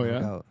 Oh, no yeah?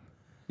 doubt.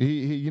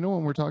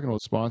 When we're talking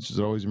about sponsors,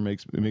 it always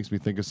makes me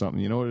think of something.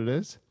 You know what it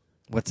is?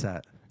 What's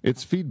that?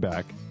 It's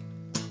feedback.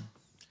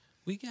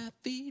 We got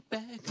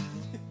feedback.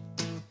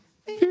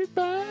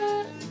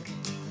 Feedback.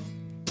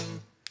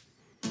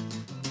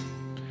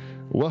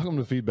 Welcome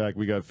to Feedback.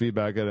 We got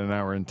feedback at 1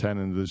 hour and 10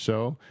 into the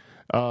show.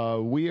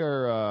 We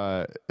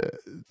are.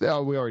 We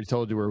already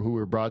told you who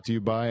we're brought to you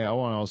by. I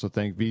want to also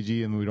thank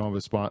VG, and we don't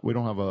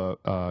have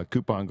a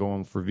coupon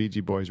going for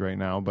VG Boys right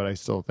now, but I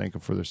still thank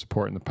them for their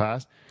support in the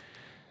past.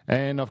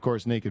 And of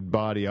course,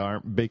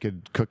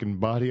 bacon cooking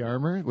body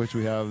armor, which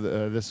we have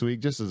this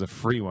week, just as a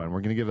free one. We're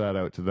going to give that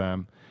out to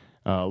them.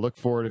 Look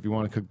for it if you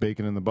want to cook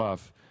bacon in the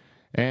buff.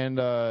 And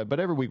but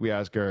every week we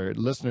ask our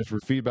listeners for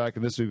feedback,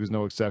 and this week was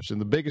no exception.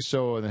 The biggest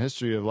show in the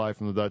history of Live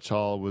from the Dutch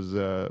Hall was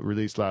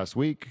released last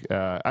week,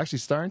 actually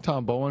starring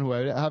Tom Bowen, who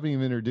I haven't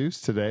even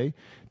introduced today.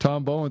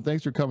 Tom Bowen,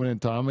 thanks for coming in,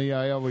 Tommy.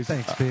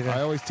 Thanks, Peter.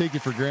 I always take you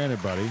for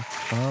granted, buddy.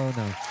 Oh,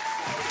 no.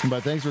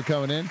 But thanks for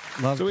coming in.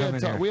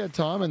 We had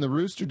Tom, and the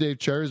Rooster Dave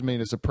Chars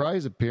made a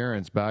surprise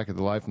appearance back at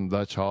the Live from the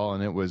Dutch Hall,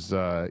 and it was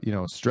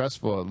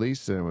stressful at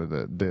least, and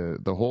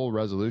the whole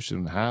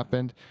resolution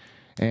happened.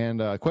 And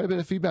quite a bit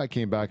of feedback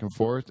came back and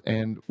forth.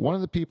 And one of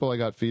the people I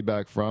got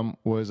feedback from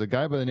was a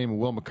guy by the name of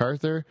Will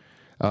MacArthur,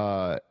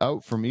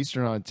 out from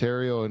Eastern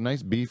Ontario, a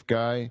nice beef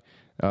guy.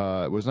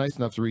 Was nice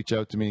enough to reach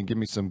out to me and give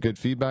me some good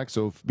feedback.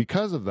 So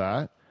because of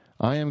that,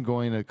 I am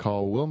going to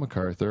call Will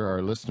MacArthur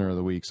our listener of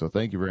the week. So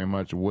thank you very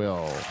much,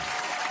 Will.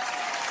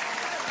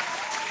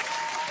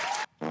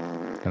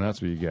 And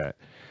that's what you get.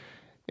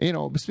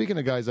 Speaking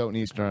of guys out in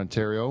Eastern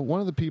Ontario,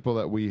 one of the people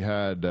that we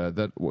had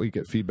that we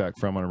get feedback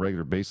from on a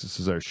regular basis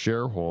is our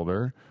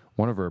shareholder,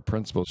 one of our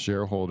principal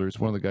shareholders,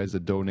 one of the guys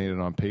that donated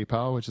on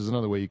PayPal, which is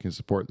another way you can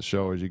support the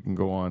show, is you can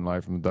go on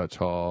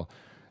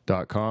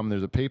livefromthedutchhall.com.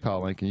 There's a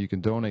PayPal link, and you can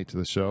donate to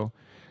the show.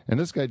 And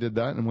this guy did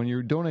that, and when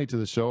you donate to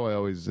the show, I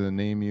always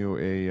name you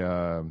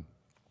a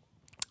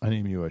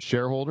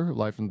shareholder,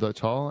 Live from the Dutch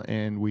Hall,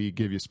 and we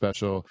give you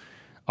special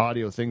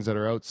audio things that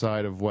are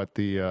outside of what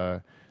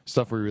the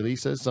stuff we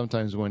release is.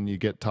 Sometimes when you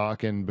get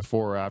talking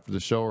before or after the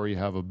show, or you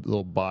have a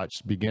little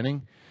botched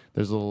beginning,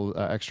 there's a little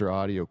extra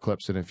audio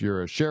clips. And if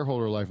you're a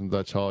shareholder of Live from the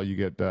Dutch Hall, you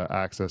get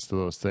access to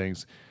those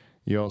things.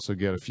 You also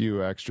get a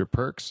few extra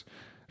perks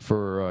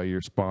for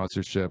your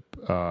sponsorship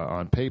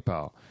on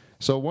PayPal.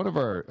 So one of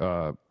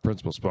our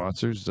principal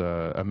sponsors,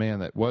 a man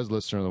that was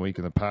listener of the week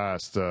in the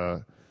past,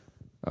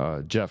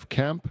 Jeff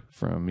Kemp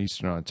from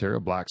Eastern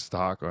Ontario,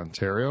 Blackstock,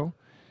 Ontario.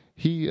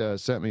 He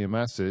sent me a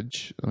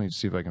message. Let me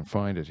see if I can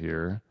find it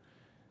here.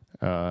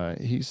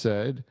 He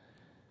said,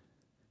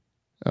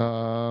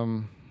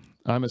 I'm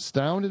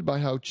astounded by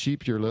how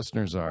cheap your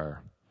listeners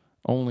are.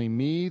 Only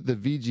me, the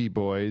VG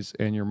boys,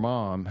 and your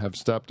mom have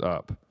stepped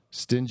up.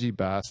 Stingy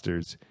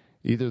bastards.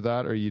 Either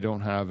that or you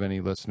don't have any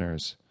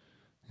listeners.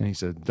 And he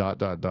said, ...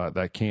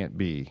 that can't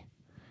be.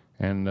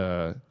 And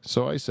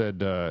so I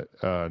said,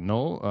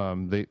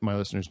 no, my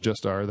listeners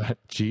just are that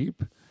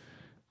cheap.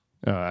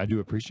 I do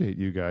appreciate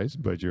you guys,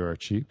 but you are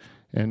cheap.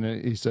 And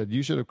he said,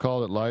 you should have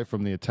called it Live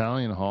from the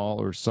Italian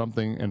Hall or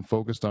something and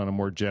focused on a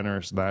more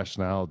generous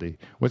nationality,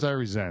 which I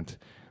resent.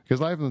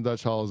 Because Live from the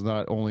Dutch Hall is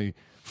not only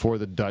for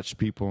the Dutch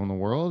people in the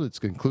world, it's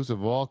inclusive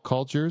of all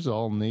cultures,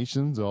 all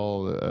nations,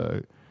 all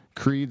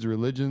creeds,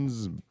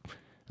 religions,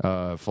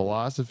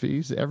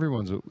 philosophies.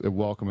 Everyone's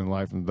welcome in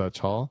Live from the Dutch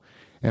Hall.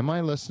 And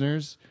my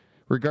listeners,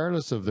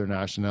 regardless of their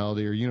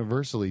nationality, are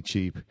universally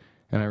cheap.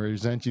 And I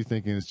resent you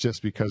thinking it's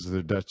just because of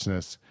their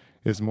Dutchness.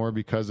 It's more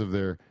because of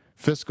their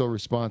fiscal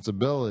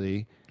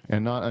responsibility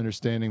and not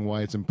understanding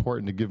why it's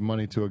important to give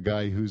money to a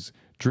guy who's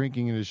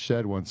drinking in his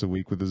shed once a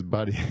week with his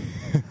buddy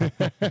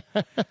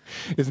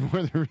is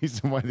more the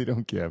reason why they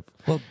don't give.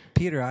 Well,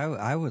 Peter,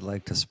 I would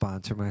like to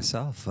sponsor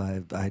myself.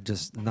 I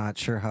just not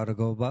sure how to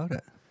go about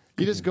it.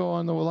 You just go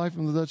on the Life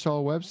from the Dutch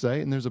Hall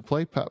website, and there's a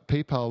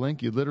PayPal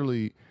link. You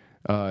literally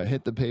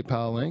hit the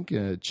PayPal link,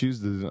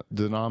 choose the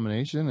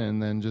denomination,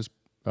 and then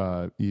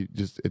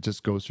it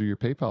just goes through your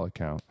PayPal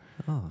account.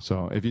 Oh.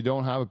 So if you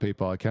don't have a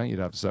PayPal account, you'd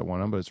have to set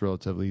one up, but it's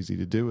relatively easy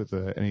to do with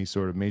any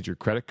sort of major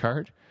credit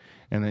card,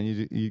 and then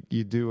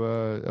you do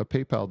a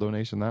PayPal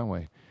donation that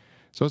way.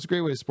 So it's a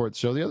great way to support the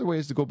show. The other way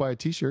is to go buy a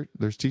T-shirt.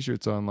 There's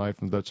T-shirts on Live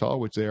from Dutch Hall,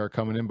 which they are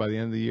coming in by the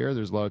end of the year.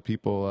 There's a lot of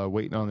people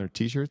waiting on their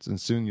T-shirts, and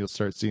soon you'll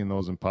start seeing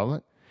those in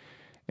public.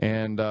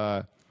 And,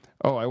 I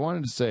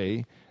wanted to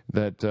say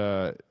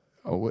that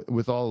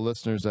with all the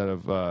listeners that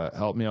have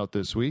helped me out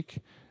this week,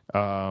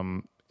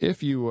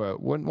 if you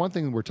one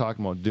thing we're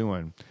talking about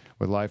doing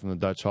with Live from the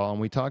Dutch Hall, and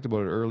we talked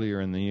about it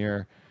earlier in the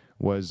year,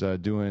 was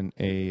doing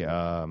a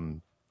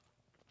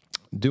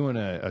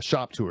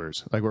shop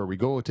tours, like where we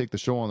go take the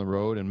show on the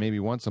road, and maybe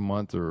once a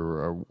month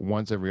or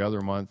once every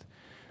other month,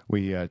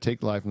 we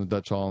take Live from the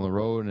Dutch Hall on the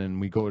road,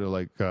 and we go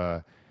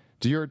to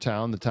to your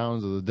town, the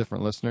towns of the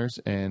different listeners,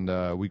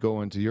 and we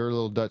go into your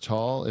little Dutch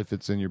Hall, if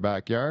it's in your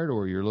backyard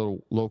or your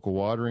little local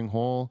watering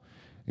hole,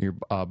 your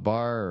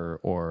bar,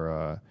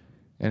 or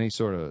any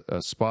sort of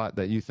a spot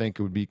that you think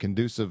would be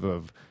conducive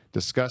of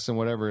discussing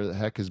whatever the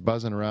heck is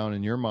buzzing around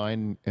in your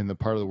mind in the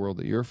part of the world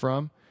that you're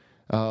from.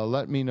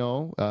 Let me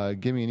know.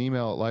 Give me an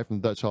email at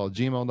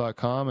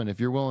lifefromthedutchhall@gmail.com, and if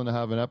you're willing to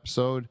have an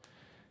episode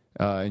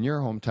in your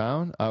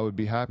hometown, I would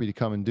be happy to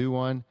come and do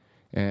one,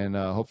 and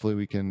hopefully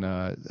we can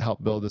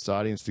help build this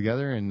audience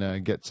together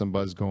and get some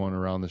buzz going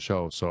around the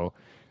show. So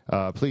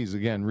please,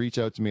 again, reach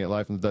out to me at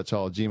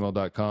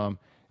lifefromthedutchhall@gmail.com,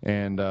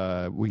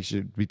 and we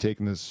should be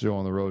taking this show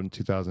on the road in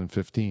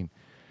 2015.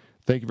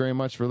 Thank you very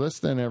much for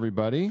listening,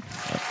 everybody.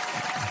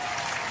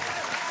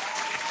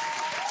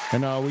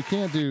 And we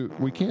can't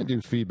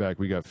do feedback.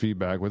 We got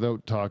feedback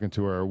without talking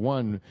to our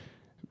one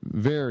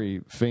very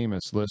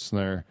famous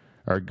listener,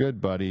 our good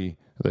buddy,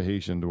 the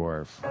Haitian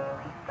Dwarf.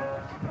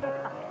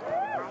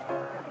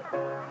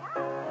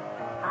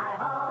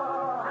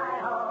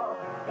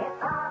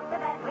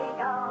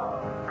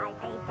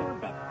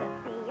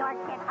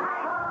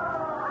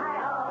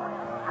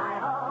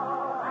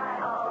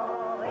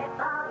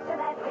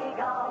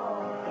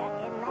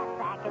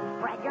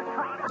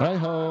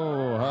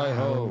 Hi-ho,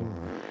 hi-ho.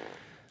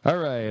 All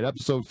right,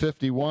 episode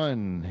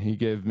 51. He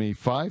gave me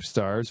 5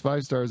 stars.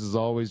 5 stars is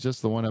always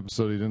just the one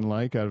episode he didn't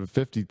like. Out of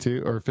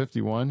 52 or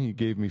 51, he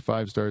gave me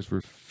 5 stars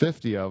for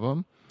 50 of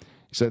them.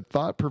 He said,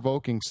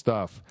 thought-provoking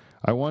stuff.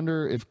 I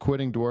wonder if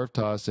quitting dwarf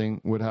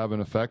tossing would have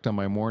an effect on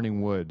my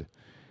morning wood.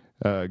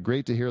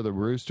 Great to hear the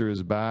rooster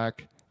is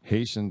back.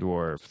 Haitian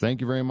Dwarf.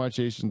 Thank you very much,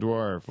 Haitian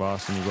Dwarf.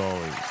 Awesome as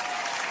always.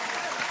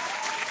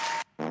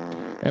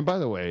 And by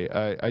the way,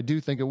 I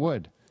do think it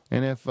would.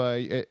 And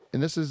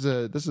and this is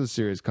a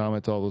serious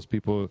comment to all those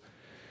people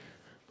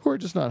who are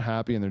just not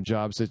happy in their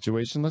job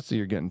situation. Let's say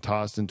you're getting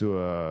tossed into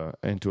a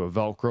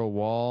Velcro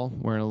wall,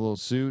 wearing a little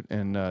suit,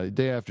 and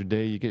day after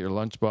day you get your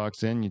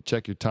lunchbox in, you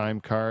check your time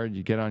card,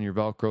 you get on your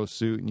Velcro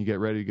suit, and you get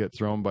ready to get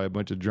thrown by a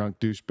bunch of drunk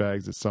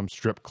douchebags at some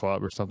strip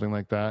club or something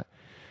like that.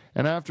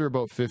 And after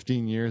about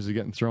 15 years of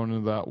getting thrown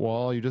into that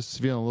wall, you're just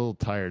feeling a little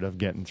tired of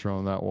getting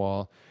thrown in that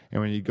wall.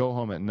 And when you go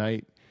home at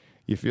night,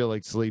 you feel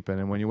like sleeping.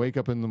 And when you wake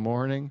up in the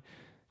morning,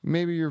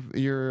 maybe your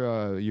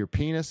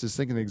penis is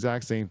thinking the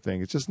exact same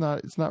thing. It's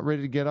not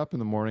ready to get up in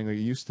the morning like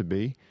it used to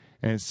be,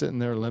 and it's sitting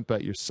there limp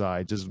at your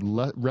side, just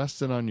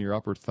resting on your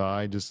upper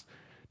thigh, just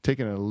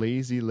taking a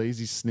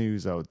lazy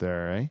snooze out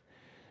there, eh?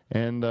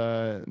 And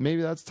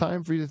maybe that's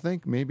time for you to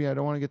think, maybe I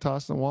don't want to get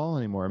tossed in the wall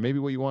anymore. Maybe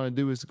what you want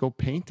to do is go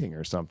painting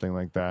or something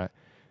like that.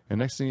 And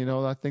next thing you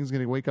know, that thing's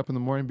going to wake up in the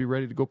morning and be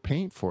ready to go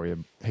paint for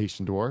you,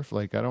 Haitian Dwarf.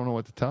 Like, I don't know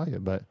what to tell you,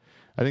 but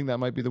I think that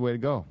might be the way to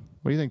go.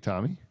 What do you think,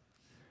 Tommy?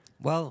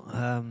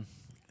 Well,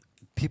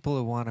 people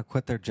who want to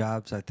quit their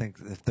jobs, I think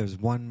if there's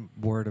one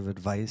word of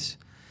advice,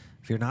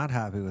 if you're not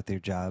happy with your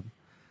job,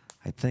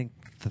 I think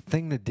the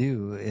thing to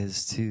do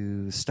is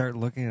to start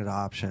looking at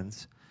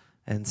options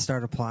and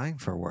start applying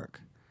for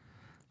work.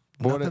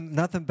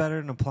 Nothing better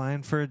than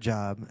applying for a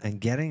job and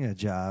getting a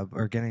job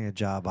or getting a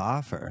job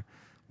offer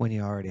when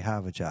you already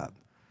have a job.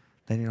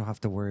 Then you don't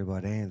have to worry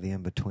about any of the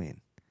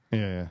in-between.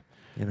 Yeah.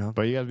 You know?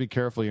 But you got to be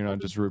careful you're not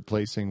just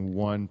replacing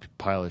one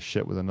pile of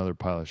shit with another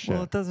pile of shit.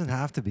 Well, it doesn't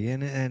have to be.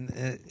 And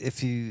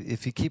if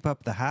you keep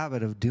up the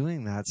habit of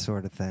doing that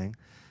sort of thing,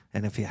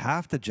 and if you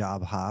have to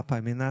job hop,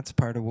 I mean, that's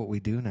part of what we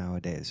do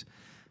nowadays.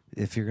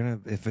 If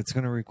it's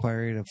gonna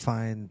require you to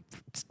find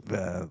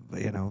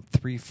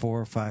 3,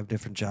 4, 5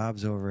 different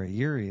jobs over a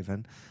year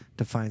even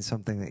to find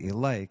something that you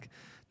like,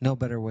 no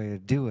better way to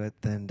do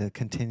it than to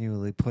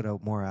continually put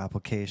out more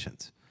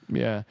applications.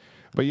 Yeah,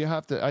 but you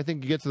have to. I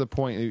think you get to the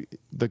point.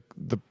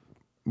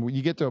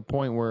 You get to a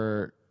point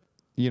where,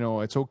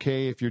 it's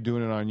okay if you're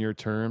doing it on your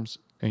terms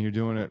and you're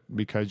doing it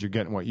because you're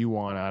getting what you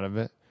want out of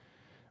it.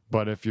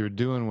 But if you're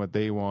doing what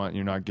they want,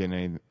 you're not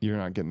getting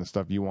the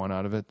stuff you want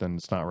out of it, then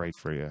it's not right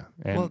for you.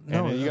 And, Well,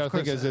 no, and you got to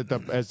of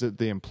think, is it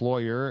the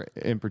employer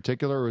in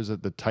particular, or is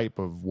it the type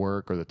of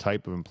work or the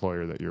type of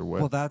employer that you're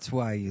with? Well, that's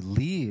why you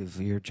leave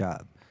your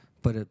job.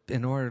 But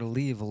in order to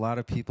leave, a lot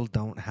of people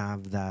don't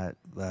have that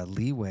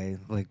leeway.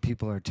 Like,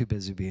 people are too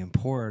busy being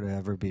poor to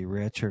ever be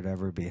rich or to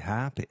ever be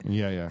happy.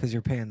 Yeah. Because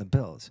you're paying the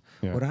bills.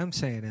 Yeah. What I'm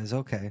saying is,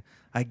 okay,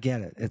 I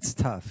get it. It's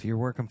tough. You're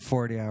working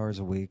 40 hours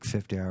a week,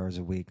 50 hours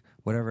a week,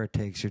 whatever it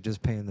takes. You're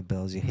just paying the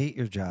bills. You hate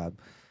your job.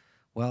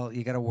 Well,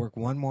 you got to work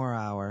one more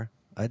hour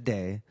a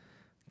day.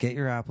 Get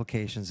your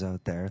applications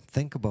out there.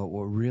 Think about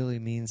what really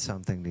means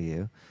something to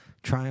you.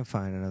 Try and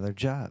find another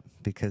job,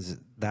 because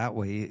that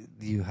way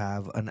you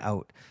have an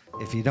out.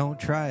 If you don't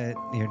try it,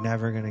 you're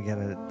never gonna get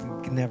an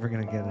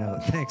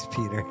out. Thanks,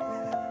 Peter.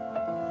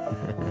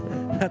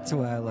 That's the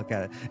way I look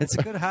at it. It's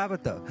a good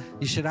habit, though.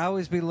 You should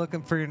always be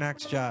looking for your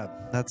next job.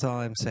 That's all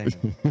I'm saying.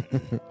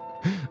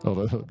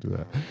 Oh, don't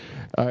do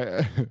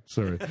that.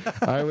 Sorry.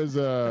 I was.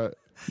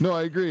 No,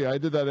 I agree. I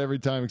did that every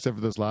time except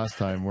for this last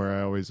time, where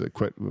I always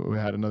quit. We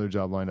had another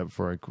job lined up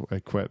before I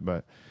quit,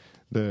 but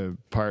the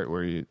part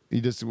where you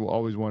just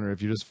always wonder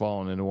if you're just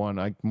falling into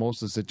one.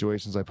 Most of the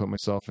situations I put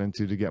myself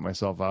into to get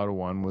myself out of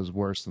one was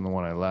worse than the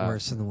one I left.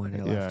 Worse than the one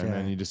you left. Yeah, and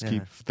then you just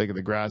keep thinking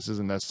the grass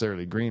isn't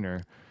necessarily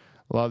greener.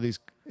 A lot of these,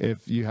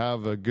 if you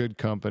have a good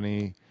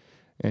company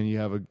and you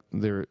have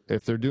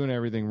if they're doing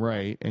everything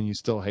right and you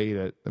still hate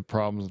it, the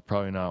problem is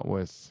probably not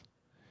with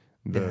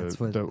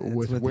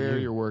where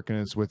you're working.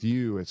 It's with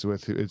you. It's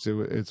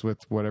with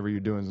whatever you're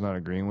doing is not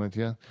agreeing with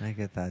you. I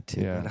get that too.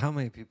 Yeah. But how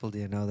many people do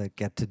you know that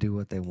get to do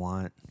what they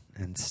want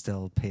and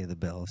still pay the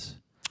bills?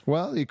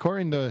 Well,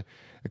 according to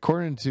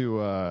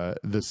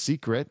The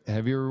Secret,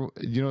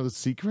 you know The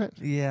Secret?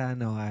 Yeah,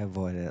 no, I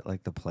avoid it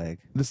like the plague.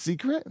 The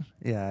Secret?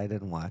 Yeah, I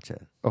didn't watch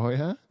it. Oh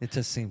yeah? It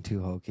just seemed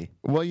too hokey.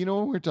 Well,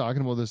 when we're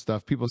talking about this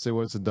stuff, people say,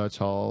 "What's the Dutch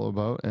Hall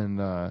about?"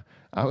 And I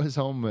was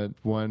home at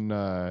one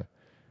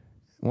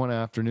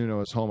afternoon. I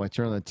was home. I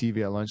turned on the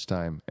TV at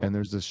lunchtime, and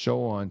there's this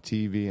show on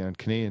TV on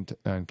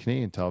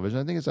Canadian television.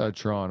 I think it's out of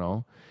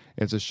Toronto.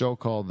 It's a show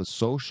called The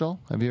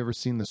Social. Have you ever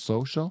seen The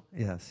Social?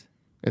 Yes.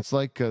 It's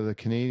like the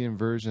Canadian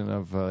version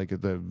of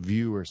like The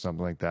View or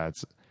something like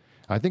that.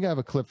 I think I have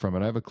a clip from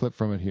it. I have a clip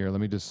from it here.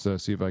 Let me just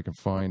see if I can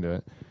find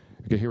it.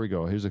 Okay, here we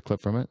go. Here's a clip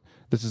from it.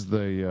 This is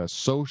The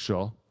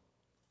Social.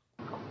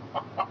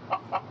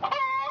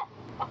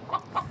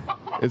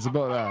 It's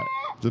about that.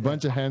 It's a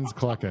bunch of hens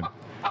clucking.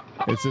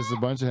 It's just a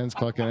bunch of hens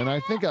clucking. And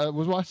I think I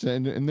was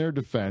watching it. In their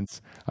defense,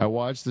 I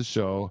watched the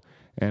show,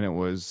 and it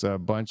was a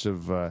bunch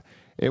of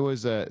they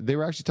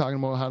were actually talking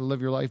about how to live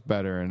your life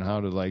better and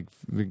how to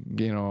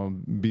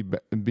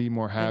be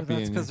more happy. Yeah,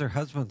 that's because their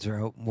husbands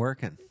are out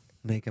working,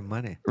 making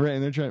money. Right,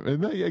 and they're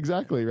trying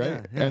exactly right.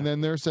 Yeah, yeah. And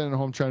then they're sitting at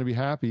home trying to be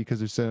happy because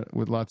they're sitting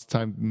with lots of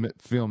time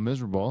feeling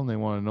miserable, and they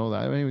want to know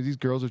that. Anyway, these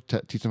girls are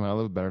teaching them how to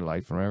live a better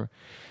life and whatever.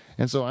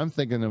 And so I'm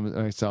thinking to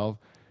myself,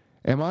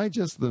 is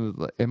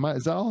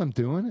that all I'm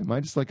doing? Am I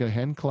just like a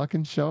hen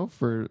clucking show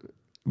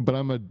but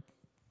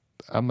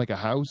I'm like a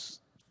house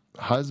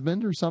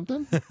husband or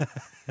something?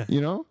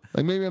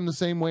 Like maybe I'm the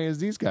same way as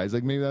these guys.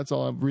 Like maybe that's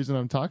the reason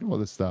I'm talking about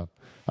this stuff.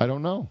 I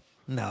don't know.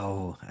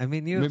 No, I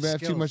mean maybe I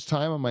have too much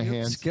time on my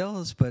hands. Have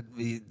skills, but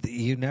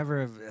you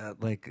never have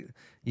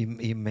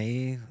you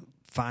may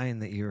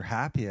find that you're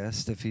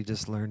happiest if you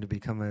just learn to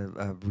become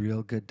a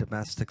real good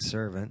domestic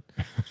servant,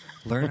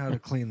 learn how to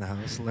clean the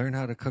house, learn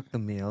how to cook the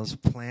meals,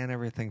 plan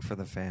everything for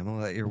the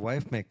family, let your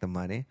wife make the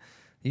money.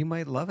 You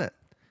might love it.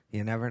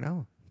 You never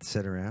know.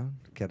 Sit around,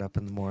 get up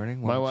in the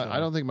morning. I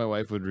don't think my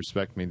wife would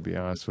respect me, to be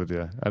honest with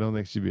you. I don't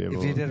think she'd be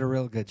able. If you did a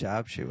real good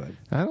job, she would.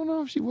 I don't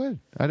know if she would.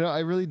 I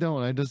really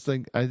don't. And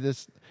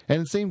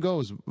the same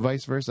goes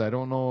vice versa. I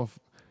don't know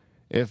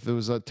if there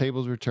was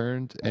tables were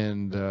turned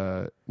and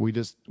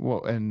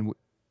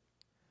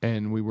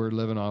and we were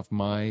living off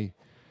my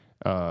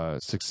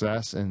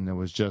success, and it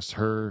was just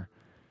her,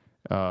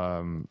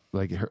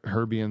 like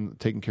her being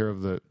taken care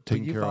of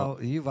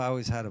You've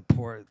always had a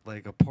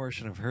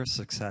portion of her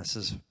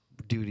successes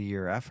due to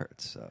your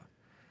efforts. So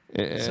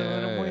in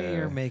a way,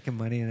 you're making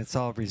money, and it's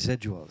all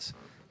residuals.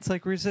 It's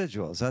like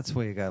residuals. That's the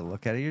way you got to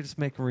look at it. You're just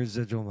making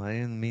residual money.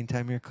 In the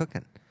meantime, you're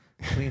cooking,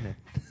 cleaning.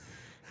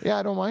 Yeah,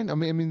 I don't mind. I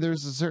mean,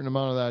 there's a certain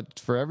amount of that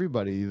for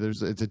everybody.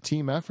 It's a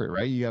team effort,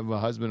 right? You have a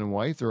husband and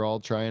wife; they're all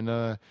trying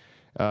to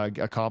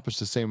accomplish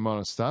the same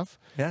amount of stuff.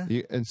 Yeah.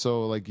 And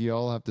so, like, you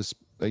all have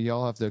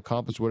to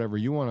accomplish whatever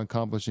you want to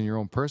accomplish in your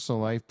own personal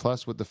life,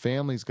 plus what the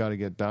family's got to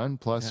get done,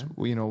 plus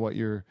what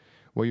you're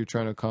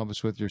trying to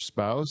accomplish with your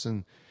spouse,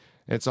 and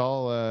it's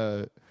all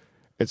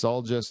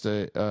just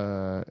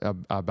a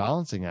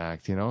balancing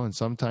act, And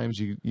sometimes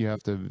you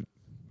have to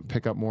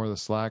pick up more of the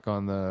slack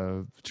on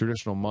the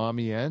traditional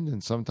mommy end,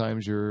 and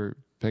sometimes you're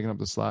picking up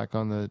the slack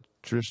on the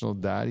traditional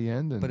daddy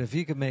end. But if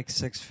you could make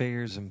six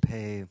figures and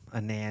pay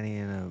a nanny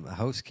and a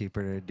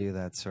housekeeper to do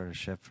that sort of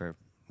shit for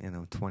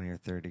 20 or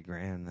 30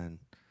 grand, then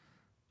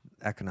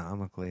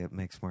economically it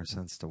makes more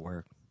sense to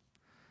work.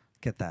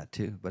 Get that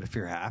too. But if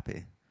you're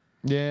happy,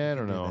 Yeah, I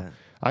don't do know. that.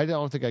 I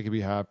don't think I could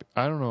be happy.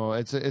 I don't know.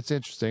 It's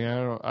interesting.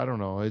 I don't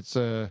know. It's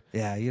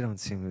Yeah, you don't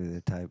seem to be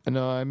the type.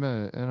 no.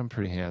 I'm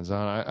pretty hands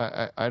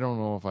on. I don't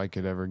know if I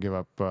could ever give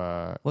up.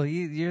 Well,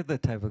 you're the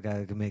type of guy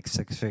who can make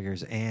 6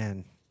 figures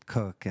and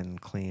cook and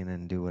clean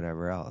and do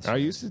whatever else. I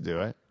right? used to do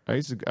it. I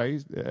used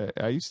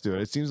to do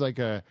it. It seems like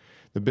the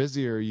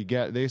busier you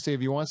get, they say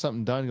if you want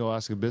something done, go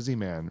ask a busy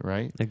man,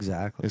 right?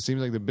 Exactly. It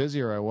seems like the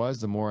busier I was,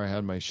 the more I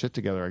had my shit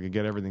together. I could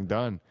get everything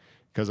done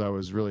because I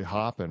was really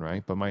hopping,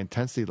 right? But my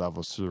intensity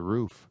levels through the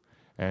roof.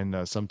 And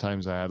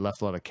sometimes I had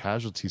left a lot of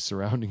casualties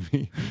surrounding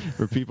me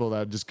for people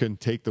that just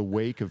couldn't take the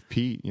wake of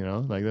Pete, you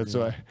know? Like that's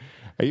why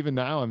even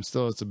now it's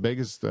the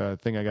biggest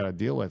thing I got to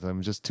deal with.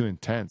 I'm just too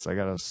intense. I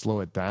got to slow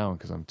it down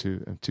because I'm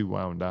too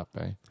wound up,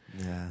 eh?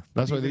 Yeah.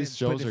 That's why Even- these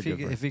shows but are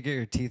good. If you get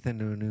your teeth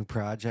into a new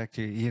project,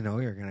 you know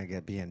you're going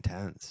to be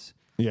intense.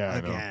 Yeah,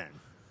 I know. Again.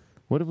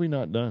 What have we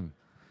not done?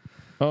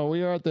 Oh,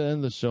 we are at the end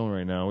of the show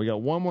right now. We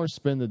got one more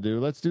spin to do.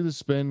 Let's do the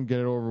spin,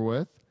 get it over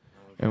with.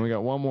 And we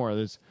got one more.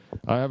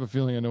 I have a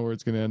feeling I know where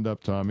it's going to end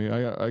up, Tommy.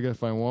 I got to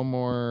find one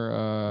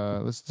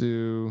more. Let's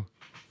do.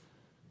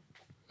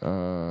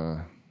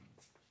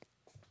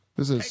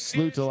 This is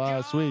Salute to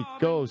Last Week.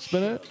 Go,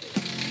 spin it.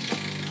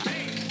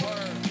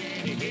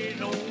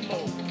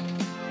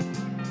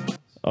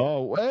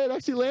 Oh, hey, it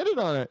actually landed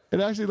on it. It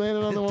actually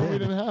landed on the one we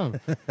didn't have.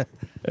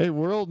 Hey,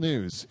 world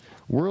news.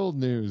 World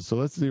news. So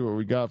let's see what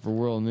we got for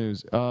world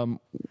news.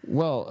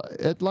 Well,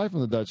 at Life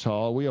from the Dutch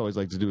Hall, we always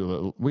like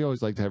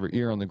to have our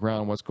ear on the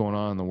ground, what's going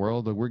on in the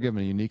world. We're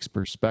giving a unique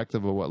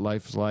perspective of what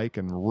life is like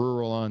in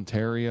rural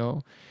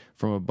Ontario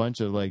from a bunch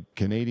of like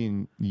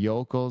Canadian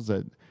yokels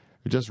that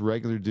are just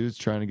regular dudes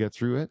trying to get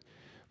through it.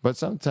 But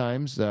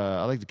sometimes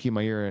I like to keep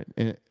my ear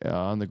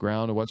on the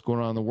ground of what's going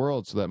on in the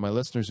world so that my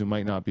listeners who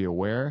might not be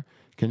aware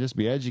can just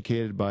be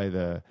educated by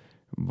the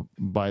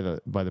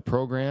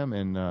program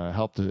and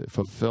help to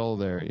fulfill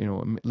their,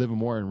 live a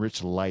more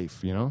enriched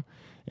life,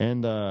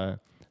 And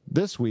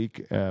this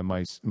week,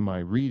 my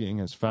reading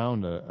has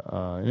found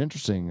an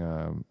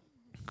interesting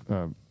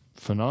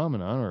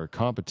phenomenon or a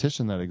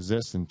competition that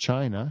exists in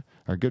China.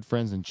 Our good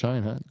friends in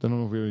China. Don't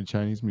know if we have any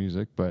Chinese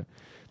music, but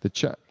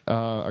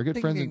our good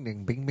Ding, friends. ding,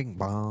 ding, bing, bing,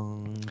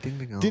 bong. Ding, ding,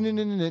 Ding, dong. ding,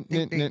 ding, ding,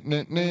 ding,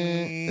 ding,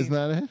 ding. Isn't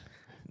that it?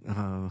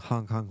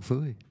 Hong Kong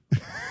Fooey.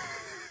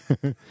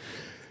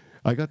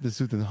 I got this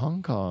suit in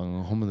Hong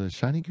Kong, home of the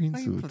shiny green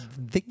suit.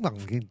 Ding, bong,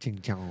 ding, ding,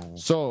 dong.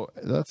 So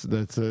that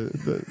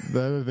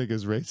I think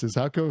is racist.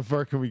 How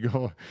far can we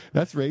go?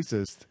 That's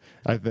racist,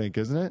 I think,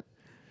 isn't it?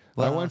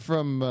 Well, I went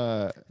from.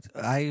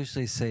 I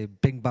usually say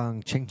bing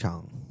bong ching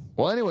chong.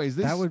 Well, anyways,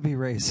 this That would be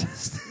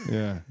racist.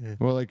 yeah.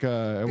 Well, like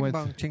I Bing went.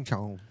 bong ching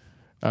chong.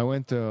 I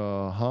went to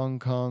Hong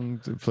Kong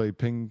to play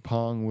ping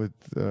pong with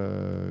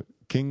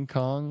King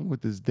Kong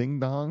with his ding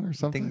dong or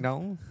something. Ding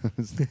dong.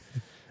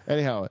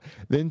 Anyhow,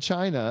 in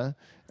China,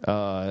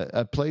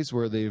 a place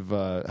where they've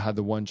had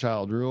the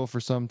one-child rule for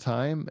some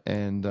time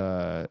and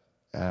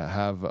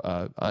have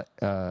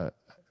an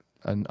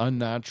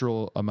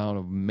unnatural amount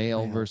of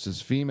male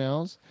versus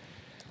females.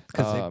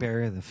 Because they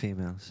bury the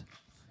females.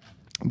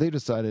 They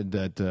decided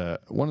that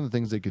one of the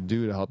things they could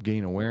do to help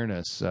gain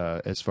awareness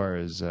as far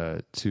as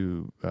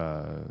to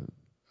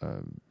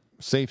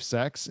safe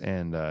sex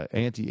and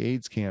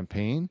anti-AIDS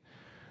campaign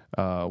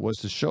was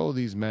to show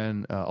these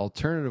men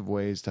alternative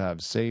ways to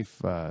have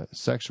safe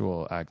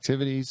sexual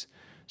activities.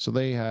 So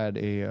they had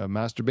a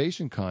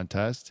masturbation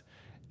contest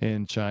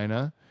in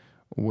China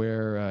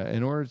where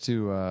in order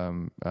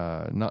to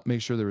not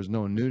make sure there was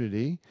no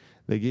nudity,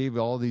 they gave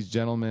all these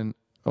gentlemen,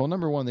 well,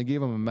 number one, they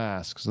gave them a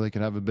mask so they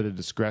could have a bit of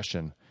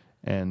discretion.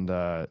 And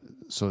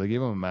so they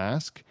gave them a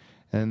mask,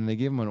 and they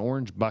gave them an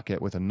orange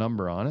bucket with a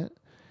number on it.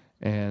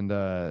 And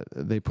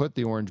they put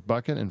the orange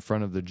bucket in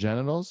front of the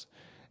genitals,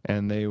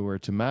 and they were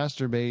to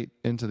masturbate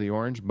into the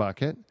orange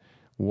bucket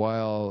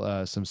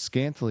while some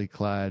scantily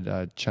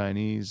clad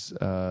Chinese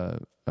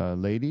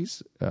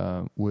ladies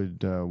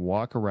would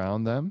walk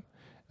around them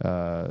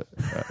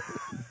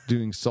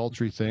doing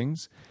sultry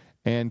things.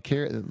 And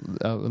carry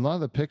a lot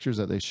of the pictures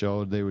that they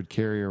showed, they would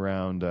carry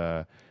around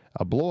a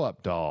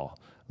blow-up doll,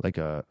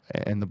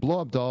 and the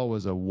blow-up doll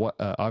was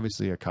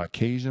obviously a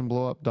Caucasian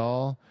blow-up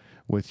doll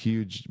with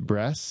huge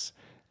breasts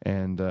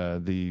and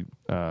the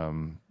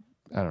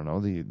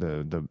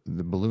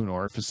balloon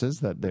orifices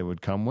that they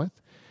would come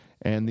with,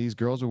 and these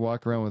girls would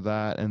walk around with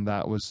that, and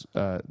that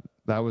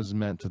was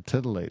meant to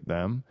titillate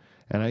them.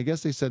 And I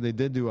guess they said they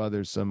did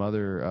do some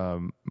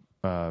other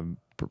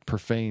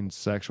profane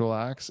sexual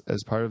acts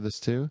as part of this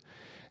too.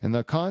 And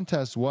the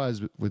contest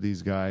was with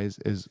these guys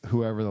is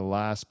whoever the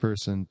last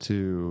person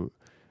to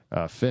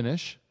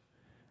finish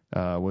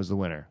was the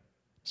winner.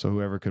 So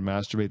whoever could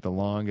masturbate the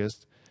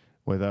longest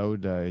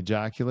without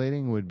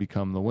ejaculating would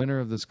become the winner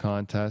of this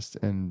contest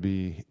and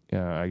be,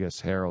 I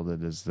guess,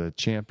 heralded as the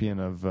champion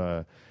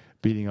of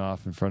beating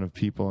off in front of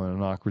people in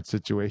an awkward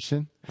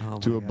situation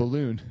to a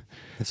balloon.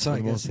 So I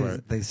guess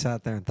they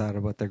sat there and thought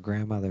about their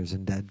grandmothers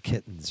and dead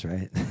kittens,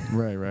 right?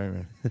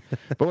 Right.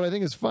 But what I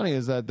think is funny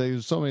is that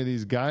there's so many of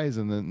these guys,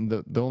 and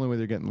the only way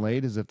they're getting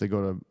laid is if they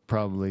go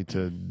probably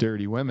to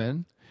dirty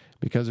women.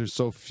 because there's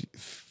so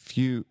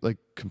few, like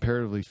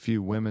comparatively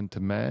few women to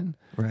men.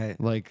 Right.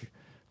 Like,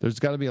 there's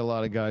got to be a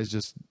lot of guys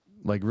just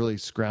like really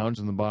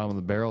scrounging the bottom of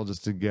the barrel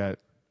just to get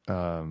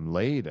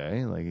laid,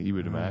 eh? Like you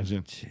would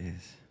imagine.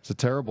 Jeez. It's a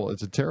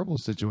terrible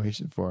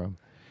situation for them.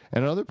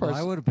 And other parts,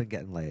 Well, I would have been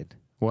getting laid.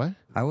 what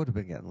I would have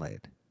been getting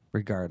laid,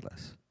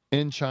 regardless.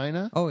 in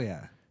China, Oh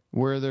yeah.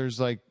 where there's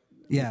like,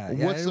 Yeah.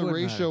 what's it the wouldn't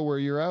ratio matter. where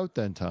you're out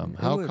then, Tom? It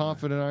How wouldn't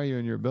confident are you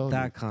in your ability?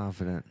 That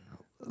confident.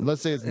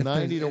 Let's say it's If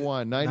 90 to there's-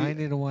 1.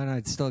 90 to 1,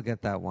 I'd still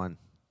get that one.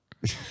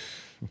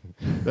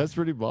 That's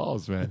pretty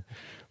balls, man.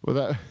 Well,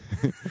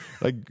 that,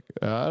 like,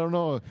 I don't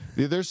know.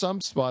 There's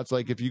some spots,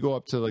 like if you go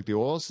up to like the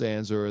oil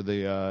sands or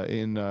the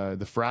in the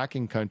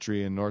fracking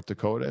country in North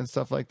Dakota and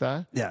stuff like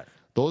that. Yeah.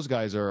 Those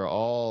guys are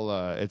all.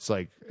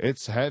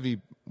 It's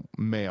heavy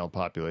male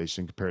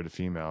population compared to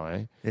female,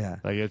 eh? Yeah.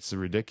 Like it's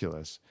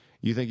ridiculous.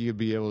 You think you'd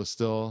be able to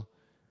still?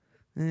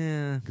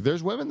 Yeah.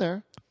 There's women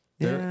there.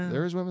 Yeah.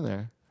 There is women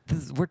there.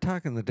 We're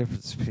talking the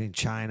difference between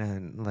China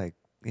and, like,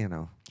 you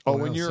know. Oh, oil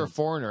when you're a sands.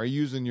 foreigner, are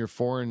you using your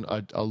foreign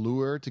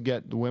allure to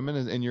get the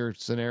women in your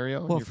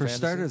scenario? Well, your for fantasy?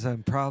 starters,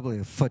 I'm probably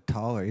a foot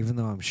taller. Even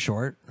though I'm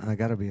short, I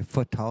got to be a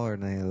foot taller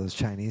than any of those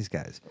Chinese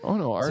guys. Oh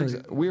no,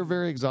 So- we're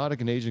very exotic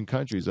in Asian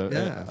countries.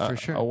 Yeah, for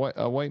sure.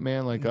 A white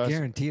man like us.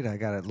 Guaranteed, I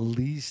got at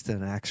least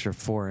an extra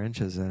 4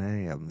 inches than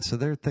any of them. So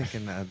they're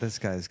thinking this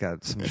guy's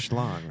got some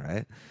schlong,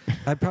 right?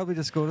 I'd probably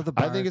just go to the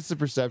bar. I think it's the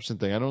perception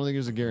thing. I don't think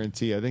there's a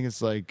guarantee. I think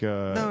it's like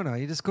No,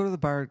 you just go to the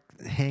bar,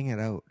 hang it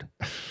out,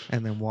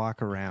 and then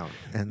walk around,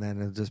 and then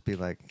it'll just be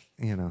like,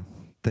 you know,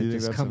 they You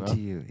think just that's come enough? to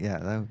you. Yeah,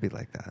 that would be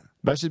like that.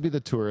 That should be the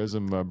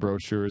tourism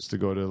brochures to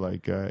go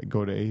to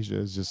go to Asia.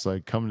 It's just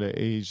like come to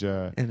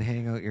Asia. And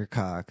hang out your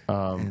cock,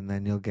 and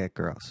then you'll get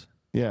girls.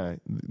 Yeah,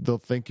 they'll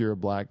think you're a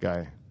black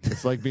guy.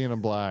 It's like being a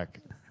black.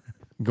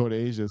 Go to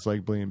Asia. It's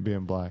like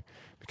being black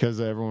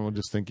because everyone will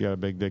just think you got a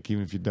big dick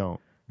even if you don't.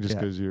 Just Yeah.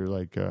 because you're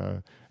like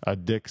a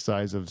dick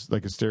size of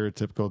like a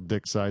stereotypical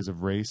dick size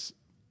of race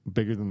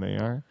bigger than they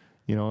are.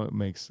 You know, it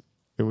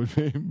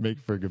would make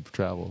for a good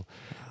travel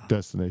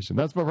destination.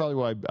 That's probably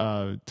why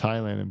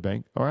Thailand and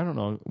Bangkok, or I don't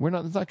know,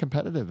 it's not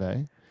competitive,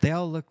 eh? They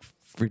all look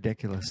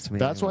ridiculous to me.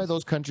 That's why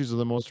those countries are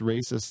the most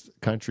racist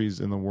countries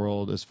in the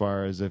world. As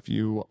far as if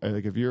you're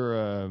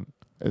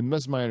and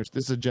this is my this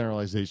is a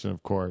generalization,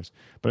 of course,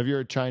 but if you're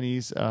a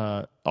Chinese,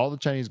 all the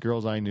Chinese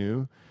girls I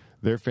knew,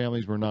 their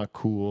families were not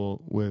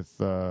cool with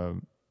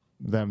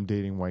them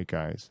dating white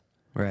guys.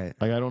 Right.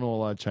 Like I don't know a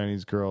lot of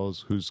Chinese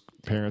girls whose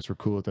parents were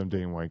cool with them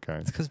dating white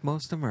guys. It's because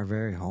most of them are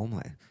very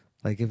homely.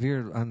 Like if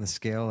you're on the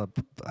scale,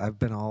 I've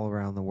been all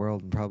around the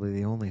world, and probably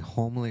the only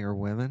homelier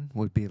women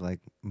would be like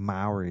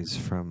Maoris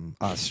from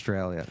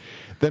Australia.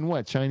 Then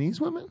what? Chinese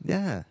women?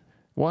 Yeah.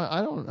 Well,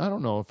 I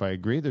don't know if I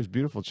agree. There's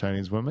beautiful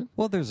Chinese women.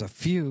 Well, there's a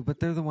few, but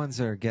they're the ones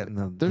that are getting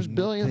There's the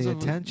billions of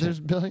attention. there's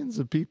billions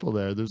of people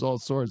there. There's all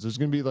sorts. There's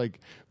going to be like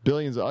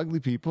billions of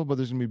ugly people, but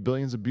there's going to be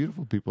billions of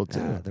beautiful people too.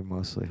 Yeah, they're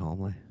mostly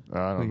homely.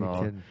 I don't Who you know.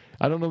 kidding?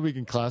 I don't know if we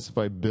can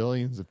classify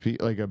billions of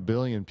people, like a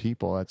billion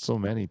people. That's so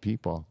many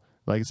people.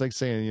 Like it's like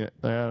saying,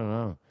 I don't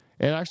know.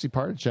 And actually,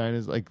 part of China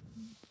is like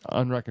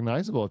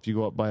unrecognizable. If you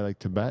go up by like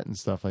Tibet and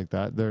stuff like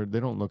that, they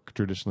don't look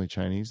traditionally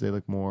Chinese. They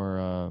look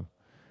more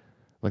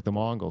like the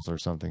Mongols or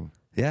something.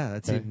 Yeah,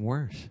 that's Okay. even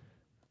worse.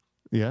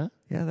 Yeah.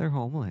 Yeah, they're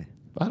homely.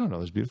 I don't know.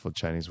 There's beautiful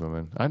Chinese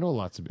women. I know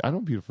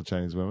beautiful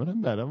Chinese women. I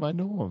met them. I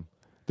know them.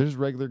 There's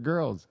regular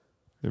girls.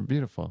 They're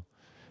beautiful.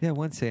 Yeah,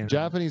 one saying.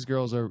 Japanese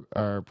girls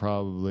are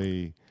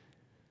probably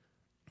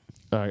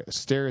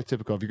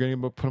stereotypical. If you're going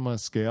to put them on a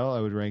scale, I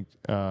would rank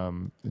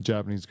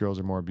Japanese girls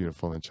are more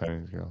beautiful than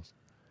Chinese girls.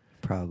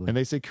 Probably. And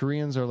they say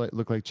Koreans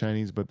look like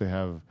Chinese, but they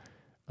have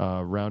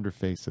rounder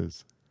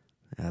faces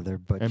Yeah, they're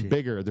butchy. and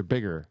bigger. They're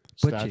bigger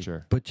Butchy.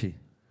 stature. Butchy.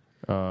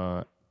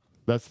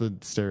 That's the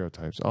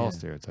stereotypes. All Yeah.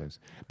 stereotypes.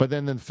 But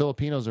then the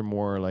Filipinos are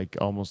more like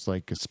almost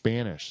like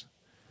Spanish.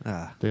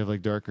 Ah, They have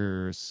like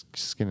darker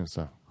skin and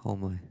stuff.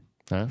 homely.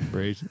 Huh? For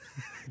Asian?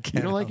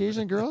 You don't like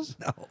Asian girls?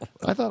 No.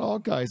 I thought all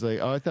guys like.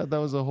 Oh, I thought that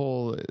was a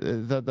whole.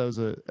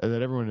 That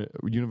everyone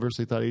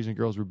universally thought Asian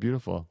girls were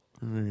beautiful.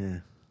 Yeah.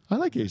 I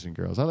like Asian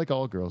girls. I like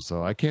all girls.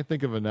 So I can't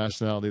think of a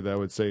nationality that I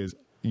would say is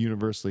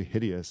universally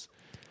hideous,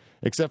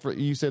 except for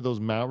you said those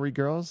Maori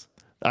girls.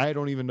 I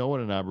don't even know what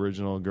an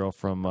Aboriginal girl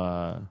from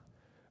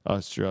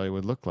Australia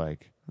would look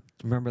like.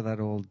 Remember that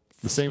old.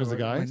 The same as the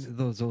story- guys?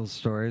 those old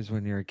stories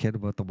when you're a kid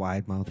about the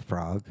wide mouth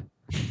frog.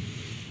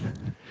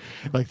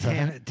 Like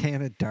that?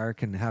 Tan it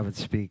dark and have it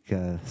speak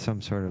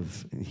some sort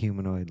of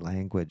humanoid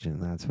language,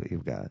 and that's what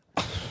you've got.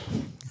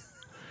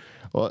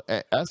 Well,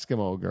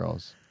 Eskimo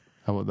girls.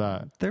 How about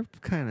that? They're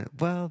kind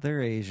of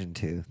they're Asian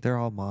too. They're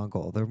all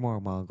Mongol. They're more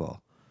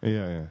Mongol.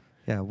 Yeah.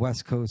 Yeah,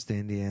 West Coast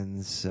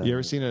Indians. You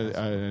ever seen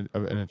an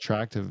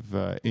attractive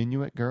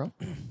Inuit girl?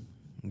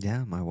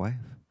 Yeah, my wife.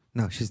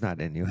 No, she's not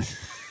Inuit.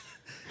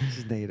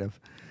 She's native.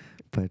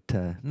 But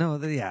no,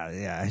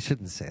 I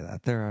shouldn't say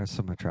that. There are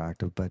some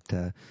attractive, but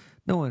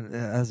no one,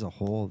 as a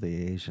whole,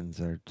 the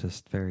Asians are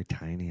just very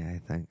tiny,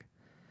 I think.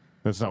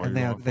 That's not what And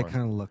you're going they for.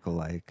 kind of look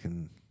alike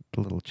and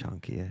a little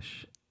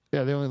chunky-ish.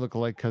 Yeah, they only look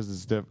alike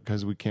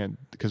because we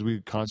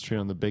concentrate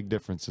on the big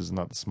differences,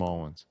 not the small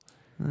ones.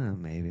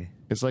 Maybe.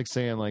 It's like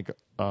saying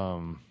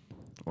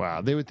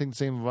wow, they would think the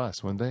same of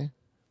us, wouldn't they?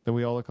 That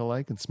we all look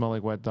alike and smell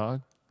like wet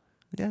dog.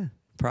 Yeah,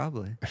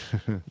 probably.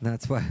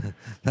 That's why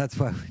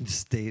we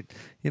state,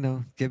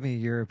 give me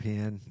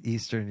European,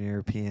 Eastern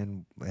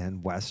European,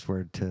 and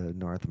westward to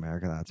North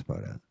America. That's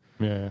about it.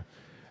 Yeah.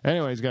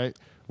 Anyways, guys,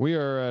 we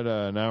are at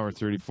an hour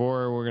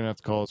 34. We're gonna have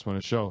to call this one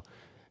a show.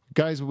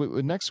 Guys,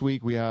 next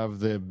week we have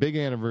the big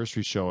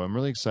anniversary show. I'm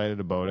really excited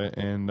about it,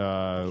 and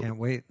Can't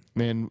wait.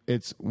 man,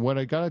 it's what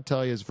I gotta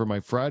tell you is for my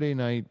Friday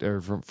night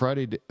or from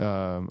Friday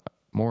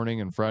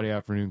morning and Friday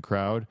afternoon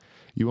crowd,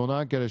 you will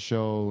not get a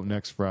show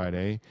next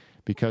Friday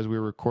because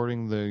we're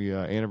recording the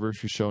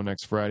anniversary show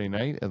next Friday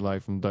night at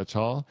Live from Dutch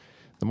Hall.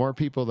 The more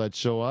people that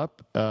show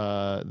up,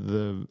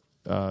 the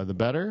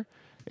better.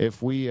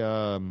 If we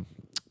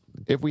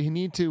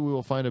need to, we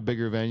will find a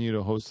bigger venue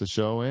to host the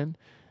show in.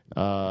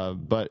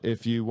 But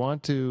if you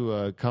want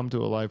to come to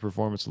a live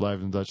performance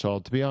live in Dutch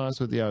Hall, to be honest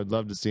with you, I would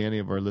love to see any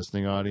of our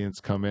listening audience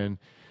come in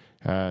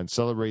and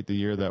celebrate the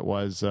year that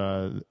was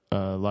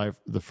live,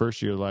 the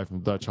first year live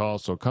from Dutch Hall.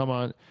 So come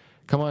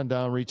on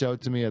down, reach out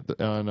to me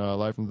on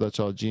Live from Dutch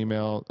Hall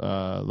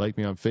Gmail, like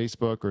me on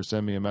Facebook, or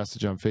send me a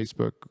message on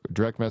Facebook,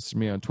 direct message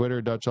me on Twitter,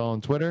 Dutch Hall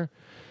on Twitter.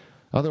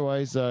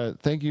 Otherwise,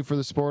 thank you for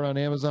the support on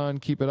Amazon.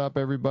 Keep it up,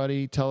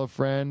 everybody. Tell a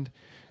friend.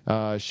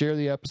 Share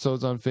the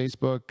episodes on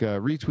Facebook,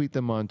 retweet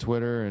them on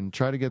Twitter, and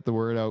try to get the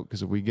word out,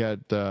 because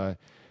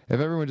if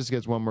everyone just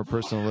gets one more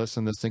person to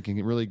listen, this thing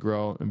can really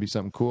grow and be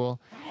something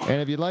cool.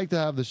 And if you'd like to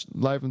have the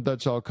Live from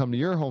Dutch Hall come to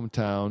your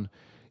hometown,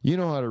 you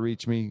know how to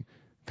reach me.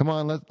 Come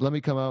on, let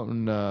me come out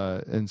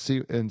and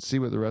see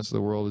what the rest of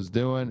the world is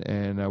doing,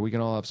 and we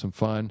can all have some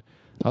fun.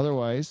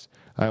 Otherwise,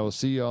 I will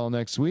see you all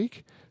next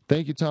week.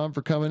 Thank you, Tom,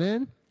 for coming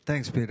in.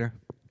 Thanks, Peter.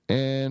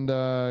 And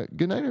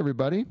good night,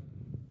 everybody.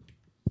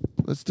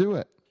 Let's do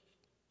it.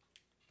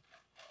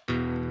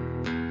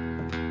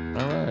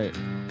 All right.